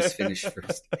I always finish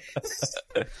first.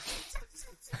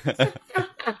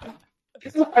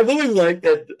 I've always liked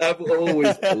that. I've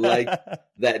always liked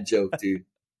that joke, dude.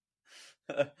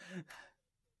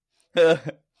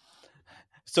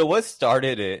 So what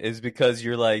started it is because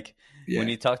you're like, when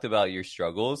you talked about your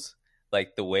struggles,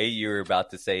 like the way you're about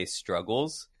to say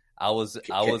struggles, I was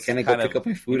Can I go pick up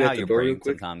my food at the door real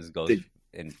quick? Sometimes goes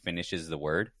and finishes the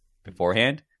word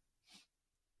beforehand.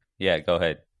 Yeah, go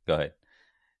ahead.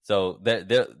 So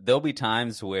there'll be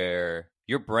times where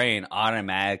your brain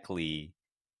automatically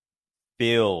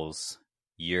fills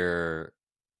the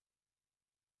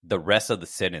rest of the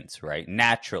sentence, right?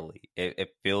 Naturally,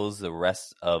 it fills the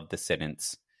rest of the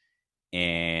sentence.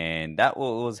 And that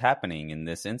what was happening in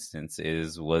this instance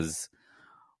was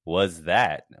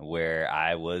that where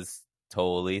I was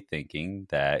totally thinking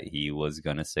that he was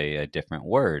going to say a different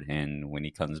word. And when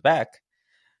he comes back,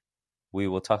 we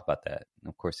will talk about that.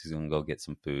 Of course, he's going to go get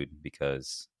some food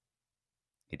because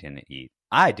he didn't eat.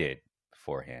 I did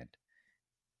beforehand.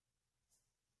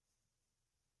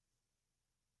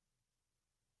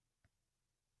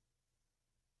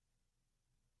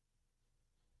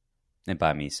 And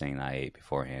by me saying I ate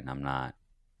beforehand, I'm not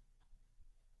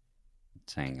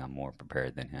saying I'm more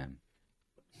prepared than him.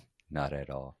 Not at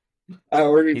all.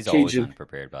 He's always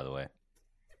unprepared, by the way.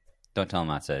 Don't tell him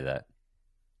I said that.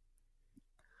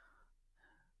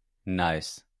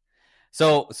 Nice.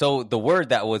 So the word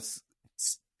that was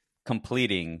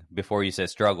completing before you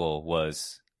said struggle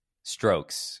was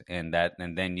strokes, and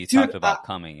then you talked about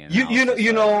coming. And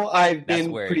I've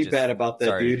been pretty bad about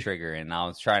that, dude. To trigger, and I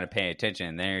was trying to pay attention,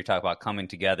 and then you're talking about coming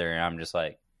together, and I'm just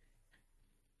like,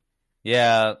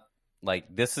 yeah,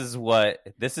 like this is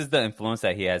the influence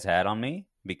that he has had on me,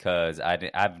 because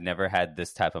I've never had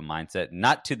this type of mindset,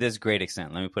 not to this great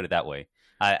extent. Let me put it that way.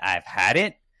 I've had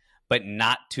it, but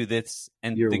not to this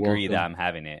degree that I'm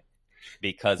having it,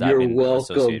 because I've been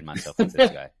associated myself with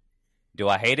this guy. Do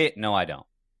I hate it? No, I don't.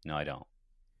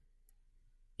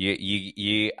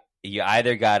 You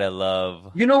either gotta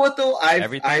love. You know what though?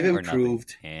 I've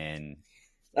improved, and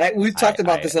we've talked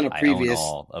about this on a previous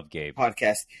of Gabe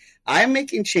podcast. I'm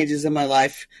making changes in my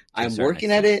life. I'm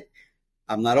working at it.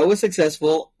 I'm not always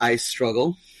successful. I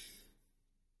struggle,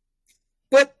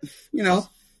 but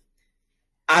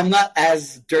I'm not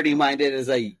as dirty minded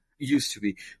as I used to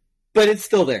be. But it's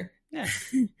still there. Yeah.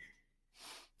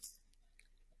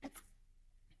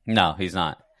 No, he's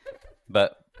not.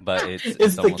 But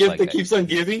it's the gift that keeps on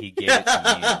giving. He gave it to me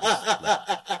and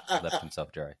just left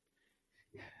himself dry.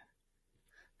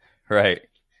 Right.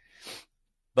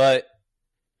 But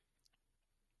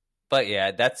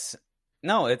yeah,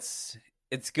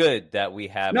 it's good that we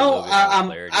have. No, a little bit more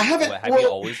clarity. I haven't. Have you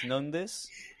always known this?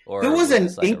 Or there was an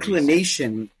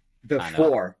inclination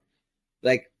before,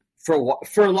 like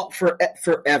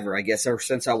forever, I guess, or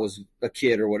since I was a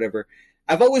kid or whatever.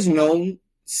 I've always known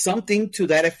something to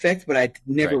that effect, but I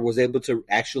never was able to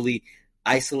actually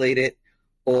isolate it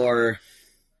or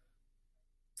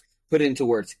put it into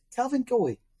words. Calvin, go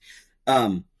away.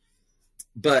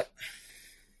 But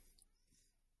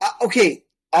okay,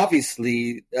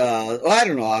 obviously, I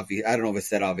don't know. I don't know if it's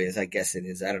that obvious. I guess it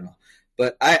is. I don't know.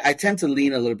 But I tend to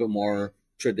lean a little bit more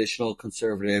traditional,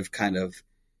 conservative kind of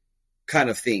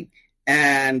thing.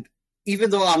 And even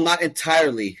though I'm not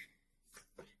entirely.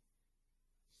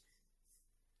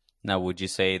 Now, would you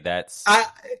say that's...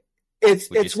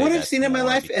 It's what I've seen in my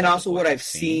life, and also what I've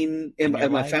seen in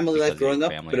my family life growing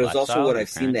up, but it's also what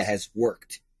I've seen that has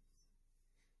worked.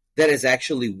 That has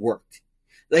actually worked.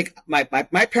 Like, my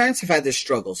parents have had their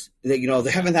struggles. They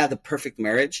haven't had the perfect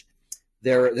marriage.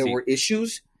 There were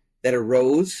issues that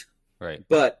arose. Right.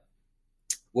 But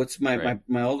what's my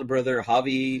older brother,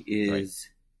 Javi, is...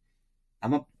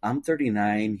 Right. I'm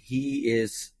 39. He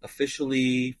is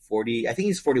officially 40. I think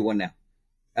he's 41 now.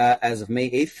 As of May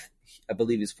 8th, I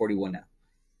believe he's 41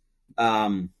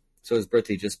 now. So his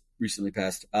birthday just recently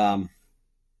passed. I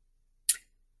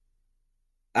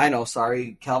know,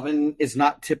 sorry. Calvin is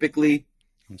not typically...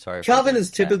 I'm sorry. Calvin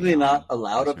is typically not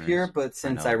allowed up here, but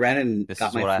since I ran and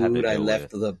got my food, I left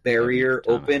the barrier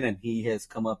open, and he has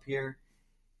come up here.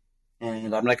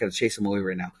 And I'm not going to chase him away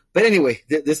right now. But anyway,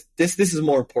 this is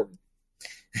more important.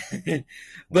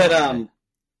 But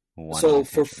so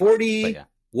for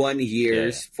 41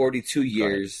 years, 42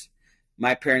 years,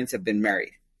 my parents have been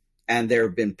married, and there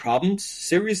have been problems,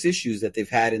 serious issues that they've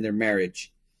had in their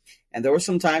marriage. And there were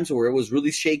some times where it was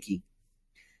really shaky.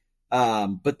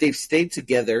 But they've stayed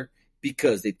together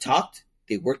because they talked,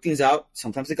 they worked things out.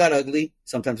 Sometimes it got ugly.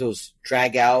 Sometimes it was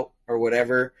drag out or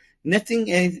whatever. Nothing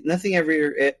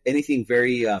ever, anything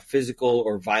very physical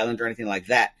or violent or anything like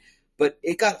that. But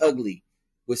it got ugly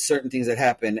with certain things that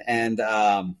happened. And,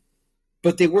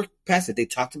 but they worked past it. They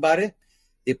talked about it.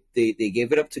 They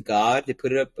gave it up to God. They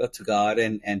put it up to God,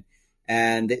 and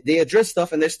they addressed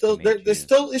stuff. And there's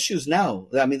still issues now.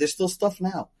 I mean, there's still stuff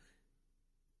now.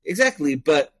 Exactly,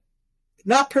 but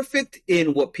not perfect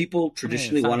in what people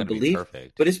traditionally want to believe.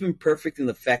 But it's been perfect in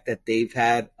the fact that they've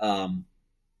had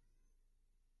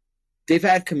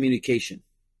communication,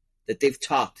 that they've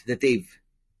talked, that they've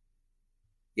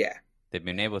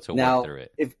been able to work through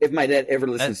it. If my dad ever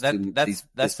listens to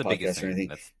that's the biggest thing. Or anything,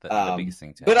 that's the biggest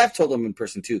thing. But I've told him in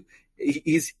person too.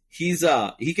 He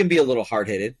can be a little hard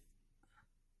headed.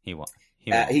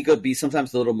 He could be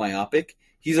sometimes a little myopic.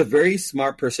 He's a very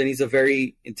smart person. He's a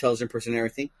very intelligent person and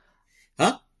everything.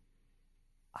 Huh?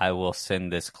 I will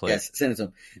send this clip. Yes, send it to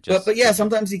him. But yeah,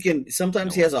 sometimes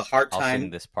he has a hard time,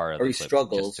 this part of or he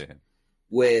struggles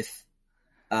with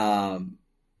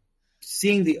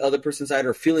seeing the other person's side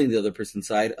or feeling the other person's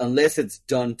side unless it's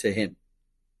done to him.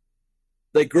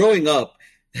 Like growing up,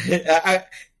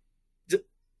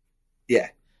 yeah.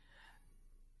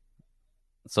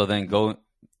 So then going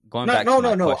No, back no, to no,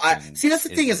 my no. question, See, that's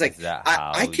the thing. Is like that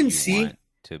how I can you see, want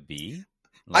to be?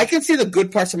 I can see the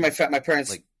good parts of my parents.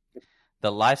 Like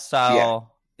the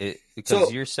lifestyle, because So,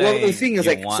 you're well, the saying thing is,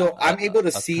 you like, want so I'm able to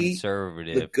a see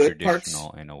conservative, the good parts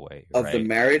traditional in a way, of right? the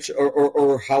marriage,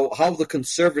 or how the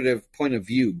conservative point of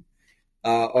view,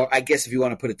 or I guess if you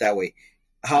want to put it that way,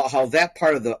 how that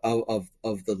part of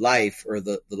the life or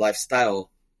the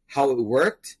lifestyle, how it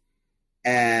worked,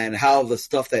 and how the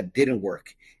stuff that didn't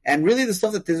work. And really, the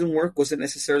stuff that didn't work wasn't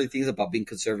necessarily things about being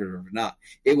conservative or not.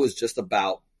 It was just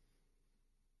about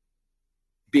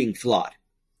being flawed.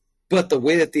 But the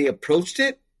way that they approached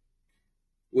it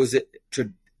was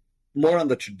more on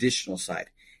the traditional side.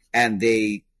 And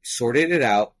they sorted it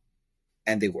out,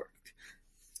 and they worked.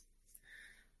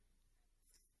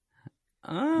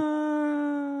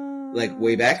 Like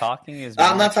way back? Talking is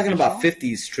I'm not talking about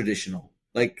 50s traditional.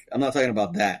 Like, I'm not talking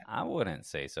about that. I wouldn't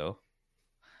say so.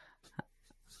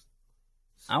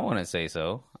 I wouldn't say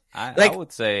so. I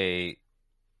would say,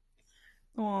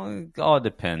 well, it all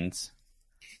depends.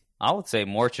 I would say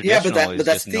more traditional is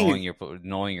just knowing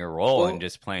your role and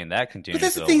just playing that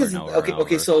continuously over and over.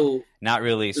 Okay, so not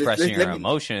really expressing your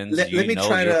emotions. You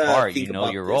know your part, you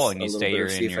know your role, and you stay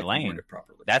in your lane.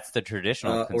 That's the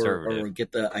traditional conservative. Or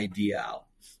get the idea out.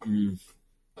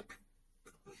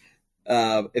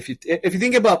 If you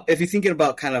think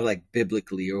about kind of like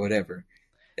biblically or whatever,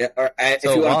 or if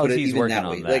you want to put it even that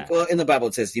way, like in the Bible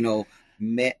it says,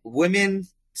 women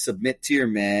submit to your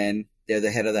men. They're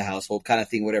the head of the household, kind of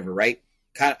thing, whatever, right?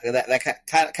 Kind of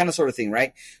that kind of sort of thing,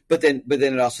 right? But then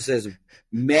it also says,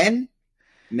 men,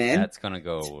 that's gonna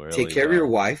go really take care of your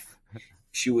wife.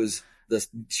 She was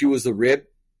the rib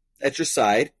at your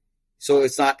side, so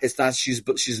it's not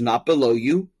she's not below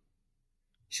you,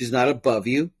 she's not above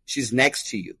you, she's next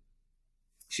to you.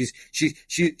 She's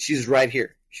right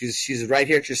here. She's right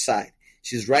here at your side.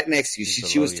 She's right next to you.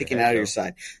 She was taken out of your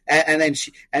side, and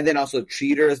then also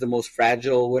treat her as the most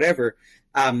fragile, whatever.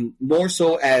 More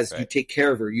so as you take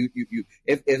care of her.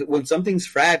 If when something's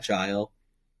fragile,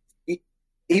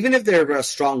 even if they're a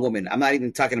strong woman, I'm not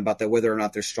even talking about that whether or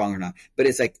not they're strong or not. But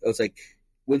it's like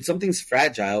when something's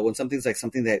fragile, when something's like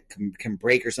something that can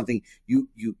break or something, you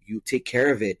take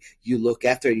care of it. You look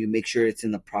after it. You make sure it's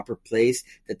in the proper place,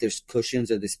 that there's cushions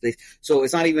or this place. So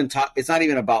it's not even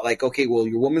about like, okay, well,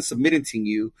 your woman's submitting to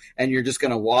you and you're just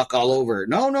going to walk all over.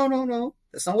 No.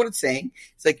 That's not what it's saying.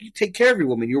 It's like you take care of your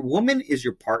woman. Your woman is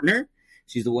your partner.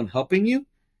 She's the one helping you.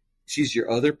 She's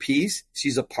your other piece.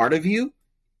 She's a part of you.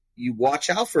 You watch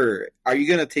out for her. Are you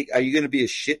going to be a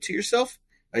shit to yourself?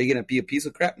 Are you going to be a piece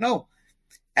of crap? No.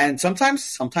 And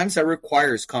sometimes that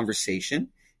requires conversation,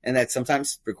 and that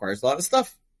sometimes requires a lot of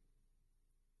stuff.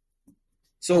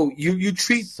 So you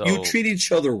treat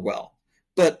each other well,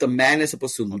 but the man is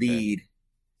supposed to lead.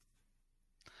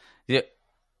 Yeah.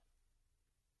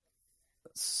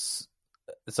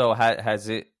 So has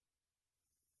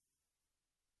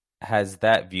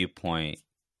that viewpoint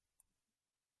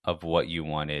of what you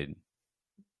wanted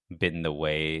been the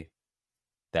way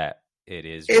that it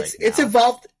is? It's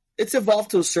evolved. It's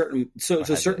evolved to a certain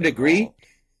degree.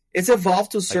 It's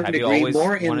evolved to a certain degree.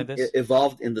 More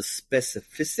evolved in the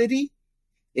specificity.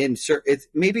 It's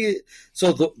maybe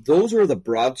so. Those are the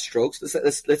broad strokes.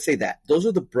 Let's say that those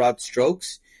are the broad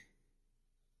strokes,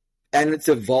 and it's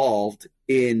evolved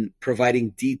in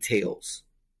providing details.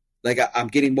 Like I'm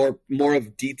getting more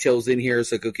of details in here.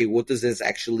 It's like, okay, what does this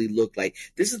actually look like?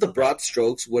 This is the broad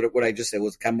strokes. What I just said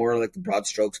was kind of more like the broad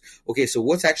strokes. Okay, so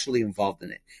what's actually involved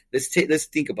in it? Let's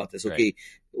think about this. Okay,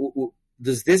 right.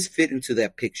 Does this fit into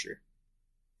that picture?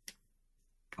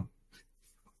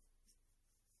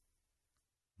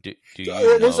 Do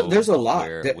you there's a lot.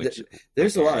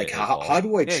 There's a lot. Like how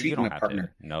do I treat my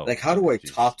partner? No. Like how do I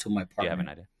talk to my partner? You have an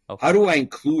idea? Okay. How do I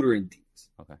include her in things?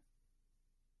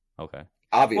 Okay.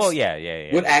 Obviously. Well,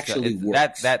 yeah. What actually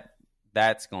works?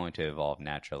 That's going to evolve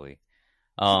naturally.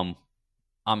 On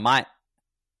mine,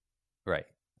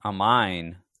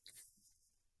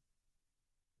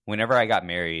 whenever I got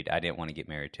married, I didn't want to get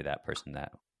married to that person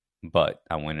but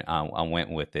I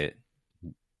went with it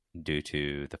due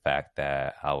to the fact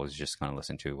that I was just going to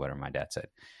listen to whatever my dad said.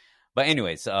 But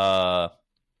anyways, I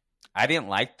didn't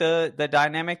like the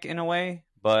dynamic in a way,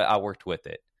 but I worked with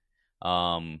it.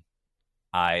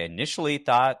 I initially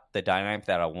thought the dynamic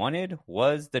that I wanted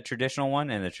was the traditional one,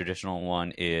 and the traditional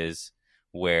one is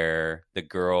where the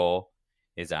girl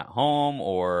is at home,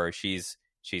 or she's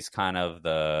kind of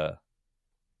the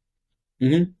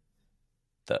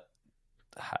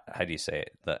how do you say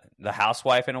it? The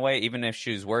housewife in a way. Even if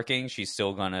she's working, she's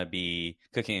still gonna be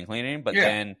cooking and cleaning. But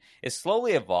then it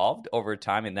slowly evolved over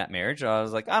time in that marriage. I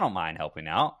was like, I don't mind helping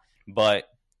out, but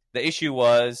the issue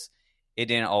was it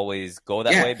didn't always go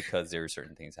that way because there were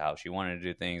certain things how she wanted to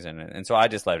do things, and so I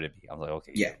just let it be. I was like,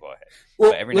 okay, go ahead.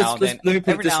 Well, but every now and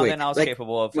then I was like,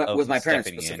 capable of with my parents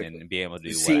stepping in and being able to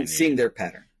do seeing their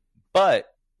pattern. But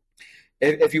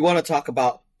if you want to talk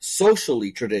about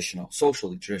socially traditional,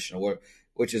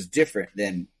 which is different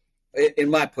than, in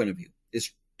my point of view,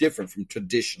 is different from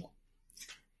traditional.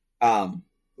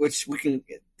 Which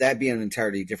that be an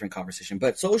entirely different conversation.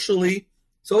 But socially,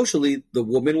 the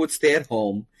woman would stay at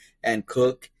home and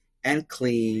cook and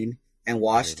clean and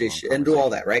wash dishes and do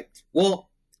all that, right? Well,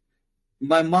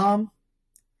 my mom,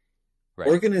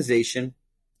 organization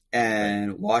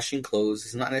and washing clothes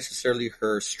is not necessarily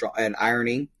her strong, and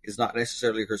ironing is not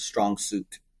necessarily her strong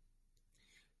suit.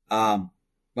 My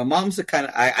mom's the kind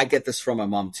of, I get this from my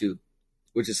mom too,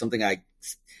 which is something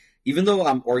even though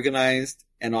I'm organized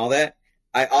and all that,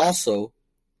 I also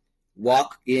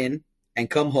walk in and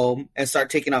come home and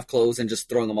start taking off clothes and just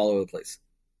throwing them all over the place.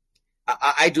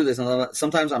 I do this. And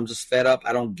sometimes I'm just fed up.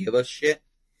 I don't give a shit.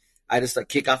 I just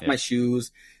kick off my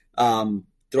shoes,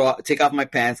 take off my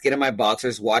pants, get in my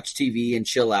boxers, watch TV and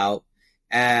chill out.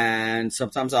 And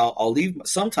sometimes I'll leave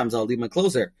my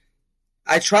clothes there.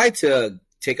 I try to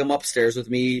take them upstairs with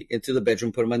me into the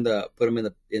bedroom, put them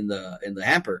in the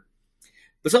hamper.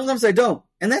 But sometimes I don't,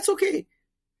 and that's okay.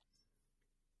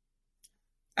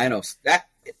 I know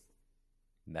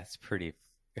that's pretty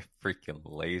freaking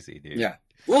lazy, dude. Yeah.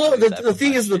 Well, the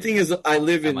thing is, I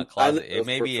live in. It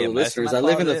may be for listeners. I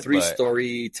live in a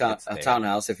 3-story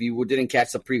townhouse. If you didn't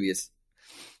catch the previous,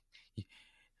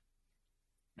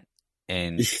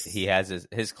 and he has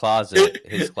his closet.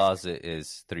 His closet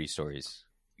is 3 stories.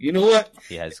 You know what?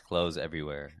 He has clothes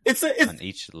everywhere. It's on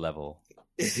each level.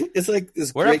 It's like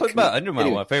this. Where did I put my underwear?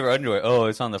 Anyway. My favorite underwear. Oh,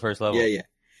 it's on the first level. Yeah.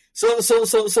 So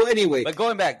anyway. But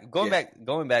going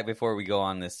back before we go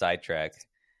on this sidetrack,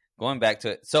 going back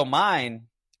to it. So mine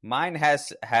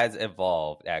has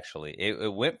evolved actually.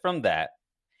 It went from that,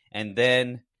 and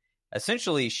then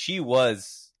essentially she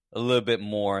was a little bit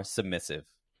more submissive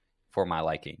for my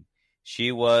liking.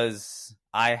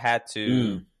 I had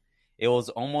to. It was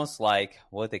almost like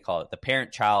what they call it, the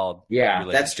parent-child. Yeah,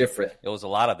 that's different. It was a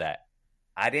lot of that.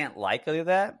 I didn't like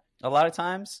that a lot of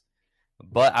times,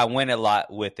 but I went a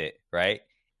lot with it, right?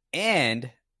 And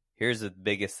here's the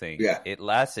biggest thing. Yeah.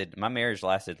 My marriage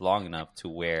lasted long enough to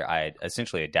where I had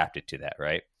essentially adapted to that,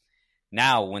 right?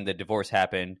 Now, when the divorce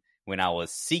happened, when I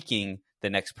was seeking the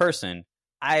next person,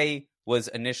 I was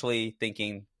initially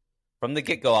thinking from the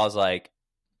get-go, I was like,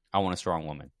 I want a strong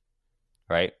woman,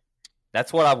 right?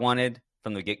 That's what I wanted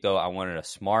from the get-go. I wanted a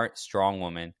smart, strong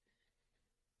woman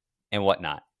and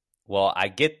whatnot. Well, I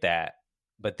get that,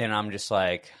 but then I'm just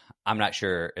like, I'm not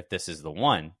sure if this is the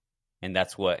one. And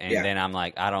then I'm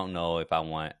like, I don't know if I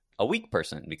want a weak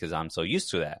person because I'm so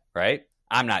used to that, right?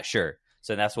 I'm not sure.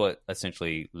 So that's what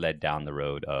essentially led down the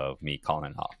road of me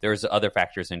calling it off. There's other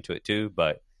factors into it too,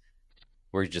 but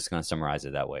we're just going to summarize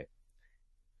it that way.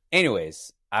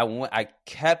 Anyways, I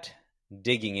kept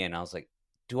digging in. I was like,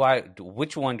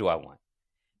 which one do I want?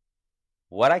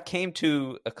 What I came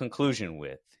to a conclusion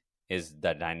with is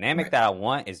the dynamic that I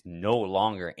want is no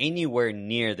longer anywhere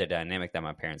near the dynamic that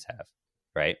my parents have,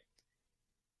 right?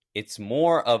 It's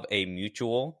more of a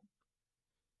mutual,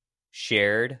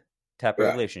 shared type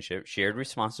of relationship, shared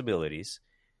responsibilities,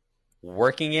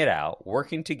 working it out,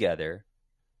 working together,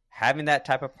 having that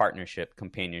type of partnership,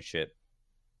 companionship.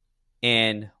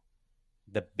 And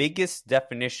the biggest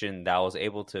definition that I was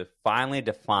able to finally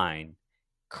define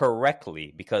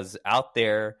correctly, because out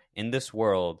there in this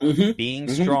world, being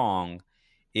strong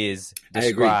is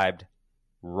described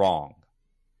wrong,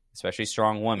 especially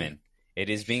strong women. It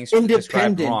is being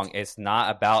described wrong. It's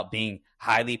not about being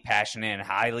highly passionate and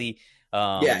highly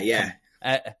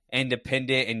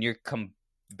independent, and you're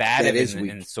combative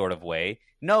in sort of way.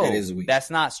 No, that's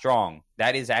not strong.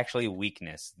 That is actually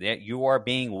weakness. That you are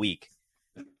being weak.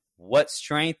 What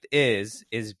strength is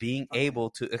being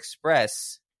able to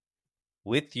express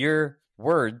with your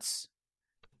words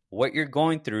what you're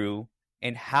going through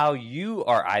and how you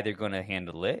are either going to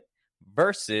handle it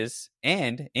versus,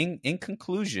 and in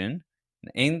conclusion,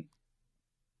 not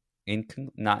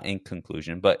in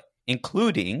conclusion, but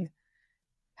including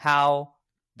how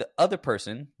the other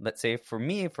person, let's say for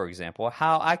me, for example,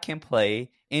 how I can play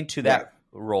into that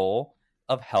role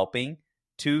of helping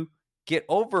to get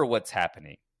over what's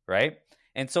happening, right?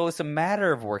 And so it's a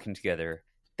matter of working together.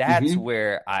 That's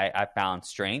where I found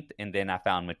strength, and then I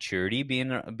found maturity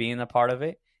being a part of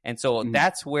it. And so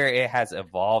that's where it has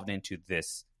evolved into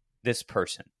this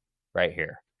person right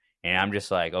here. And I'm just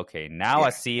like, okay, now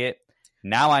I see it.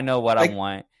 Now I know what I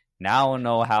want. Now I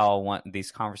know how I want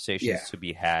these conversations to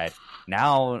be had.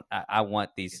 Now I want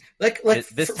these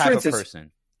this type of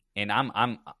person. And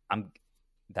I'm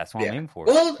that's what I'm aiming for.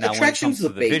 Well, now, attraction's the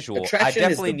bait. Visual, attraction I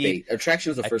definitely need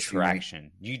attraction is the first attraction.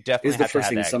 thing. You definitely have to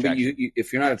have that somebody you,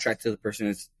 if you're not attracted to the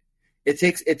person, it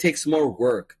takes more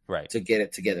work to get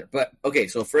it together. But okay,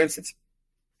 so for instance,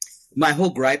 my whole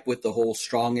gripe with the whole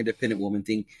strong, independent woman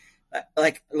thing,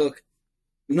 like, look,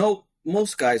 no,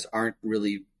 most guys aren't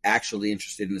really actually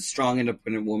interested in a strong,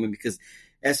 independent woman because,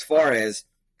 as far as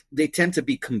they tend to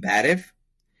be combative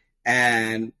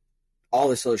and all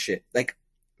this other shit. Like,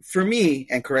 for me,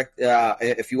 and correct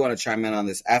if you want to chime in on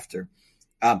this after,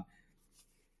 a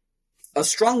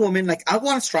strong woman, like I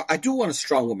do want a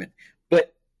strong woman,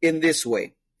 but in this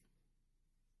way,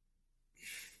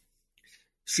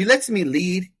 she lets me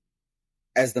lead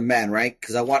as the man, right?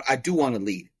 Because I do want to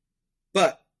lead,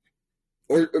 but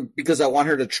or because I want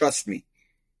her to trust me,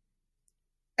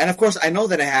 and of course I know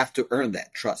that I have to earn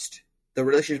that trust. The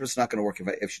relationship is not going to work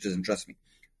if she doesn't trust me,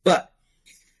 but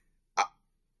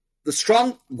the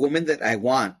strong woman that I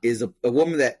want is a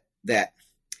woman that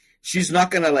she's not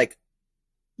going to like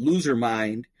lose her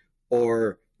mind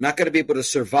or not going to be able to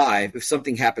survive if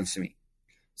something happens to me.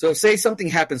 So say something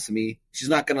happens to me, she's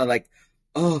not going to like,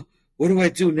 oh, what do I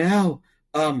do now?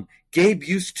 Gabe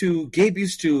used to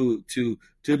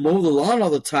mow the lawn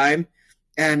all the time,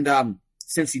 and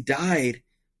since he died,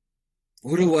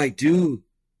 what do I do?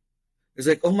 It's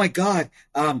like, oh my God,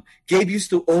 Gabe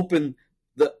used to open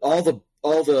all the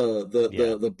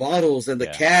bottles and the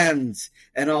cans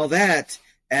and all that,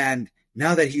 and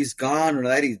now that he's gone or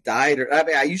that he's died, or I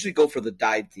mean, I usually go for the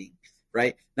died thing,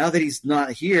 right? Now that he's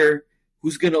not here,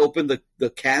 who's going to open the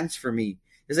cans for me?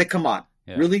 It's like, come on,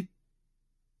 really,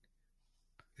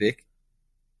 Vic?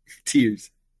 Tears.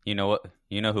 You know what?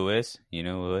 You know who is? You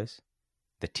know who is?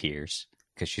 The tears.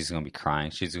 Because she's going to be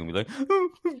crying. She's going to be like, oh,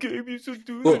 Gabe used to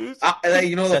do this.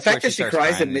 The fact that she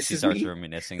cries and misses me.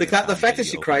 The fact that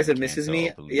she cries and misses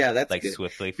me. Yeah, that's like good.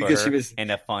 Swiftly for her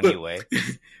in a funny way.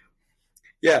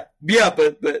 Yeah,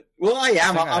 but well, I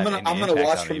am. I'm gonna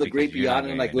watch from the great beyond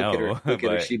and like look at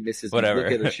her. She misses whatever.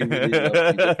 me. Look at her. She really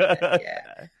loves me.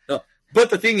 Yeah. No, but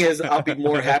the thing is, I'll be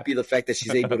more happy the fact that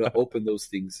she's able to open those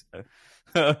things.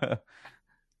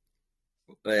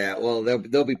 Yeah, well, there'll be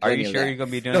plenty of that. Are you sure you're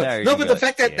gonna be doing that? No, but the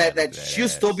fact that she'll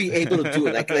still be able to do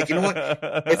it, like you know what?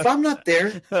 If I'm not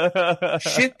there,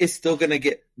 shit is still gonna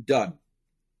get done.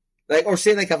 Like, or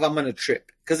say like if I'm on a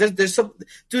trip, because there's some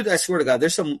dude. I swear to God,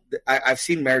 there's some. I've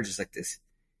seen marriages like this,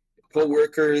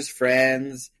 co-workers,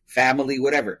 friends, family,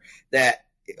 whatever. That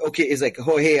okay is like,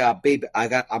 oh hey, babe,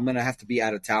 I'm gonna have to be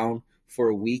out of town for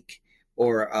a week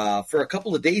or for a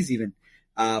couple of days even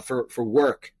for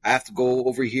work. I have to go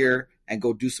over here and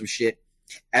go do some shit,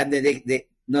 and then they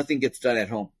nothing gets done at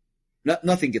home.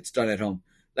 Nothing gets done at home.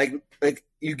 Like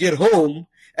you get home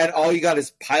and all you got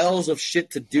is piles of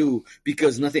shit to do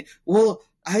because nothing. Well,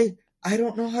 I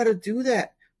don't know how to do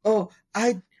that. Oh,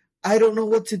 I don't know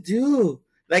what to do.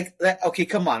 Like that. Okay,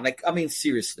 come on. Like, I mean,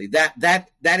 seriously, that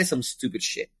is some stupid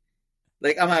shit.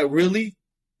 Like, am I really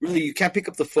you can't pick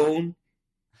up the phone?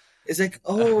 It's like,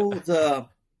 oh, the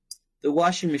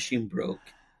washing machine broke.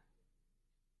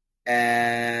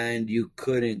 And you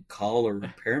couldn't call a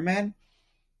repairman,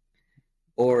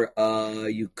 or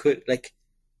you could like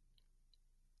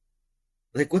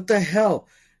what the hell,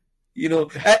 you know?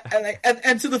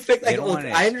 And to the fact, like, look,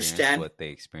 I understand what they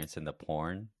experience in the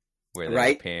porn, where the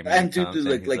right, repairman and comes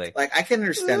like I can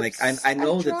understand. Like, I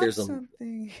know that there's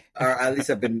something. Or at least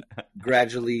I've been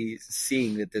gradually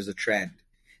seeing that there's a trend,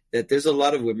 that there's a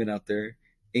lot of women out there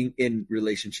in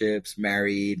relationships,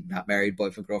 married, not married,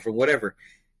 boyfriend, girlfriend, whatever,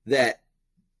 that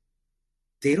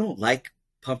they don't like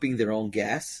pumping their own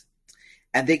gas,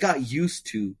 and they got used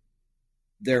to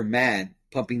their man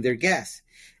pumping their gas.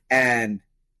 And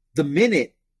the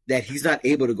minute that he's not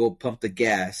able to go pump the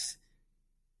gas,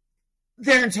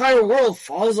 their entire world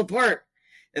falls apart.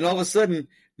 And all of a sudden,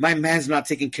 my man's not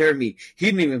taking care of me. He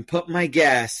didn't even pump my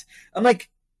gas. I'm like,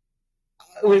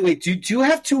 wait, do you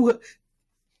have to...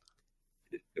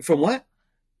 From what?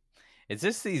 Is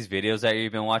this these videos that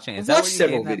you've been watching? I've watched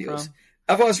several videos.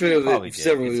 I've watched several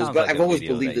videos, but I've always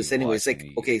believed this anyway. It's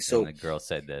like, okay, so the girl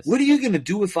said this. What are you going to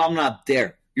do if I'm not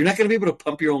there? You're not going to be able to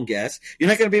pump your own gas. You're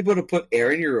not going to be able to put air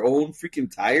in your own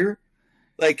freaking tire.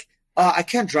 Like, I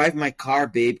can't drive my car,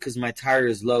 babe, because my tire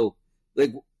is low.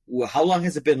 Like, how long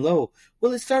has it been low?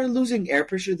 Well, it started losing air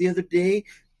pressure the other day.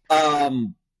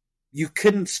 You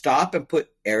couldn't stop and put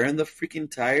air in the freaking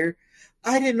tire.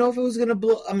 I didn't know if it was gonna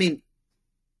blow. I mean,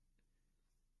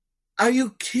 are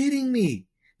you kidding me?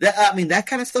 That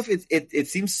kind of stuff. It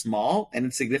seems small and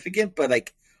insignificant, but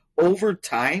like over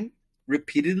time,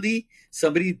 repeatedly,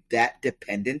 somebody that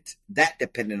dependent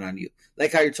on you,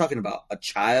 like how you're talking about a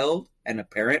child and a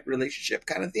parent relationship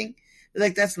kind of thing,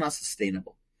 like that's not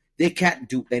sustainable. They can't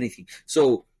do anything,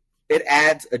 so it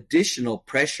adds additional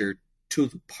pressure to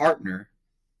the partner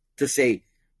to say,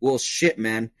 "Well, shit,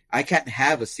 man, I can't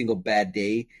have a single bad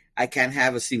day. I can't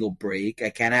have a single break.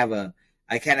 I can't have a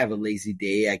lazy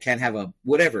day. I can't have a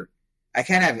whatever. I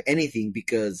can't have anything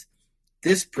because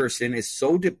this person is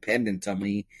so dependent on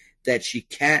me that she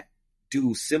can't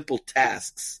do simple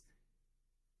tasks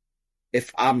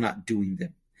if I'm not doing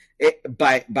them." When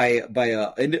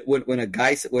a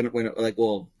guy when like,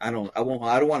 well, I don't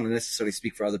want to necessarily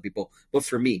speak for other people, but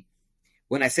for me,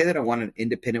 when I say that I want an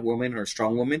independent woman or a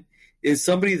strong woman, is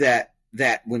somebody that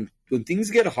when things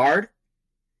get hard,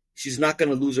 she's not going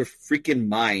to lose her freaking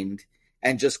mind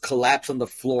and just collapse on the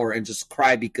floor and just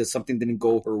cry because something didn't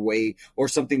go her way or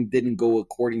something didn't go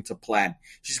according to plan.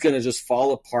 She's going to just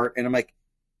fall apart. And I'm like,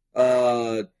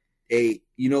 hey,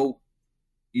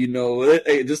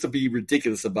 just to be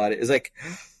ridiculous about it, it's like,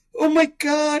 oh my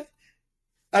God,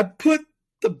 I put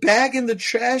the bag in the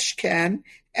trash can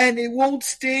and it won't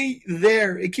stay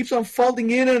there. It keeps on falling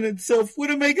in on itself.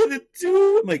 What am I going to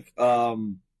do? I'm like,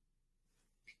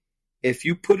 if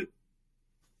you put it,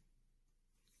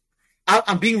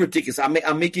 I'm being ridiculous. I'm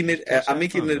making it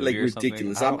like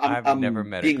ridiculous. I'm never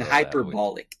met being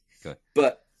hyperbolic.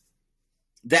 But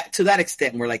that to that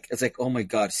extent, we're like, it's like, oh my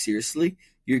God, seriously,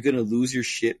 you're gonna lose your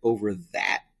shit over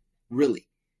that? Really?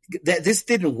 This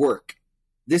didn't work.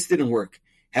 This didn't work.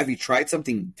 Have you tried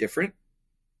something different?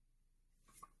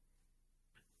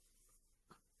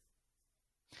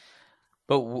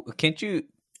 But can't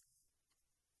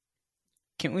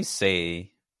we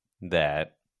say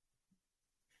that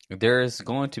there's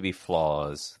going to be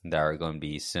flaws that are going to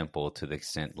be simple to the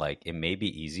extent like it may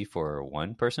be easy for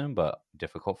one person but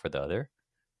difficult for the other?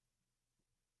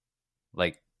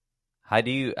 Like, how do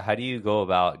you go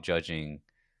about judging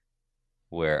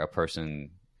where a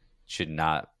person should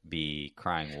not be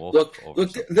crying wolf?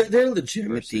 Look, there are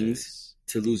legitimate things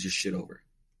to lose your shit over.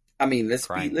 I mean, let's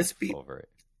be over it.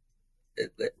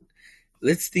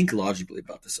 Let's think logically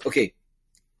about this. Okay.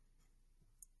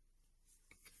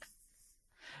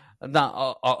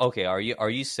 Not okay. Are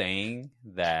you saying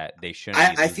that they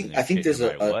shouldn't? I think there's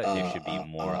there should be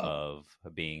more of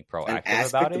being proactive an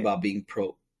aspect about being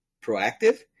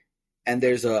proactive, and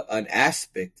there's an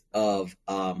aspect of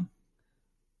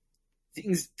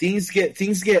things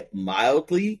get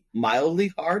mildly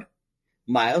hard,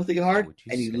 and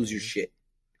you lose your shit.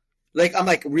 Like, I'm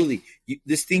like, really,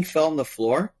 this thing fell on the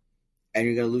floor, and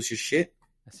you're gonna lose your shit?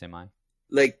 That's am I.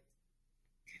 Like,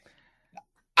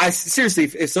 I seriously,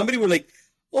 if somebody were like,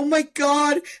 "Oh my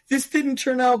God, this didn't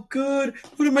turn out good.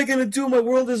 What am I gonna do? My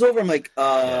world is over." I'm like,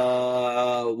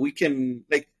 we can,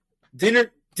 like, dinner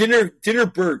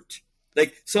burnt.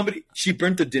 Like, she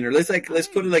burnt the dinner. Let's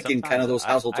put it like in kind of those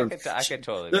household terms. I could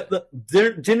totally.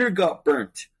 The dinner got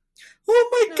burnt. Oh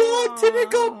my God, dinner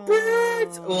got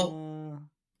burnt. Well,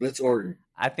 let's order.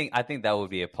 I think that would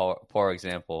be a poor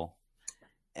example.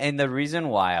 And the reason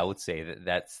why I would say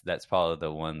that's probably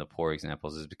one of the poor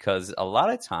examples is because a lot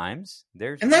of times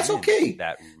that's okay.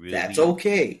 That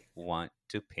really want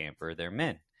to pamper their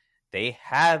men. They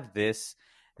have this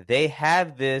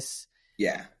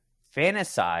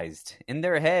fantasized in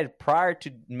their head prior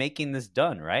to making this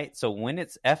done, right? So when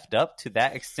it's effed up to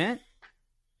that extent,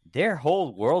 their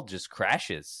whole world just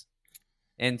crashes.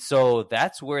 And so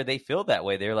that's where they feel that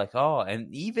way. They're like, oh,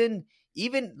 and even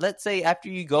let's say after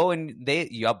you go and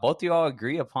both of y'all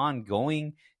agree upon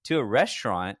going to a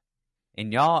restaurant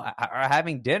and y'all are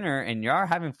having dinner and y'all are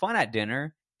having fun at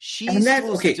dinner, still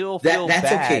feel that's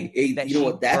bad. Okay. You know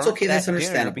what? That's okay. That's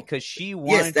understandable because she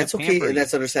wanted. Yes, that's to okay, pamper and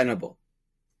that's understandable.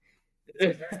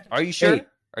 Are you sure? Hey,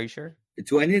 are you sure?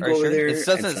 Do I need to go over there? It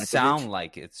doesn't sound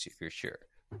like you're sure.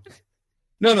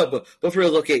 No, but for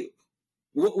real, okay.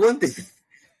 One thing.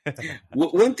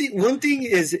 One thing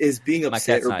is being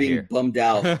upset or being bummed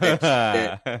out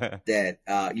that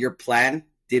your plan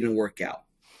didn't work out.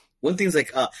 One thing's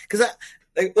like, because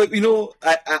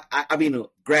I mean,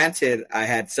 granted, I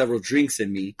had several drinks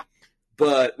in me,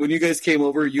 but when you guys came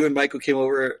over, you and Michael came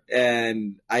over,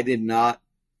 and I did not.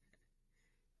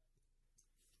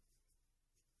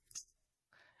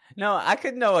 No, I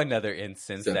could know another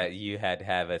instance that you had to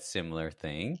have a similar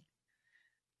thing.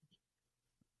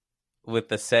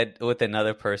 With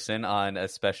another person on a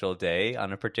special day,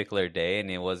 on a particular day,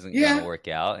 and it wasn't going to work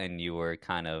out, and you were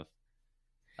kind of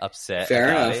upset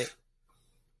Fair about enough. it.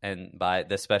 by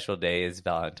the special day is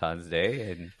Valentine's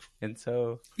Day, and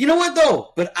so you know what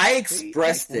though? But I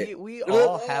expressed it. We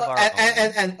all have our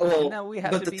own. We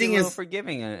have but to the be thing a little is,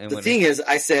 forgiving. The thing is,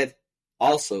 I said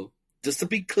also, just to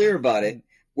be clear about it,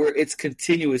 where it's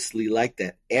continuously like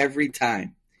that every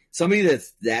time. Somebody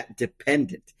that's that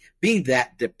dependent, being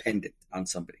that dependent on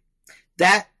somebody,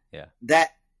 that.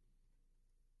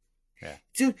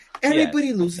 Dude,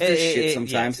 everybody loses their shit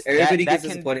sometimes. Yes. Everybody that gets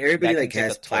disappointed. Everybody like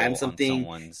has planned something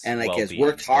and like has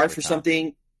worked hard for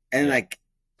something and like,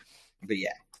 but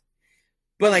yeah.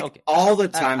 But like all the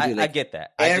time, dude, like, I get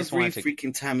that. Every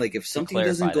freaking time, like if something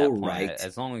doesn't go right,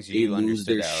 as long as they you lose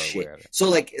their understood shit. So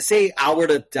like, say I were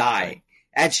to die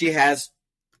and she has,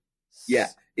 yeah,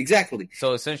 exactly.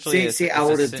 So essentially, say I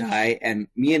were to die and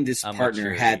me and this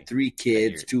partner had 3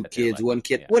 kids, 2 kids, 1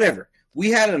 kid, whatever.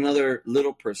 We had another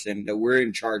little person that we're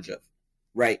in charge of,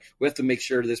 right? We have to make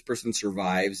sure this person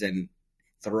survives and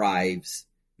thrives.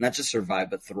 Not just survive,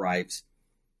 but thrives.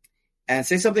 And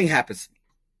say something happens to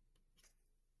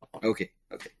me. Okay.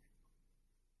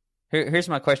 Here's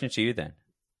my question to you then.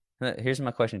 Here's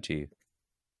my question to you.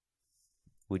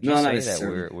 Would you say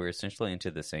that we're essentially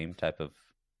into the same type of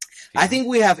feeling? I think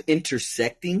we have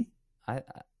intersecting. I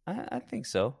think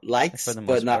so. Likes,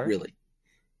 but not really.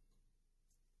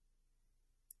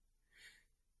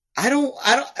 I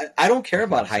don't care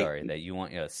about height. Sorry, that you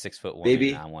want a 6-foot woman. Baby,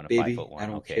 and I want a 5-foot one. I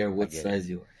don't care what size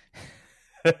you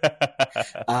are.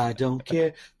 I don't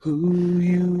care who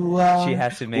you are. She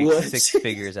has to make 6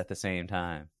 figures at the same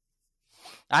time.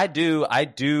 I do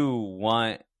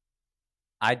want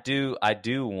a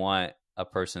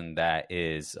person that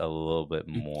is a little bit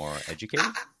more educated.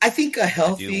 I think a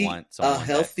healthy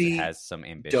that has some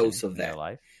ambition dose of in that. Their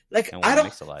life. Like I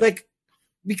don't like.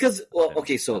 Because, well,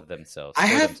 okay, so themselves, I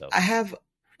have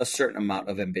a certain amount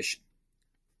of ambition.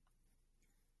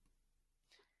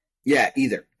 Yeah,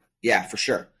 for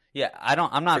sure. Yeah,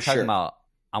 I'm not talking about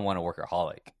I want a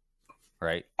workaholic,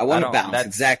 right? I want a balance,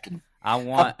 exactly. I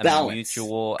want a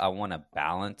mutual. I want a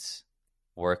balance,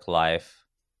 work life.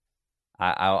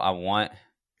 I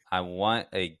want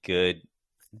a good.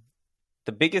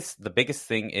 The biggest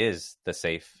thing is the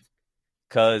safe,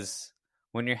 because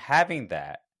when you're having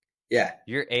that. Yeah,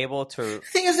 you're able to the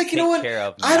thing is, like, you know what? Care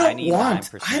of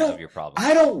 99% of your problems.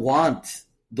 I don't want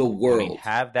the world. When you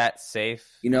have that safe,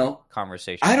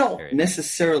 conversation. I don't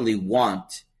necessarily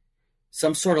want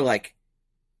some sort of like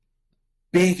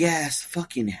big ass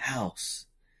fucking house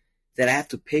that I have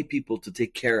to pay people to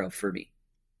take care of for me.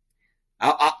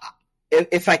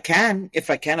 If I can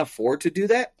afford to do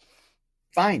that,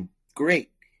 fine,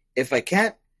 great. If I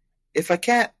can't,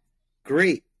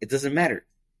 great. It doesn't matter.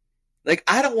 Like,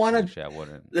 I don't want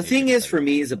to. The thing is, for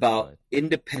me, is about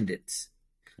independence.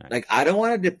 Right. Like, I don't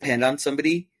want to depend on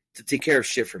somebody to take care of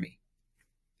shit for me.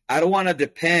 I don't want to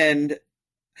depend.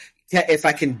 If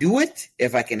I can do it,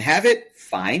 if I can have it,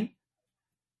 fine.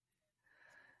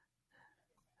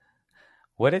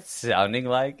 What it's sounding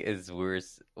like is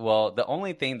the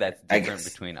only thing that's different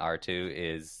between our two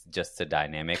is just the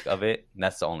dynamic of it. And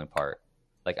that's the only part.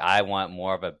 Like, I want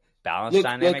more of a balanced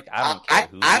dynamic. I don't care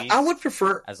who leads. I would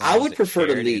prefer. I would prefer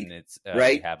to lead.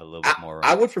 Right? Have a little bit more.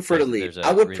 I would prefer to lead.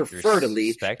 I would prefer to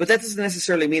lead, but that doesn't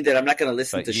necessarily mean that I'm not going to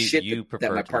listen to shit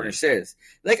that my partner says.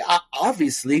 Like,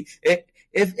 obviously,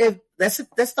 if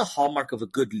that's the hallmark of a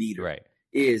good leader, right?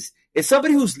 Is if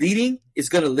somebody who's leading is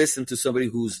going to listen to somebody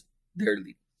who's their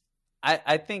leading.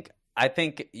 I think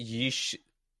you should.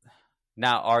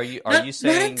 Now, are you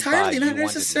saying not entirely, by not you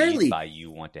necessarily. Want to lead, by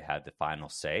you want to have the final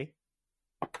say?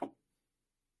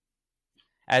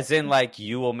 As in, like,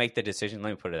 you will make the decision.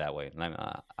 Let me put it that way.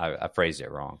 I phrased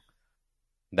it wrong.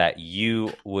 That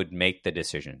you would make the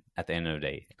decision at the end of the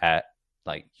day.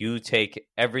 Like, you take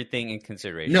everything in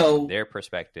consideration. No. Their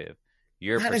perspective,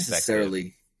 your not perspective.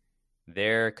 Necessarily.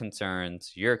 Their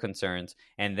concerns, your concerns,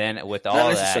 and then with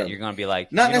all that, you're going to be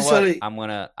like, not necessarily.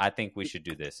 What? I think we should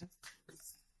do this.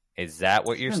 Is that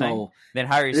what you're saying? Then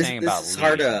how are you saying about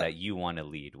leading, that you want to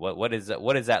lead? What is that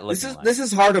looking like? This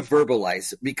is hard to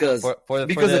verbalize because for a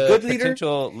the good leader,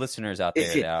 potential listeners out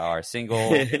there that are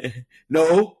single.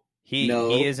 He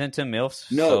is into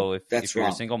MILFs. No, so if you're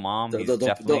wrong. a single mom, he's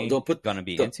definitely going to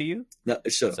be into you. No,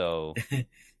 shut up. So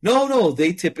no,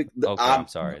 they typically. Okay, I'm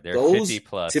sorry. They're 50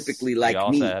 plus. Typically, like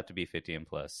me. You also have to be 50 and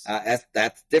plus.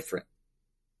 That's different.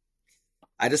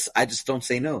 I just don't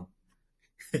say no.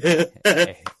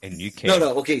 And you can't.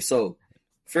 No. Okay, so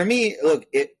for me, look,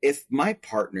 if my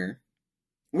partner,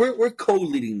 we're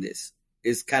co-leading this,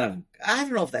 is kind of, I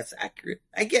don't know if that's accurate.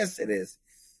 I guess it is.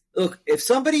 Look, if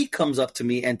somebody comes up to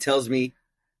me and tells me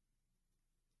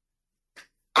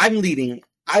I'm leading,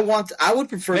 I would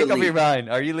prefer Make to up lead. your mind.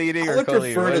 Are you leading I or would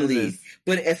co-leading? prefer What to is lead. this?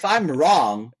 But if I'm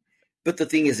wrong, but the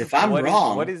thing is, if I'm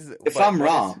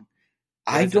wrong,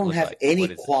 I don't have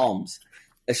any qualms.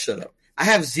 Shut up. I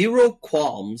have zero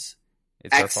qualms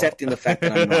accepting the fact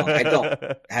that I'm wrong. I don't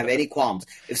have any qualms.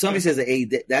 If somebody says, hey,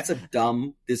 that's a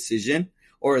dumb decision,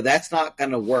 or that's not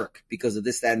going to work because of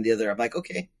this, that, and the other, I'm like,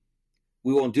 okay,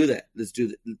 we won't do that. Let's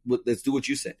do what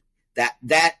you said.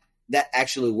 That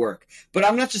actually work. But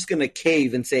I'm not just going to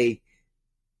cave and say,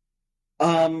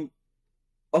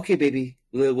 okay, baby,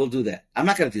 we'll do that. I'm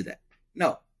not going to do that.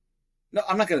 No,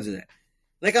 I'm not going to do that.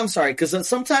 Like, I'm sorry, because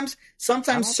sometimes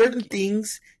certain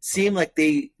things seem like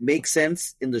they make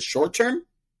sense in the short term.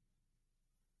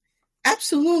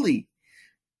 Absolutely.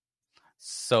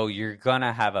 So you're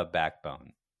gonna have a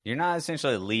backbone. You're not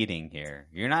essentially leading here.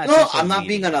 You're not. No, I'm not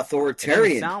being an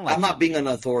authoritarian. Like I'm not being an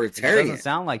authoritarian. It doesn't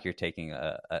sound like you're taking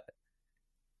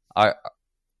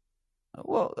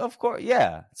well, of course,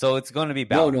 yeah. So it's going to be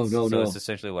balanced. No. So it's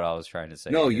essentially what I was trying to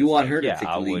say. No, you want her to take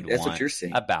the lead. That's what you're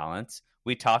saying. A balance.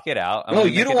 We talk it out. No,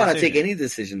 you don't want to take any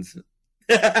decisions.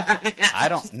 I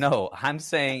don't know. I'm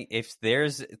saying if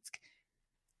there's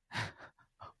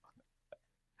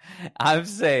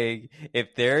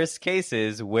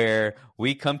cases where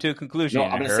we come to a conclusion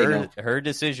and her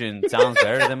decision sounds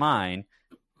better than mine,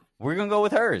 we're gonna go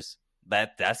with hers.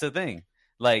 That's the thing.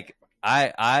 Like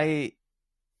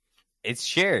it's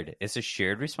shared. It's a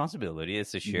shared responsibility.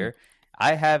 It's a shared.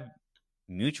 I have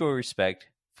mutual respect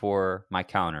for my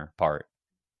counterpart.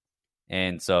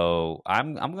 And so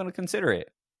I'm going to consider it.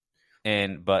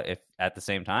 But if at the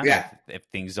same time, if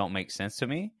things don't make sense to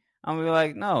me, I'm going to be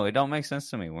like, no, it don't make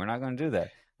sense to me. We're not going to do that.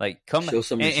 Like, and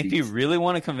if you really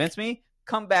want to convince me,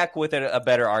 come back with a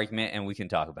better argument and we can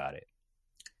talk about it.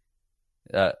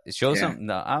 Show some.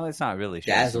 No, it's not really.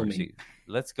 Dazzle me.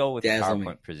 Let's go with the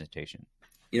PowerPoint presentation.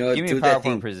 You know, give me a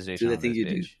PowerPoint presentation. Do the thing you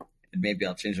do, and maybe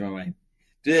I'll change my mind.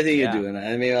 Do the thing you do,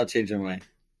 and maybe I'll change my mind.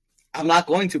 I'm not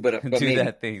going to, but maybe.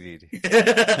 That thing you do.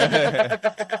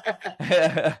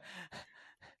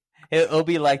 It'll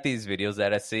be like these videos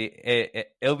that I see.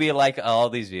 It'll be like all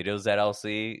these videos that I'll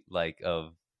see, like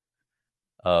of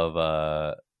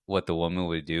what the woman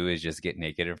would do is just get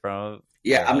naked in front of.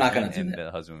 Yeah, I'm not gonna do that. And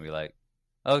the husband would be like,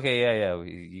 "Okay,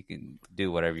 you can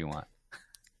do whatever you want."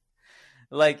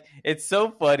 Like, it's so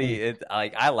funny. It's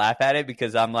like I laugh at it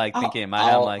because I'm like thinking in my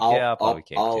head, I'm like, I'll probably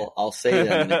cave too. I'll say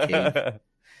that in the cave.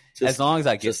 As long as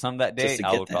I get some that day,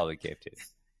 I would probably cave too.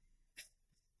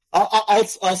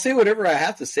 I'll say whatever I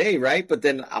have to say, right? But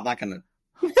then I'm not gonna.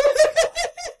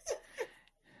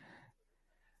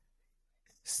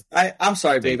 I'm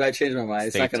sorry, babe. I changed my mind.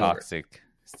 It's not gonna toxic. Work.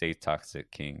 Stay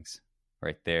toxic, kings.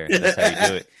 Right there. That's how you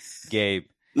do it, Gabe.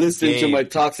 Listen to my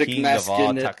toxic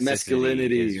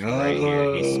masculinity. Right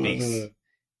here. He speaks.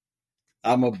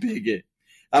 I'm a bigot.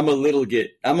 I'm a little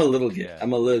git. Yeah. I'm a little.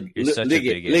 You're such a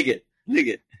bigot.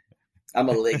 Liget. I'm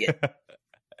a liget.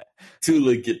 Too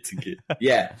legit to get.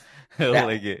 Yeah.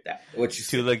 Liget. What you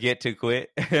too legit to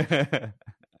quit.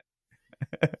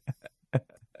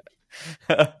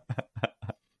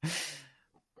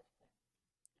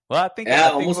 Well, I think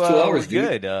almost 2 hours,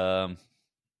 good. No,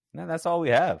 that's all we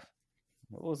have.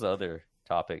 What was the other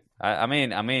topic? I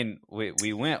mean,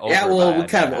 we went over. Yeah, well, we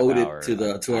kind of owed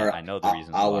it to our I know the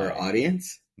reasons our why,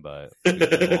 audience, but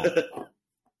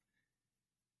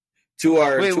to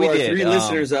our three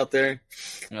listeners out there,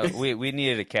 we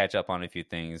needed to catch up on a few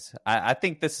things. I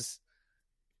think this is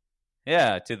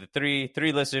to the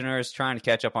three listeners trying to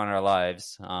catch up on our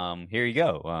lives. Here you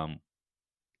go.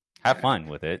 Have fun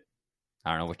with it.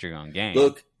 I don't know what you're going to gain.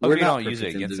 Look, we're not don't use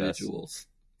it against individuals. Us.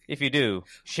 If you do,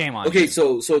 shame on you. Okay,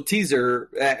 so teaser.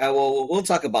 We'll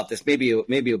talk about this. Maybe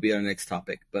it'll be our next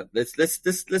topic. But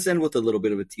let's end with a little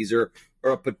bit of a teaser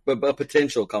or a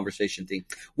potential conversation thing.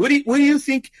 What do you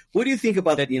think? What do you think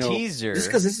about the teaser? Just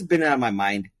because this has been out of my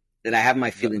mind and I have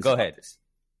my feelings. Go ahead. This.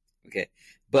 Okay,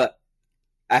 but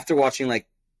after watching like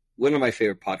one of my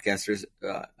favorite podcasters,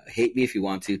 hate me if you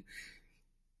want to,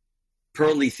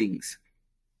 Pearly Things.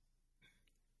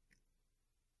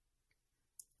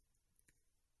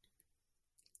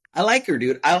 I like her,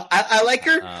 dude. I like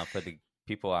her. For the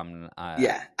people, I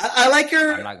like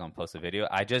her. I'm not gonna post a video.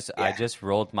 I just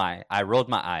rolled my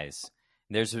eyes.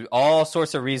 There's all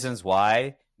sorts of reasons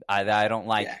why I don't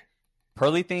like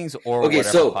Pearly Things or whatever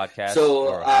podcast.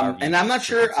 So and I'm not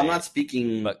sure. I'm not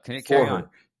speaking but can it carry on?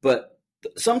 But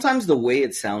sometimes the way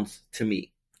it sounds to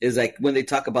me is like when they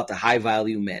talk about the high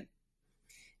value men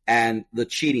and the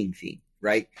cheating thing,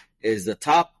 right? Is the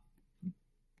top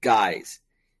guys.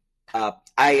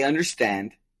 I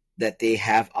understand that they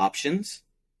have options.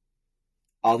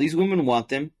 All these women want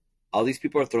them. all these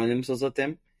people are throwing themselves at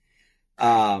them.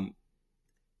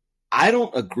 I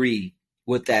don't agree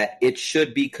with that. It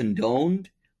should be condoned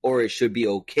or it should be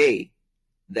okay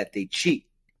that they cheat.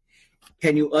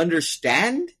 Can you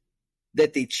understand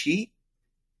that they cheat?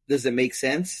 Does it make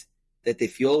sense that they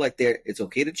feel like it's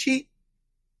okay to cheat?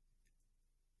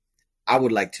 I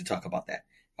would like to talk about that.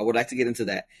 I would like to get into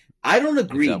that. I don't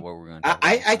agree. Is that what we're going to talk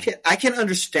about? I can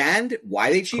understand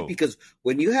why they cheat because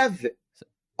when you have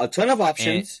a ton of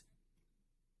options,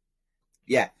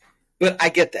 yeah. But I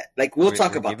get that. Like we'll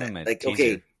talk about that. Like,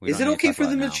 okay, is it okay for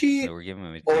them to cheat, so we're giving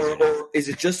them or is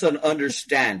it just an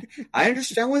understand? I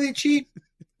understand why they cheat,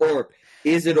 or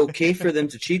is it okay for them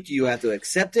to cheat? Do you have to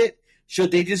accept it?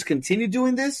 Should they just continue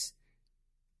doing this,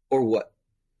 or what?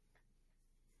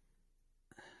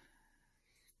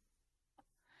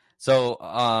 So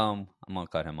I'm gonna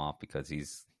cut him off because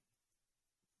he's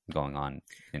going on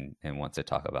and wants to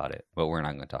talk about it, but we're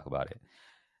not going to talk about it.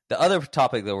 The other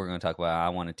topic that we're going to talk about, I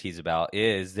want to tease about,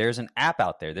 is there's an app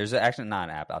out there. There's actually not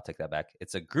an app. I'll take that back.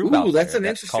 It's a group out there. That's an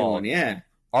interesting one. Yeah.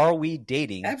 Are we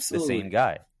dating Absolutely. the same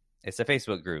guy? It's a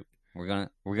Facebook group. I'm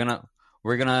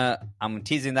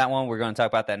teasing that one. We're going to talk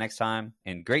about that next time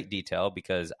in great detail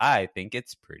because I think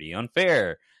it's pretty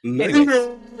unfair. Anyways,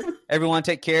 everyone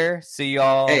take care. See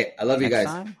y'all. Hey, I love you guys.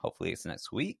 Time. Hopefully it's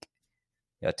next week.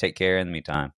 Yeah, take care in the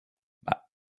meantime.